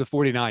love the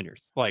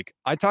 49ers. Like,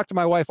 I talk to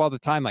my wife all the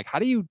time, like, how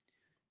do you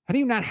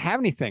not have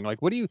anything?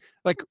 Like, what do you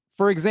like?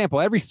 For example,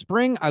 every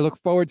spring I look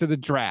forward to the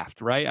draft,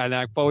 right? And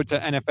I look forward to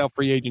NFL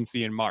free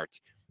agency in March.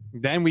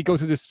 Then we go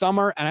through the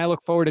summer and I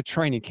look forward to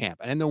training camp.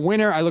 And in the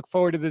winter, I look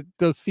forward to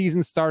the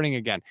season starting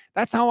again.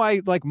 That's how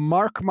I like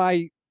mark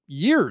my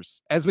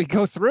years as we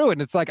go through it.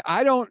 And it's like,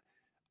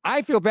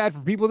 I feel bad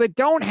for people that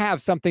don't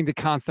have something to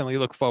constantly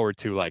look forward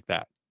to like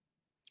that.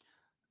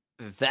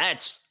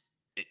 That's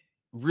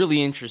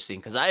really interesting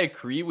because I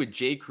agree with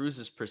Jay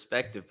Cruz's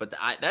perspective, but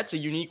that's a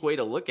unique way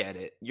to look at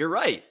it. You're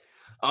right.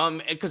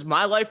 Because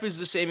my life is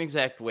the same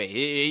exact way.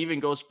 It even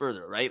goes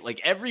further, right?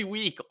 Like every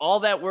week, all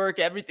that work,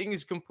 everything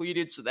is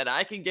completed so that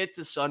I can get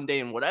to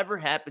Sunday and whatever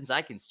happens,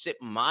 I can sit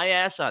my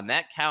ass on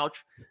that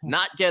couch,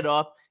 not get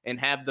up, and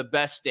have the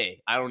best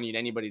day. I don't need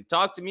anybody to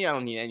talk to me. I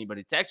don't need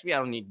anybody to text me. I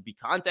don't need to be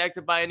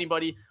contacted by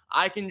anybody.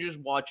 I can just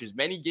watch as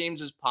many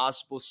games as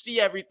possible,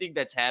 see everything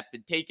that's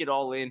happened, take it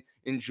all in,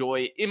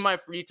 enjoy it. In my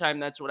free time,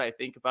 that's what I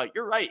think about.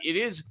 You're right. It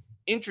is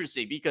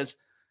interesting because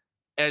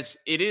as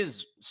it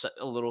is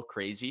a little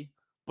crazy,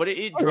 but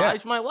it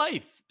drives my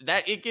life.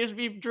 That it gives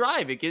me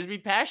drive. It gives me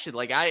passion.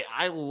 Like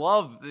I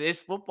love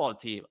this football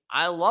team.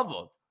 I love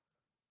them.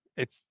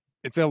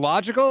 It's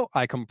illogical.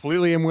 I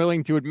completely am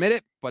willing to admit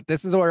it, but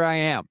this is where I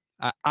am.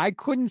 I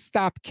couldn't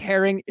stop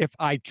caring if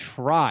I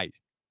tried.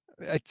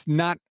 It's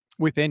not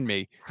within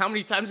me. How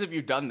many times have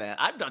you done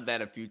that? I've done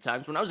that a few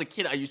times. When I was a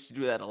kid, I used to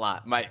do that a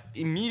lot. My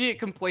immediate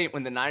complaint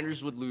when the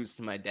Niners would lose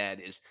to my dad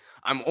is,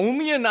 I'm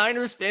only a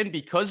Niners fan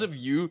because of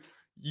you.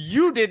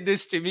 You did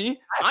this to me.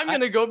 I'm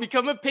going to go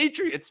become a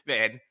Patriots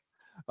fan.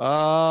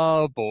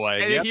 Oh, boy.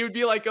 And he would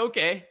be like,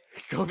 okay,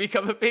 go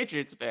become a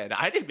Patriots fan.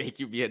 I didn't make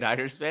you be a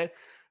Niners fan.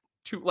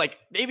 To like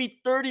maybe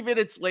 30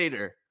 minutes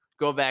later,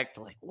 go back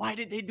to like, why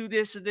did they do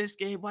this in this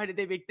game? Why did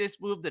they make this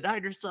move? The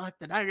Niners suck.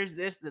 The Niners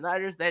this, the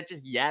Niners that.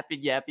 Just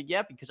yapping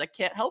because I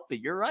can't help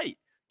it. You're right.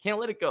 Can't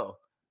let it go.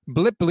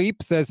 Blip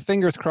Bleep says,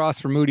 fingers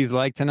crossed for Moody's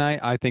leg tonight.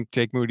 I think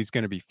Jake Moody's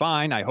going to be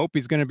fine. I hope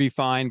he's going to be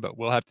fine, but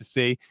we'll have to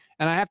see.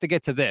 And I have to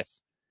get to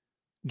this.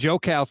 Joe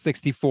Cal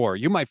 64,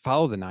 you might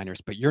follow the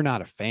Niners, but you're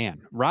not a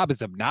fan. Rob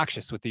is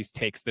obnoxious with these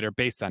takes that are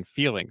based on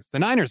feelings. The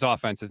Niners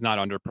offense is not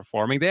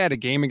underperforming. They had a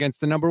game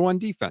against the number one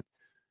defense.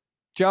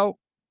 Joe,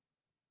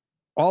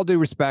 all due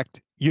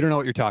respect, you don't know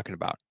what you're talking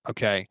about,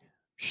 okay?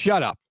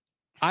 Shut up.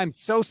 I'm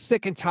so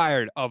sick and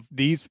tired of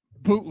these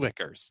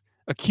bootlickers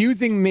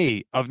accusing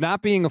me of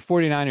not being a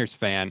 49ers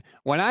fan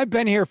when I've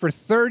been here for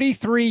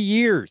 33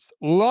 years,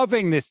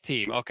 loving this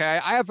team,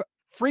 okay? I have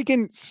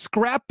freaking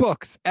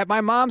scrapbooks at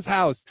my mom's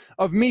house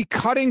of me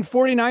cutting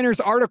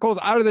 49ers articles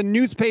out of the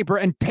newspaper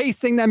and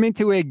pasting them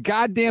into a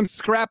goddamn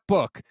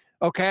scrapbook,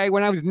 okay,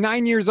 when I was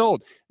 9 years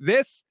old.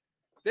 This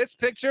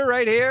picture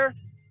right here,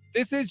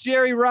 this is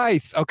Jerry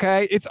Rice,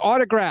 okay? It's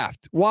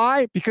autographed.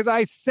 Why? Because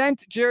I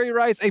sent Jerry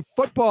Rice a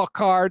football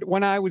card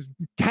when I was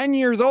 10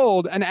 years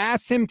old and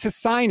asked him to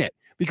sign it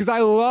because I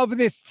love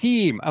this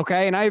team,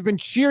 okay? And I've been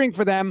cheering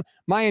for them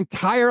my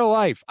entire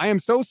life. I am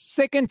so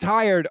sick and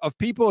tired of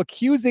people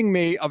accusing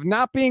me of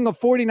not being a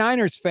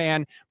 49ers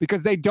fan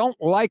because they don't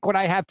like what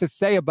I have to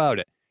say about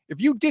it.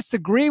 If you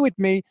disagree with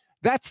me,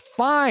 that's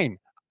fine.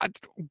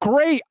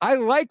 Great. I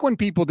like when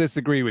people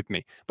disagree with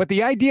me. But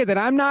the idea that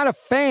I'm not a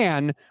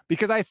fan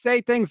because I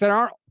say things that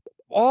aren't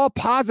all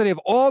positive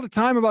all the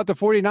time about the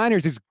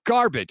 49ers is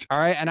garbage. All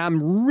right. And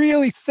I'm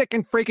really sick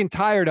and freaking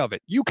tired of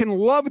it. You can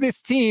love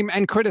this team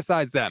and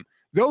criticize them.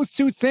 Those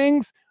two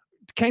things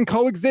can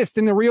coexist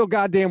in the real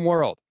goddamn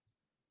world.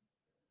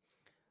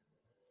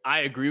 I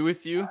agree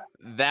with you.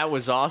 That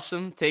was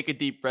awesome. Take a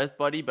deep breath,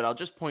 buddy. But I'll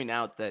just point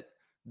out that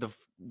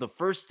the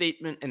first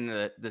statement and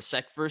the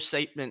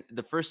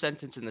first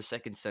sentence and the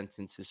second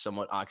sentence is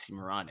somewhat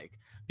oxymoronic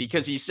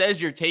because he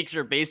says your takes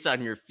are based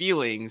on your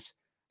feelings,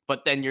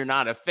 but then you're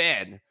not a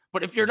fan.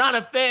 But if you're not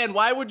a fan,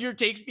 why would your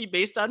takes be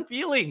based on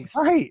feelings?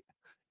 Right.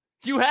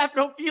 You have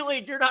no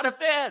feeling. You're not a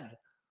fan.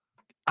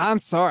 I'm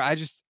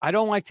sorry. I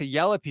don't like to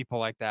yell at people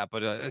like that,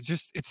 but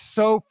it's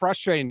so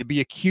frustrating to be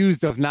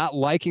accused of not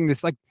liking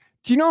this. Like,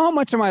 do you know how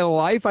much of my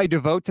life I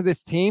devote to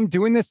this team,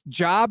 doing this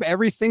job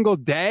every single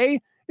day?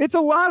 It's a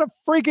lot of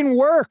freaking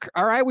work.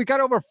 All right. We got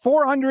over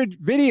 400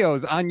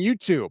 videos on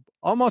YouTube,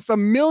 almost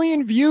 1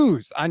 million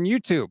views on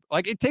YouTube.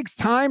 Like, it takes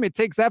time. It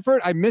takes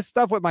effort. I miss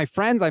stuff with my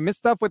friends. I miss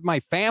stuff with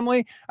my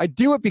family. I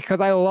do it because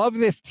I love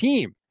this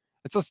team.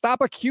 And so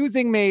stop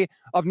accusing me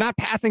of not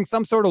passing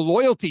some sort of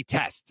loyalty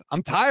test.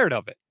 I'm tired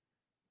of it.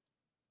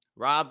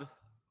 Rob,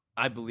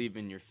 I believe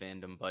in your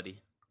fandom,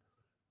 buddy.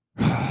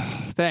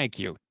 Thank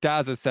you.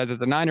 Daza says,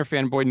 as a Niner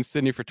fan, Boyd in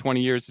Sydney for 20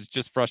 years is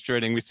just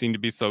frustrating. We seem to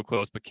be so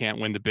close, but can't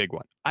win the big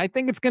one. I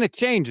think it's going to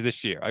change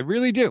this year. I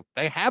really do.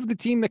 They have the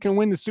team that can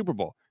win the Super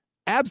Bowl.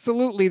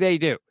 Absolutely, they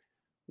do.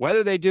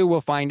 Whether they do,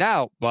 we'll find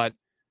out, but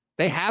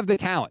they have the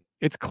talent.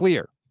 It's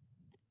clear.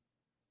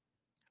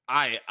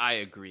 I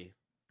agree.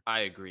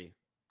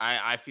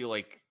 I feel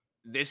like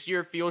this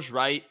year feels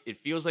right. It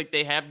feels like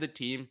they have the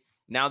team.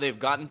 Now they've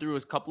gotten through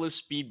a couple of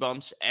speed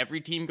bumps.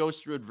 Every team goes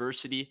through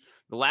adversity.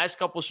 The last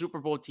couple Super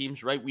Bowl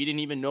teams, right? We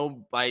didn't even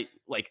know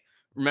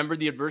remember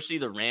the adversity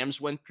the Rams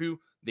went through?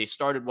 They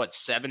started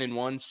 7-1,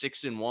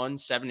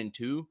 6-1,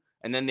 7-2,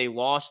 and then they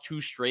lost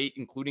 2 straight,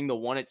 including the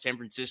one at San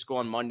Francisco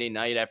on Monday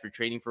night after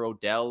trading for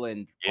Odell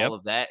and all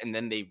of that. And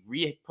then they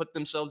put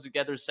themselves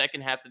together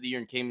second half of the year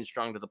and came in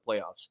strong to the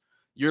playoffs.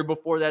 Year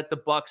before that, the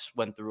Bucs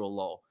went through a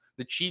lull.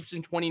 The Chiefs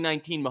in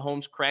 2019,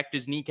 Mahomes cracked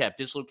his kneecap,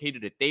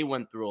 dislocated it. They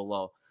went through a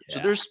lull. Yeah.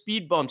 So there's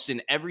speed bumps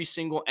in every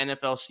single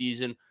NFL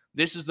season.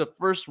 This is the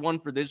first one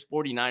for this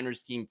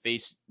 49ers team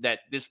this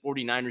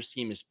 49ers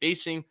team is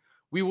facing.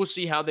 We will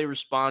see how they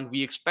respond.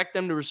 We expect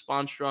them to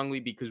respond strongly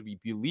because we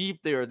believe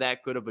they are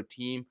that good of a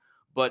team.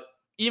 But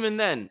even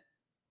then,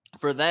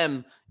 for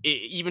them,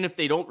 even if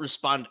they don't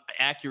respond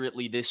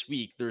accurately this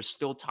week, there's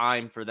still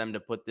time for them to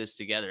put this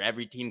together.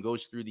 Every team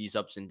goes through these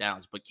ups and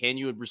downs, but can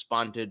you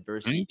respond to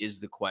adversity is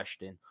the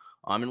question.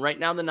 And right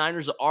now the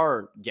Niners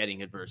are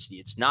getting adversity.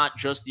 It's not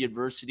just the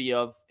adversity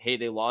of, hey,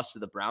 they lost to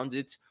the Browns.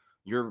 It's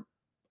your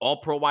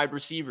all-pro wide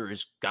receiver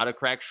has got a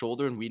cracked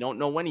shoulder, and we don't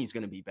know when he's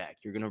going to be back.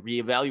 You're going to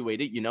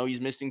reevaluate it. You know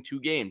he's missing 2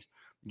 games.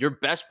 Your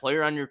best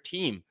player on your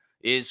team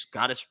is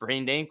got a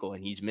sprained ankle,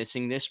 and he's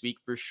missing this week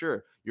for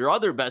sure. Your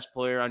other best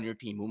player on your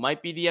team, who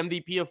might be the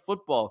MVP of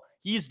football,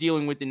 he's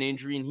dealing with an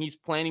injury, and he's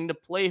planning to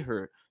play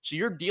hurt. So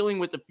you're dealing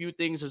with a few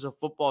things as a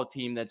football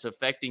team that's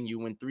affecting you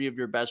when 3 of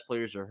your best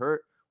players are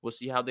hurt. We'll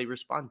see how they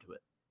respond to it.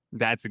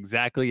 That's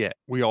exactly it.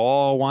 We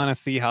all want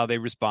to see how they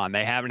respond.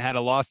 They haven't had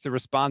a loss to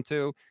respond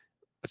to,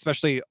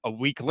 especially a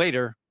week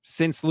later,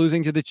 since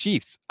losing to the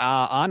Chiefs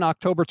on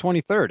October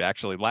 23rd.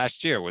 Actually,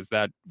 last year was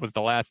the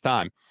last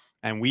time.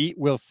 And we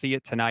will see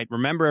it tonight.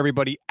 Remember,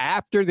 everybody,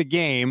 after the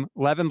game,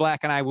 Levin Black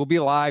and I will be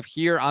live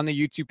here on the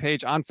YouTube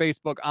page, on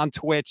Facebook, on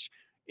Twitch.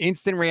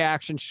 Instant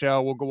reaction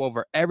show. We'll go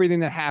over everything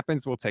that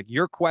happens. We'll take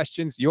your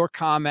questions, your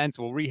comments.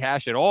 We'll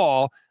rehash it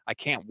all. I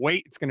can't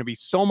wait. It's going to be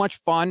so much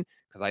fun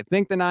because I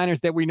think the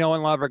Niners that we know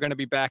and love are going to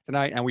be back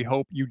tonight, and we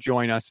hope you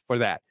join us for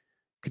that.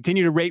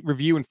 Continue to rate,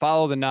 review, and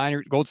follow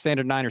the Gold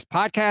Standard Niners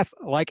podcast.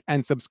 Like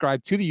and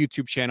subscribe to the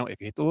YouTube channel.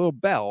 If you hit the little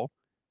bell,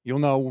 you'll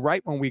know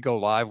right when we go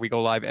live. We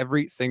go live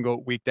every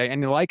single weekday.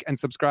 And like and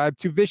subscribe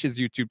to Vish's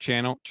YouTube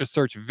channel. Just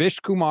search Vish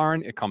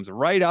Kumaran. It comes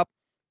right up.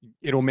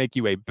 It'll make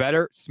you a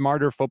better,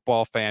 smarter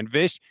football fan.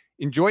 Vish,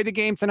 enjoy the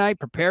game tonight.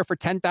 Prepare for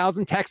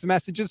 10,000 text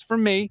messages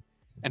from me.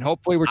 And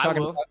hopefully we're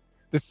talking about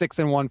the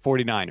 6-1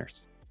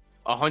 49ers.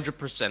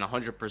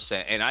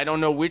 100%. And I don't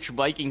know which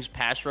Vikings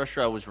pass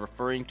rusher I was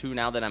referring to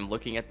now that I'm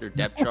looking at their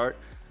depth chart.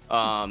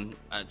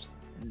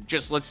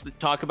 Just let's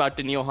talk about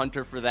Danielle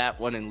Hunter for that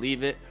one and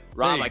leave it.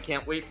 Rob, I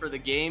can't wait for the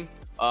game.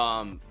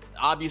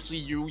 Obviously,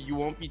 you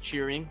won't be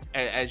cheering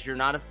as you're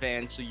not a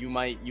fan, so you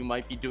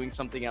might be doing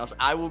something else.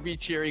 I will be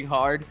cheering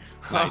hard,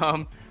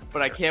 nice.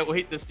 But I can't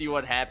wait to see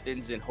what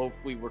happens, and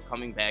hopefully we're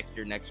coming back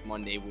here next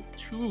Monday with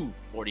 2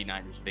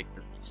 49ers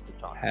victories to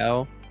talk about.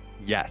 Hell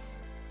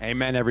yes.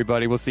 Amen,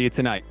 everybody. We'll see you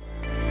tonight.